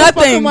don't do what the fuck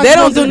nothing. am I They don't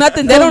supposed do to-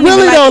 nothing. They But don't even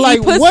really like though, eat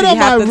like, pussy what am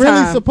half I the really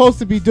time. supposed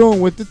to be doing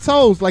with the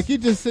toes? Like, you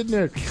just sitting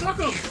there.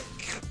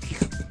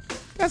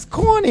 That's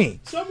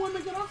corny. Some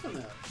women get off on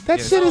that.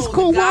 That shit is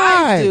cool. Guys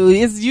Why? do.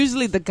 It's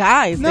usually the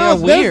guys. No,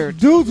 They're there's weird.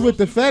 dudes with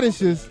the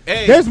fetishes.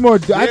 Hey, there's more. I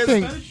there's-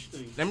 think.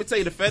 Let me tell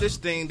you the fetish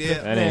thing. There,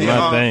 That ain't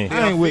my thing. There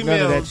I ain't are with none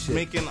of that females shit.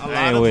 making a I lot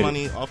ain't of with it.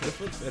 money off the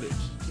foot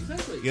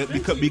fetish. Yeah,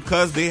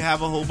 because they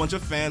have a whole bunch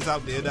of fans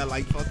out there that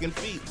like fucking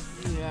feet.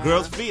 Yeah.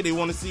 Girls' feet. They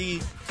want to see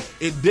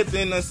it dipped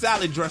in a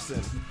salad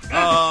dressing. Some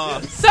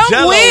Jell-O and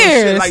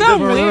shit weird. like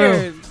Some that.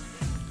 weird.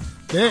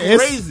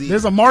 Crazy.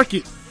 There's a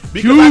market.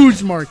 Because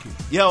Huge market.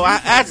 Yo, I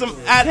had some.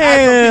 I had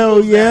Hell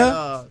some people yeah.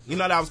 that, you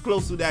know, that I was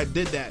close to that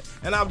did that,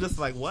 and I was just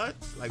like, what?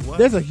 Like what?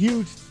 There's a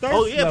huge thirst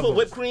Oh yeah, level. put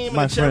whipped cream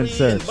My and friend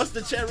cherry and says.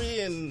 mustard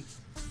cherry and.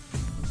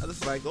 I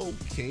was like,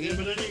 okay. Yeah,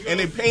 but then you go- And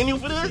they paying you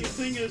for The this?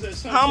 thing is, at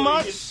some How point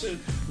much? it gets to-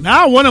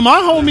 Now one of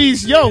my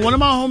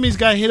homies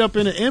got hit up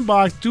in the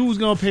inbox. Dude was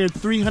gonna pay her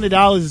 $300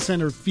 to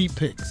send her feet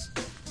pics.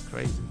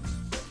 Crazy.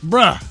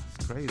 Bruh.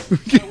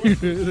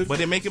 Crazy. But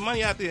they're making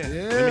money out there.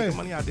 Yeah. They're making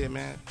money out there,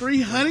 man.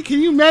 300? Can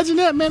you imagine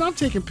that, man? I'm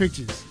taking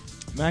pictures.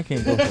 Man, I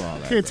can't go for all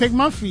that. Here, take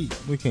my feet.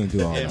 We can't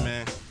do all Yeah, that.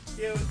 man.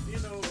 Yeah, you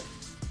know,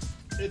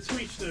 It's to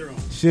each their own.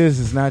 Shiz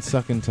is not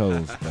sucking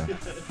toes, bro.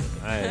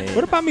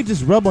 What about me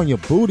just rub on your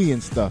booty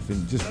and stuff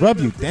and just rub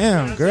you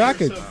down, girl? I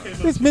could.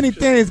 There's many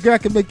things, girl, I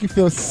can make you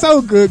feel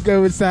so good,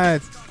 girl,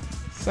 besides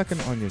sucking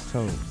on your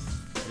toes.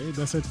 Hey,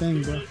 that's her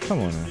thing, bro. Come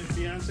on, man.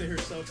 Beyonce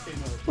herself came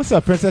over. What's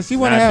up, princess? You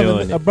want to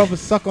have a brother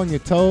suck on your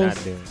toes?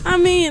 I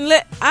mean,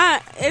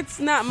 it's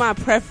not my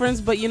preference,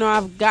 but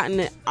I've gotten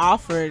it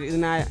offered,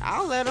 and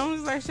I'll let them.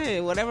 It's like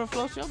shit, whatever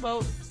floats your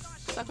boat.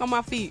 Suck on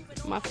my feet.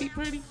 My feet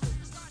pretty.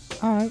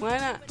 All right. Why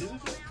not?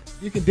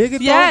 You can dig it.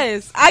 Though?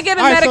 Yes, I get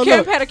a manicure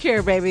and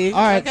pedicure, baby. All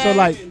right, okay?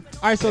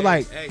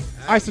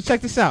 so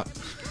check this out.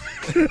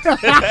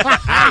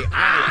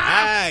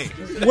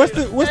 What's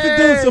the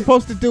dude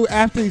supposed to do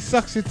after he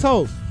sucks your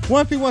toe?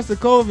 What if he wants to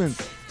go over and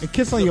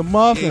kiss on your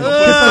mouth and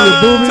kiss on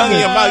your boobies? Tongue in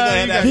your mouth,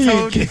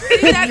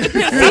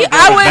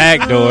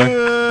 back door.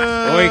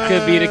 Or it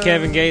could be the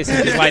Kevin Gates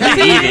and just like to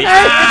eat it.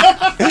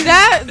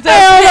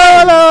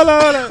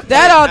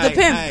 That all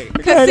depends.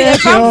 Because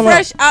if I'm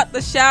fresh out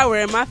the shower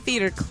and my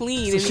feet are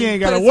clean, So and she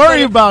ain't got to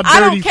worry about dirty I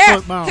don't care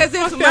foot mouth. because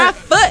it's my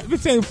foot.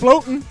 If it ain't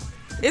floating,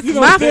 it's you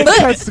my foot.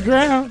 Touch the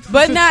ground.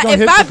 But now,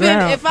 if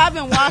I've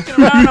been walking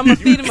around on my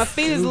feet and my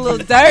feet is a little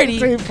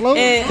dirty, and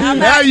I'm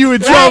now not, you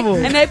in trouble.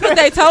 and they put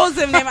their toes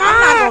in them, I'm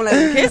not gonna let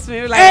them kiss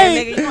me. Like,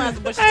 hey, nigga, you gonna have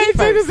to brush your teeth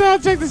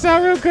first. Check this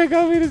out real quick.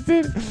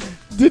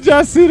 Did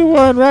y'all see the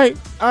one, right?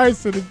 All right,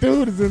 so the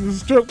dude is in the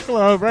strip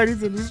club, right?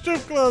 He's in the strip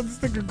club, this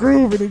nigga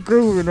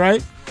grooving,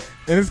 right?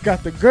 And it's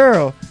got the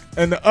girl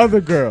and the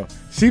other girl.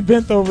 She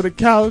bent over the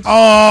couch.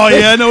 Oh,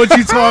 yeah, I know what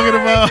you're talking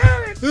about.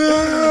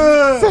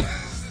 So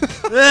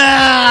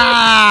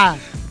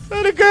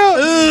the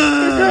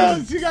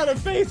girl, she got her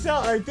face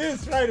out like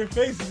this, right? Her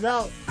face is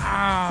out.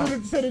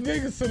 So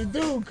the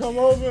dude come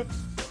over,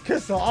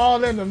 kiss her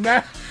all in the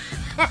mouth.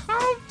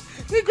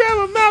 He grab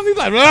her mouth, he's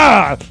like,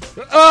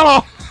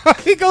 oh.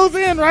 He goes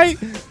in, right?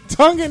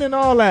 Tonguing and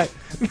all that.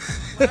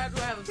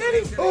 Then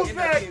he pulls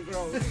back.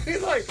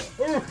 He's like, he's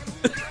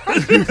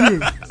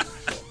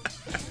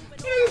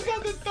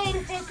about to throw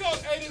the fuck up.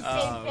 Hey, it's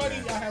so funny.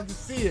 I have to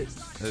see it.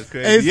 That's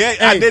crazy.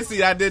 I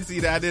did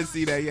see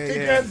that.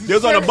 Yeah. They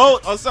was on a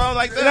boat or something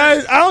like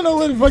that. I don't know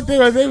what the fuck they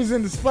was. They was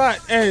in the spot.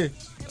 Hey.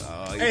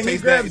 He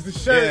grabs the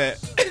shirt.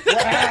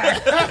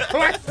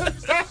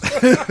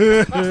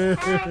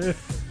 Yeah.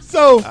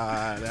 So,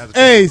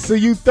 so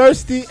you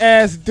thirsty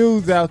ass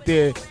dudes out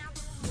there,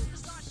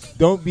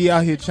 don't be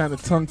out here trying to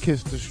tongue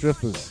kiss the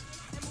strippers.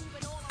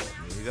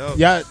 There you go.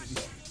 Y'all,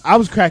 I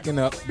was cracking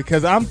up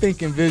because I'm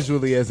thinking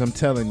visually as I'm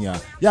telling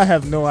y'all. Y'all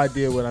have no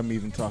idea what I'm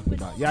even talking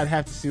about. Y'all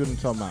have to see what I'm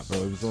talking about,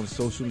 bro. It was on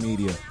social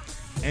media.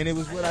 And it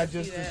was what I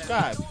just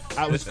described.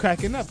 I was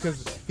cracking up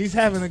because he's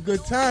having a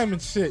good time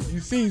and shit.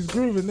 You see he's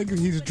grooving, nigga.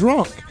 He's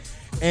drunk.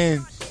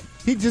 And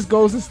he just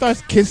goes and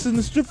starts kissing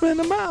the stripper in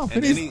the mouth.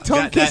 And he's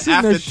tongue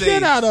kissing the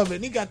shit out of it.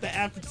 And he got the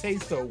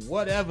aftertaste of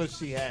whatever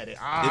she had it.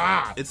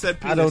 It said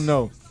penis. I don't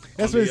know.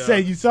 That's what it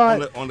said. You saw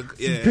it?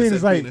 Yeah,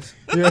 penis, like, penis.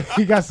 Yeah,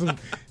 he got some skeet.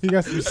 He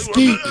got some skeet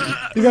juice.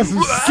 He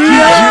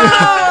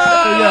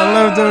got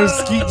leftover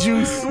skeet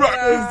juice.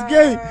 It's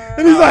gay.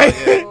 And he's like,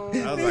 he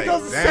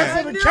goes to sit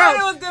on the couch.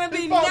 It was going to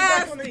be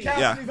nasty.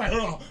 Yeah. He's like,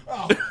 oh.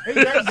 He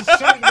grabs his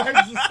shirt and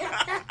grabs his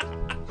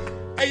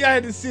Hey, y'all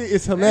had to see it.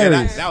 It's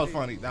hilarious. That was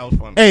funny.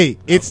 Hey,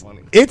 it's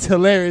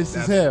hilarious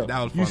as hell.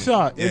 That was funny. You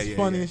saw it. It's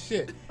funny as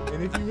shit.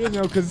 And if you really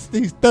know, because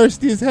he's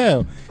thirsty as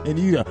hell, and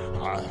you,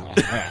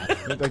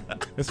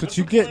 that's what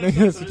you get. Nigga.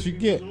 That's what you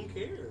get.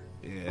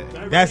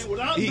 Yeah.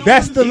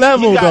 That's the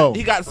level, though.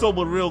 He got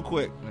sober real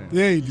quick. Man.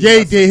 Yeah,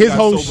 he did. His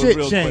whole shit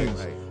changed.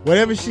 Quick,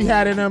 whatever she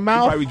had in her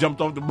mouth, he probably jumped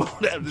off the boat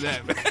after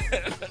that. Man.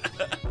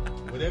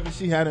 Whatever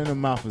she had in her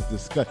mouth was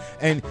disgusting.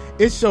 And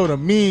it showed a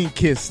mean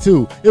kiss,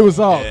 too. It was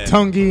all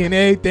tonguey and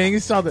everything.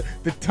 It saw the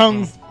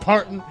tongues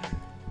parting.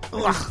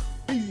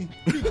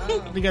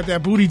 They got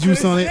that booty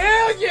juice on it.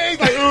 Hell yeah. He's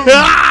like,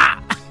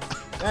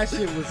 that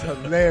shit was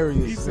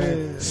hilarious,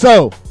 man.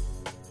 So,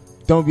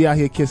 don't be out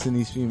here kissing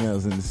these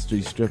females in the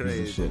street, strippers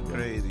and shit, bro.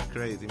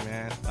 Crazy,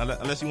 man.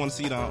 Unless you want to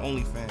see it on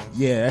OnlyFans.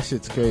 Yeah, that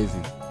shit's crazy.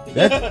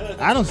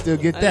 I don't still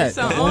get that.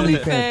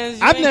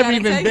 OnlyFans. I've never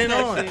even been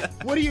on.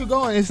 What are you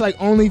going? It's like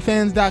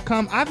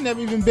onlyfans.com. I've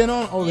never even been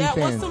on OnlyFans. Yeah,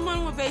 well,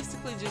 someone will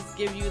basically just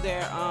give you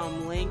their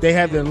link. They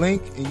have their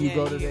link, and you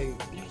go to their...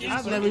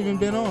 I've never even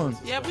been on.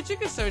 Yeah, but you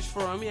can search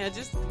for them. Yeah,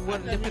 just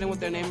depending on what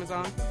their name is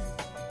on.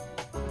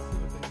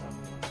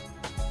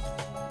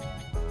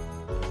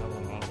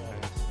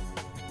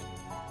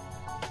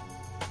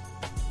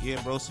 Yeah,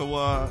 bro. So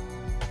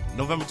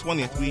November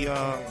 20th, we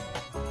talk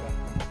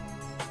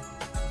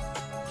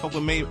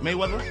with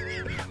Mayweather.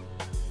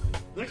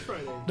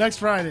 Next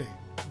Friday.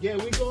 Yeah,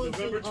 we going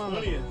November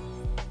 20th.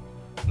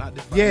 Not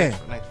this Friday. Yeah,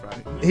 next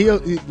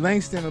Friday.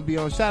 Langston will be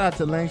on. Shout out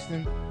to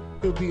Langston.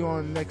 He'll be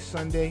on next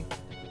Sunday.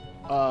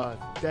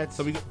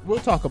 We'll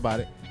talk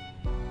about it.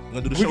 We're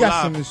gonna do the We show got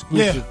live. some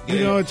exclusive. Yeah,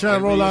 you know, trying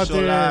to roll out show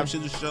there. Live,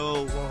 Shizzle show.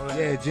 All that.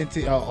 Yeah,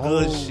 Genty.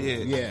 Good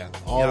shit. Yeah,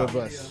 all of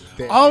us.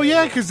 Oh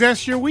yeah, because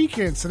that's your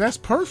weekend, so that's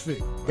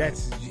perfect.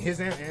 That's his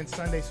and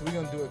Sunday, so we're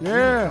gonna do it.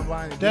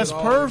 Yeah, that's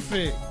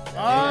perfect.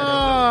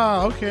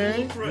 Ah,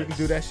 okay. We can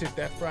do that shit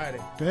that Friday.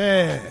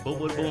 Bad. Boom,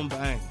 boom, boom,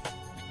 bang.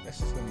 That's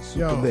just gonna be super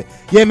Yo. lit.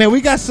 Yeah, man,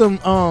 we got some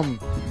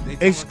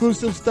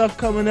exclusive stuff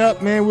coming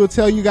up, man. We'll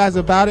tell you guys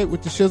about it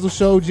with the Shizzle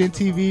Show, Gen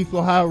TV,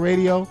 Flow High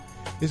Radio.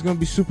 It's gonna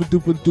be super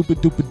duper duper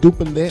duper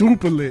duper lit.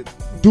 Duper lit.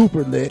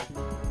 Duper lit.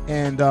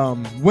 And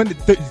when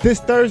this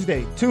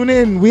Thursday, tune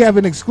in. We have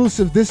an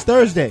exclusive this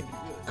Thursday.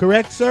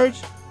 Correct, Serge?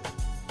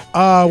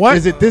 What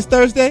is it? This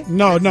Thursday?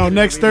 No,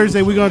 next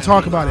Thursday we're gonna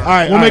talk about it. All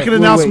right, we'll make an wait.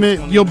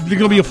 announcement. You're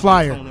gonna be a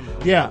flyer.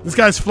 Yeah, this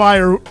guy's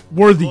flyer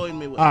worthy.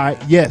 All right,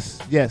 yes.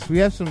 We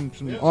have some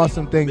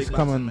awesome things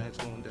coming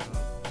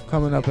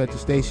up at the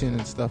station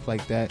and stuff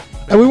like that.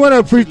 And we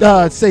want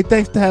to say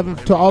thanks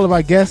to all of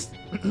our guests.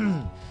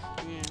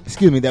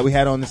 Excuse me, that we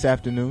had on this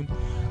afternoon.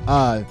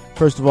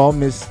 First of all,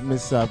 Miss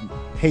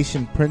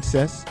Haitian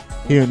Princess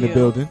here in the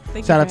building.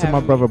 Shout out to my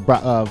brother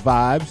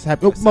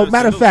Vibes.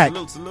 Matter of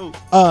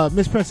fact,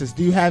 Miss Princess,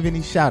 do you have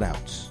any shout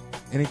outs?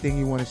 Anything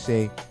you want to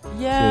say?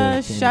 Yeah,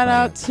 to shout anybody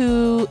out else?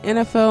 to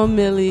NFL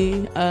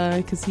Millie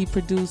because he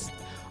produced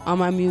all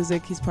my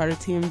music. He's part of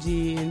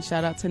TMG. And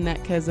shout out to Nat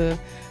Keza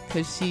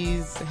because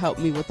she's helped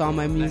me with all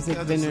my music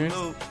vendors.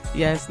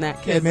 Yes, Nat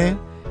Keza. Yeah, man.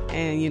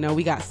 And,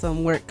 we got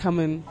some work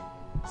coming.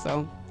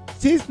 So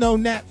she's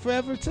known Nat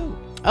forever, too.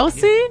 Oh,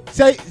 see?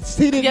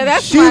 She didn't, Yeah,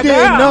 that's she my didn't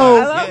girl. know.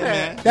 I love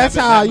her. That's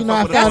how I found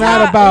That's out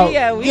how-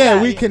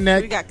 about. we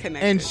connect. We got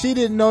connected. And she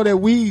didn't know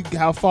that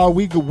how far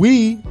we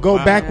go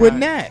back with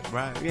Nat.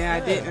 Right. Yeah, I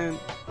didn't.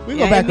 We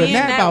go back me with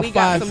and Nat about we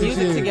got 5, some 6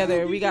 music years.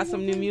 together. We got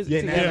some new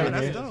music together.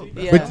 That's dope.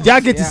 Yeah. But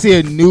y'all get to Yeah. see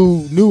a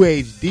new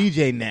age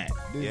DJ Nat.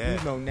 Yeah.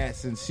 You know Nat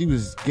since she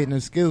was getting her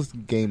skills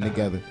game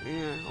together.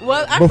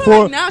 Well, I Before-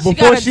 feel like now she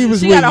before got she was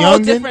she with got a whole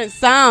Youngin, different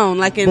sound.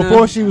 Like in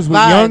Before she was with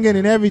vibe. Youngin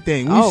and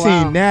everything, we've Oh,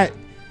 wow. seen Nat.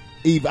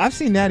 I've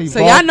seen Nat evolve. So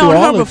y'all known through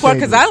all her the before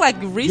because changes.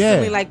 I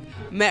recently Yeah.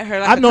 met her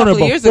like I've a known her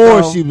couple years before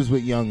ago. she was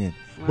with Youngin.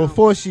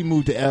 Before she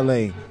moved to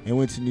LA and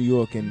went to New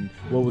York and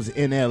what was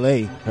in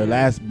LA, her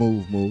last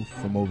move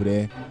from over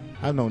there.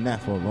 I've known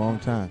that for a long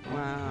time.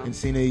 Wow. And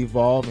seen her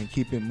evolve and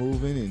keep it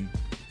moving, and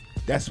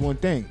that's one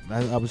thing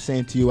I was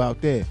saying to you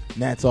out there.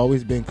 Nat's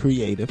always been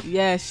creative.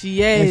 Yeah,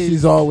 she And is.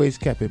 she's always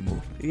kept it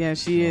moving. Yeah,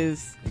 she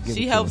is. give it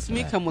She to helps her for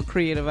me that. come with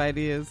creative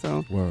ideas.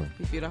 So Word.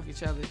 we feed off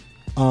each other.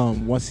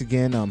 Once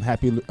again,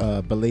 happy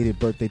belated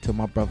birthday to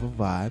my brother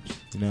Vibes.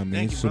 You know what I mean?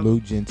 Thank you,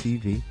 Salute Gen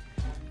TV.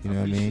 You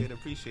know what I mean?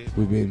 Appreciate it.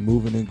 We've been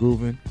moving and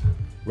grooving,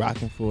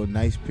 rocking for a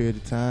nice period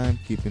of time,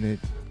 keeping it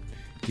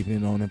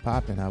on and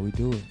popping. How we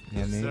do it? You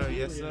know what I mean?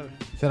 Yes, sir.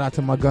 Shout out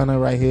to my gunner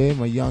right here,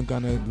 my young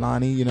gunner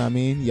Lonnie. You know what I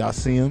mean? Y'all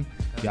see him.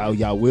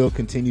 Y'all will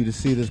continue to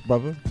see this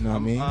brother. You know what I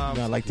mean?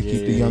 I like to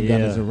keep the young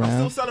gunners I'm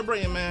around. still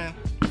celebrating, man.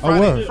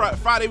 word.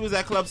 Friday was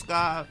at Club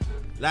Sky.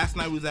 Last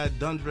night was at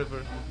Duns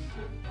River.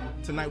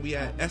 Tonight we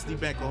at SD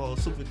Banquet Hall,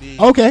 Super D.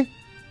 Okay.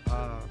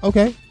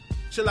 Okay.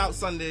 Chill out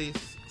Sundays.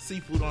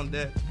 Seafood on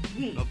deck.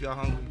 Know if y'all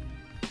hungry.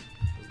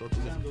 Let's go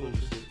through some food and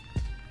shit.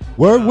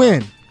 Word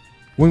when?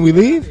 When we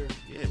leave?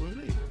 Yeah, when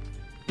we leave.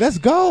 Let's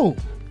go.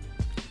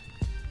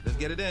 Let's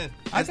get it in.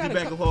 I SD gotta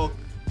Banquet Hall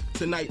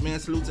tonight, man.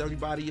 Salute to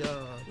everybody,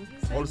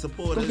 all the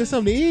supporters. Go get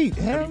something to eat.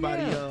 Hell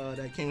Everybody yeah.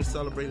 that came and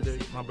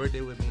celebrated my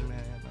birthday with me,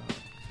 man.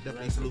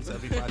 Definitely salute to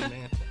everybody,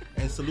 man.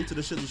 And salute to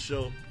the Shizzle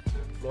Show,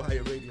 Flow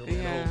Higher Radio, man.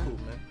 Yeah. All cool,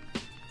 man.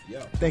 Yo.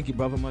 Thank you,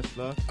 brother. Much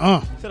love.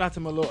 Shout out to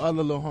my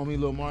other little homie,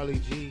 little Marley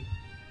G,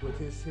 with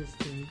his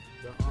team.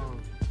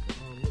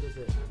 What is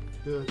it?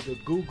 The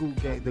Goo Goo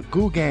Gang, the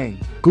Goo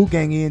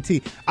Gang ENT.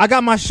 I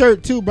got my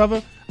shirt too,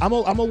 brother. I'm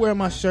gonna wear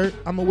my shirt.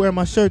 I'm gonna wear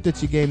my shirt that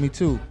you gave me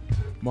too,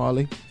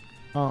 Marley.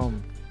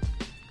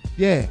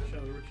 Yeah.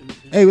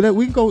 Hey,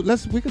 we can go.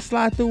 We can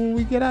slide through when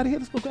we get out of here.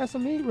 Let's go grab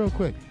some meat real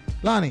quick.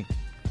 Lonnie,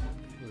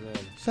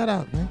 shout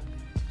out, man.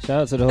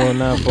 Shout out to the whole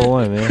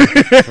 941, man.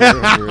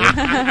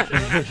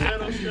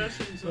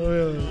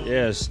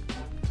 Yes.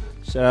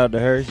 Shout out to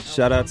her.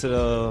 Shout out to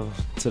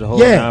the whole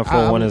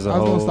 941 as a I was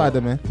whole. gonna slide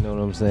there, man. You know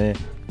what I'm saying?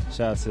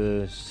 Shout out to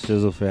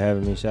Shizzle for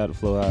having me. Shout out to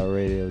Flow High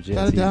Radio, Gen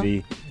Shout out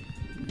TV,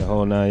 the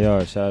whole 9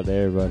 yards. Shout out to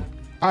everybody.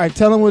 All right,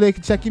 tell them where they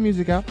can check your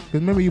music out. Because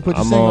remember, you put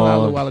your I'm single out a on-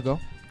 little while ago.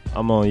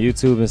 I'm on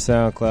YouTube and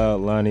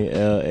SoundCloud, Lonnie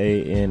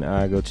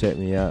LANI. Go check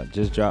me out.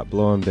 Just dropped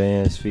Blowing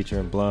Bands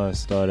featuring Blonde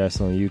Star. That's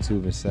on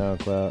YouTube and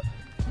SoundCloud.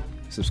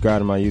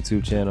 Subscribe to my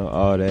YouTube channel.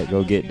 All that.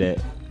 Go get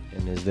that,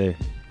 and it's there.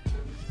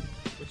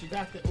 But you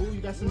got you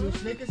got some new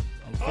sneakers.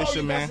 Fisher,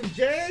 you man. got some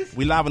J's?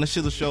 We live on the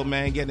Shizzle Show,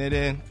 man. Getting it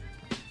in.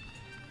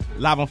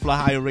 Live on Fly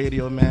Higher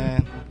Radio,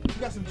 man. You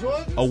got some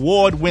Jordans?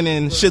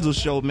 Award-winning Shizzle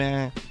Show,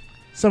 man.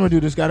 Summer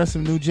dude just got us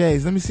some new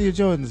J's. Let me see your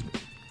Jordans.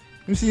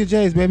 Let me see your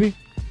J's, baby.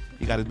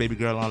 He got his baby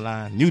girl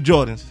online. New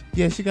Jordans.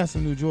 Yeah, she got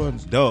some new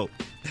Jordans. Dope.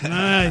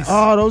 Nice.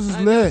 Oh, those is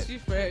lit. She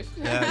fresh.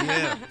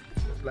 Yeah.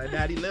 Like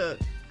daddy, look.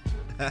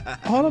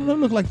 All of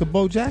them look like the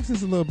Bo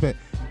Jacksons a little bit.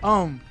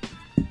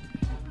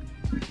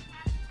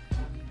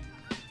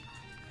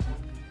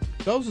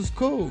 Those is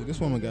cool. This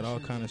woman got all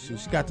kind of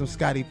shoes. She got them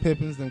Scottie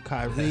Pippins, them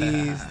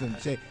Kyries, them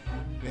Jay.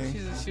 Man.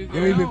 She's a shoe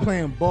Then we girl. been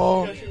playing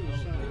ball.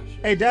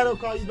 Hey, Dad'll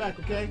call you back,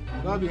 okay?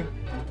 Love you.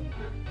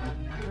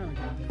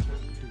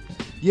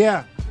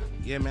 Yeah.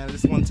 Yeah, man. I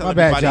just want to tell My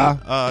bad,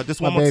 everybody. y'all.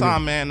 Just My one more baby.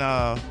 time, man.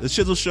 The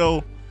Shizzle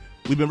Show.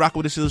 We've been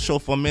rocking with the Shizzle Show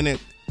for a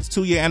minute. It's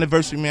 2-year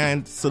anniversary,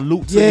 man.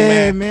 Salute to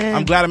Yeah, you, man.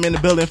 I'm glad I'm in the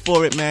building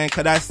for it, man.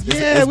 Cause that's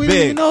Yeah, we big.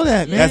 didn't even know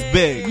that, man. That's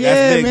big. Yeah,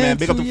 That's big, man. man.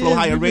 Big up 2 to Flow years,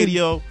 Higher we been-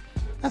 Radio.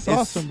 That's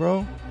It's- awesome,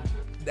 bro.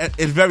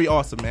 It's very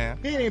awesome, man.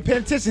 He ain't even paying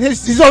attention.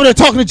 He's over there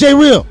talking to Jay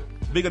Real.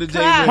 Big of the J.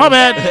 My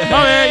bad.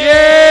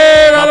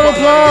 Yeah, round of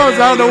applause. I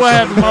don't know what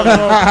happened. My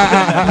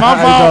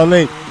It's fault. all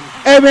late.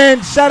 Hey,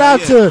 man, shout out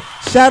to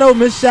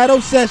Miss Shadow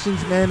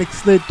Sessions, man, that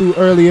slid through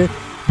earlier.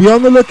 Be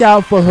on the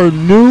lookout for her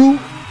new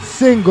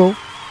single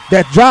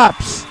that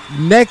drops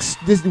we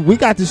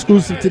got the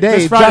exclusive today.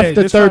 This It Friday,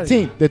 drops the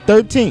 13th. The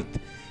 13th.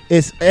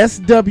 It's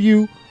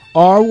SWRY.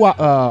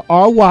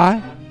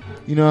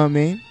 You know what I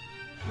mean?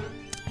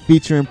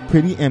 Featuring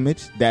Pretty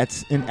Image.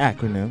 That's an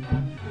acronym.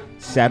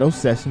 Shadow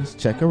Sessions.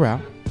 Check her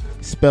out.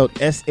 Spelled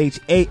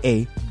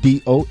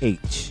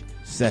SHAADOH.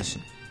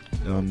 Session.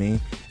 You know what I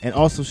mean? And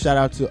also shout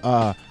out to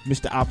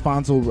Mr.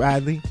 Alfonso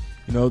Riley,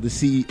 you know, the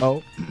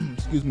CEO,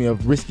 excuse me,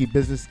 of Risky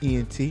Business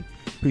ENT.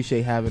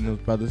 Appreciate having those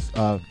brothers,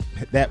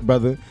 that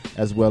brother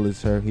as well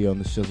as her here on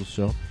the Shizzle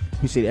Show.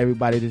 Appreciate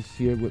everybody that's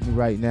here with me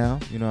right now.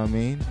 You know what I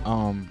mean?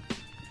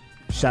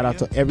 Shout out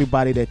to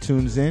everybody that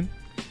tunes in.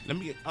 Let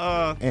me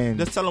And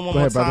just tell them one go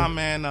more ahead, brother. time,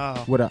 man.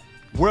 What up?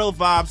 World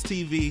Vibes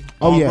TV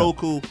Oh, on yeah.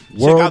 Roku. World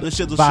Check out the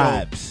Shizzle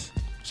Vibes. Show.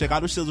 Check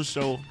out the Shizzle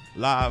Show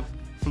live.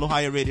 Flow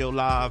Higher Radio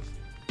live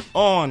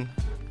on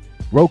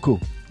Roku.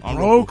 On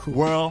Roku.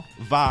 World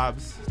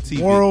Vibes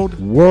TV. World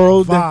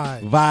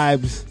Vibes.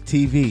 Vibes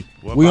TV.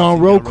 World We Vibes on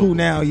TV Roku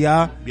now,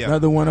 y'all. Yeah.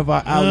 Another one of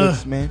our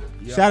outlets, man.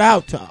 Yeah. Shout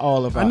out to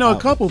all of our I know a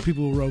outlets. couple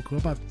people with Roku.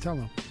 I'm about to tell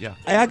them. Yeah.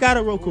 Hey, I got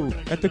a Roku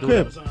at the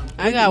crib.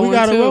 I got we one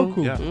got too. a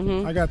Roku.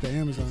 Yeah. I got the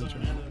Amazon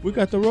channel. We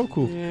got the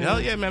Roku. Hell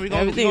yeah, man. We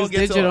gonna Everything's get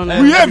digital to now.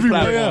 every We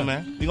everywhere. platform, Yeah.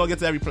 man. We gonna get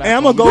to every platform. Hey,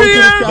 I'm gonna go to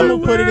the I'm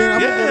gonna put it in.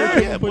 I'm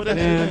Yeah, gonna put that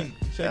yeah. in.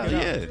 Check it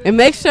out. Yeah. And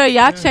make sure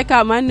y'all check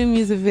out my new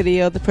music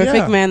video, The Perfect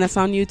Yeah. Man, that's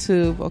on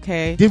YouTube,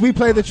 okay? Did we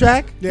play the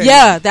track?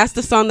 Yeah, that's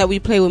the song that we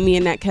play with me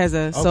and Nat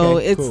Keza. So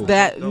Okay, it's cool.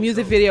 that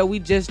music video, we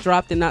just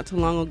dropped it not too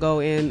long ago,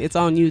 and it's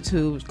on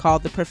YouTube. It's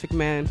called The Perfect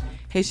Man,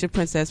 Haitian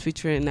Princess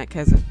featuring Nat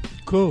Keza.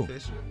 Cool.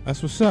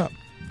 That's what's up.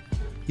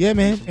 Yeah,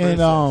 man. And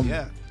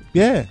yeah.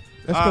 yeah.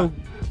 Let's go.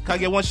 Can I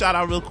get one shout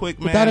out real quick,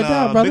 man? Without a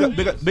doubt, brother.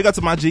 Big up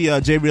to my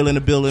J Real in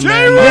the building, Yeah,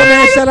 man.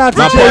 man. Shout out to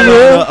My Jay partner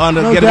Real. on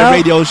the No Get It doubt.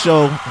 Radio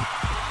show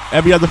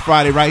every other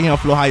Friday right here on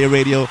Flow Higher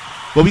Radio.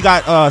 But we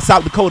got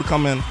South Dakota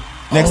coming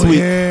next week.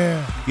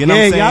 Yeah. You know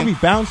what I'm saying? y'all be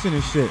bouncing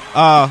and shit.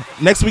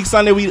 Next week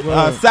Sunday,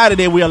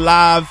 Saturday we are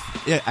live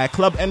at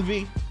Club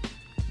Envy,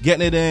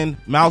 getting it in.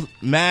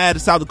 Mad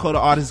South Dakota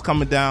artists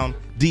coming down,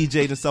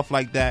 DJs and stuff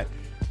like that.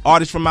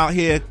 Artists from out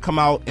here come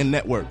out and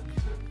network.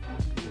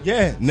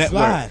 Yeah,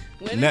 Network. slide.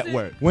 When is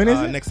Network. When is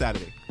it? Next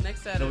Saturday.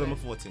 Next Saturday. November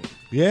 14th.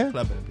 Yeah?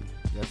 Club Envy.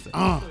 Yes,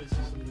 sir.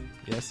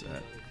 Yes, sir.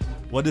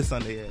 Well, this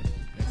Sunday, yeah.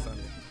 Next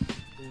Sunday.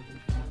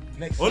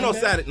 Next Oh, no, Sunday?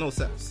 Saturday. No,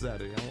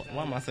 Saturday.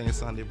 Why am I saying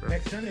Sunday, bro?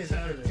 Next Sunday is the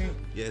 13th.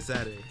 Yeah,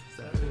 Saturday.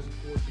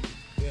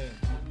 Yeah.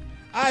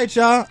 All right,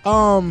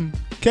 y'all.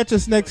 Catch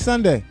us next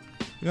Sunday.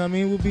 You know what I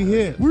mean? We'll be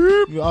here.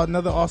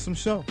 Another awesome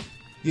show.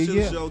 Yeah, Shizzle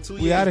yeah. Show, 2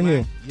 We years, out of man.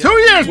 here. Yeah. 2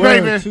 years,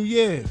 Word, baby. 2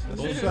 years.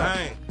 That's what's up.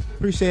 Dang.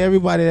 Appreciate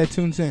everybody that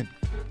tunes in.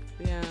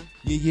 Yeah.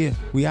 Yeah.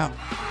 We out.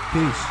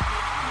 Peace.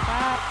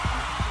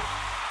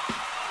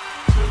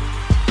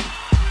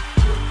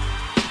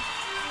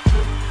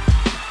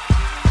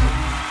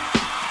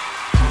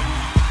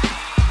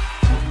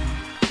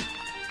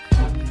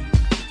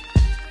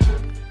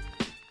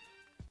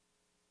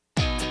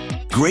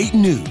 Great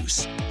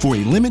news. For a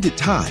limited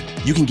time,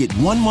 you can get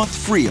 1 month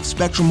free of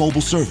Spectrum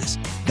Mobile service.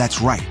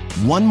 That's right,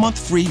 1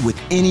 month free with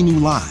any new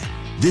line.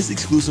 This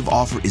exclusive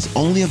offer is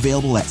only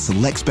available at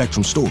select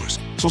Spectrum stores,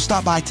 so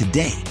stop by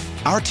today.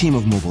 Our team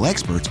of mobile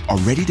experts are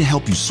ready to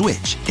help you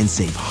switch and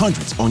save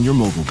hundreds on your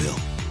mobile bill.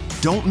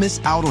 Don't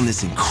miss out on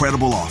this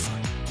incredible offer.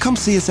 Come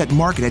see us at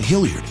Market at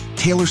Hilliard,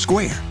 Taylor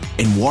Square,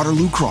 and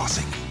Waterloo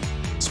Crossing.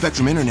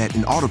 Spectrum Internet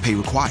and autopay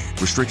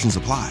required. Restrictions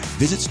apply.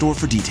 Visit store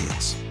for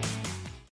details.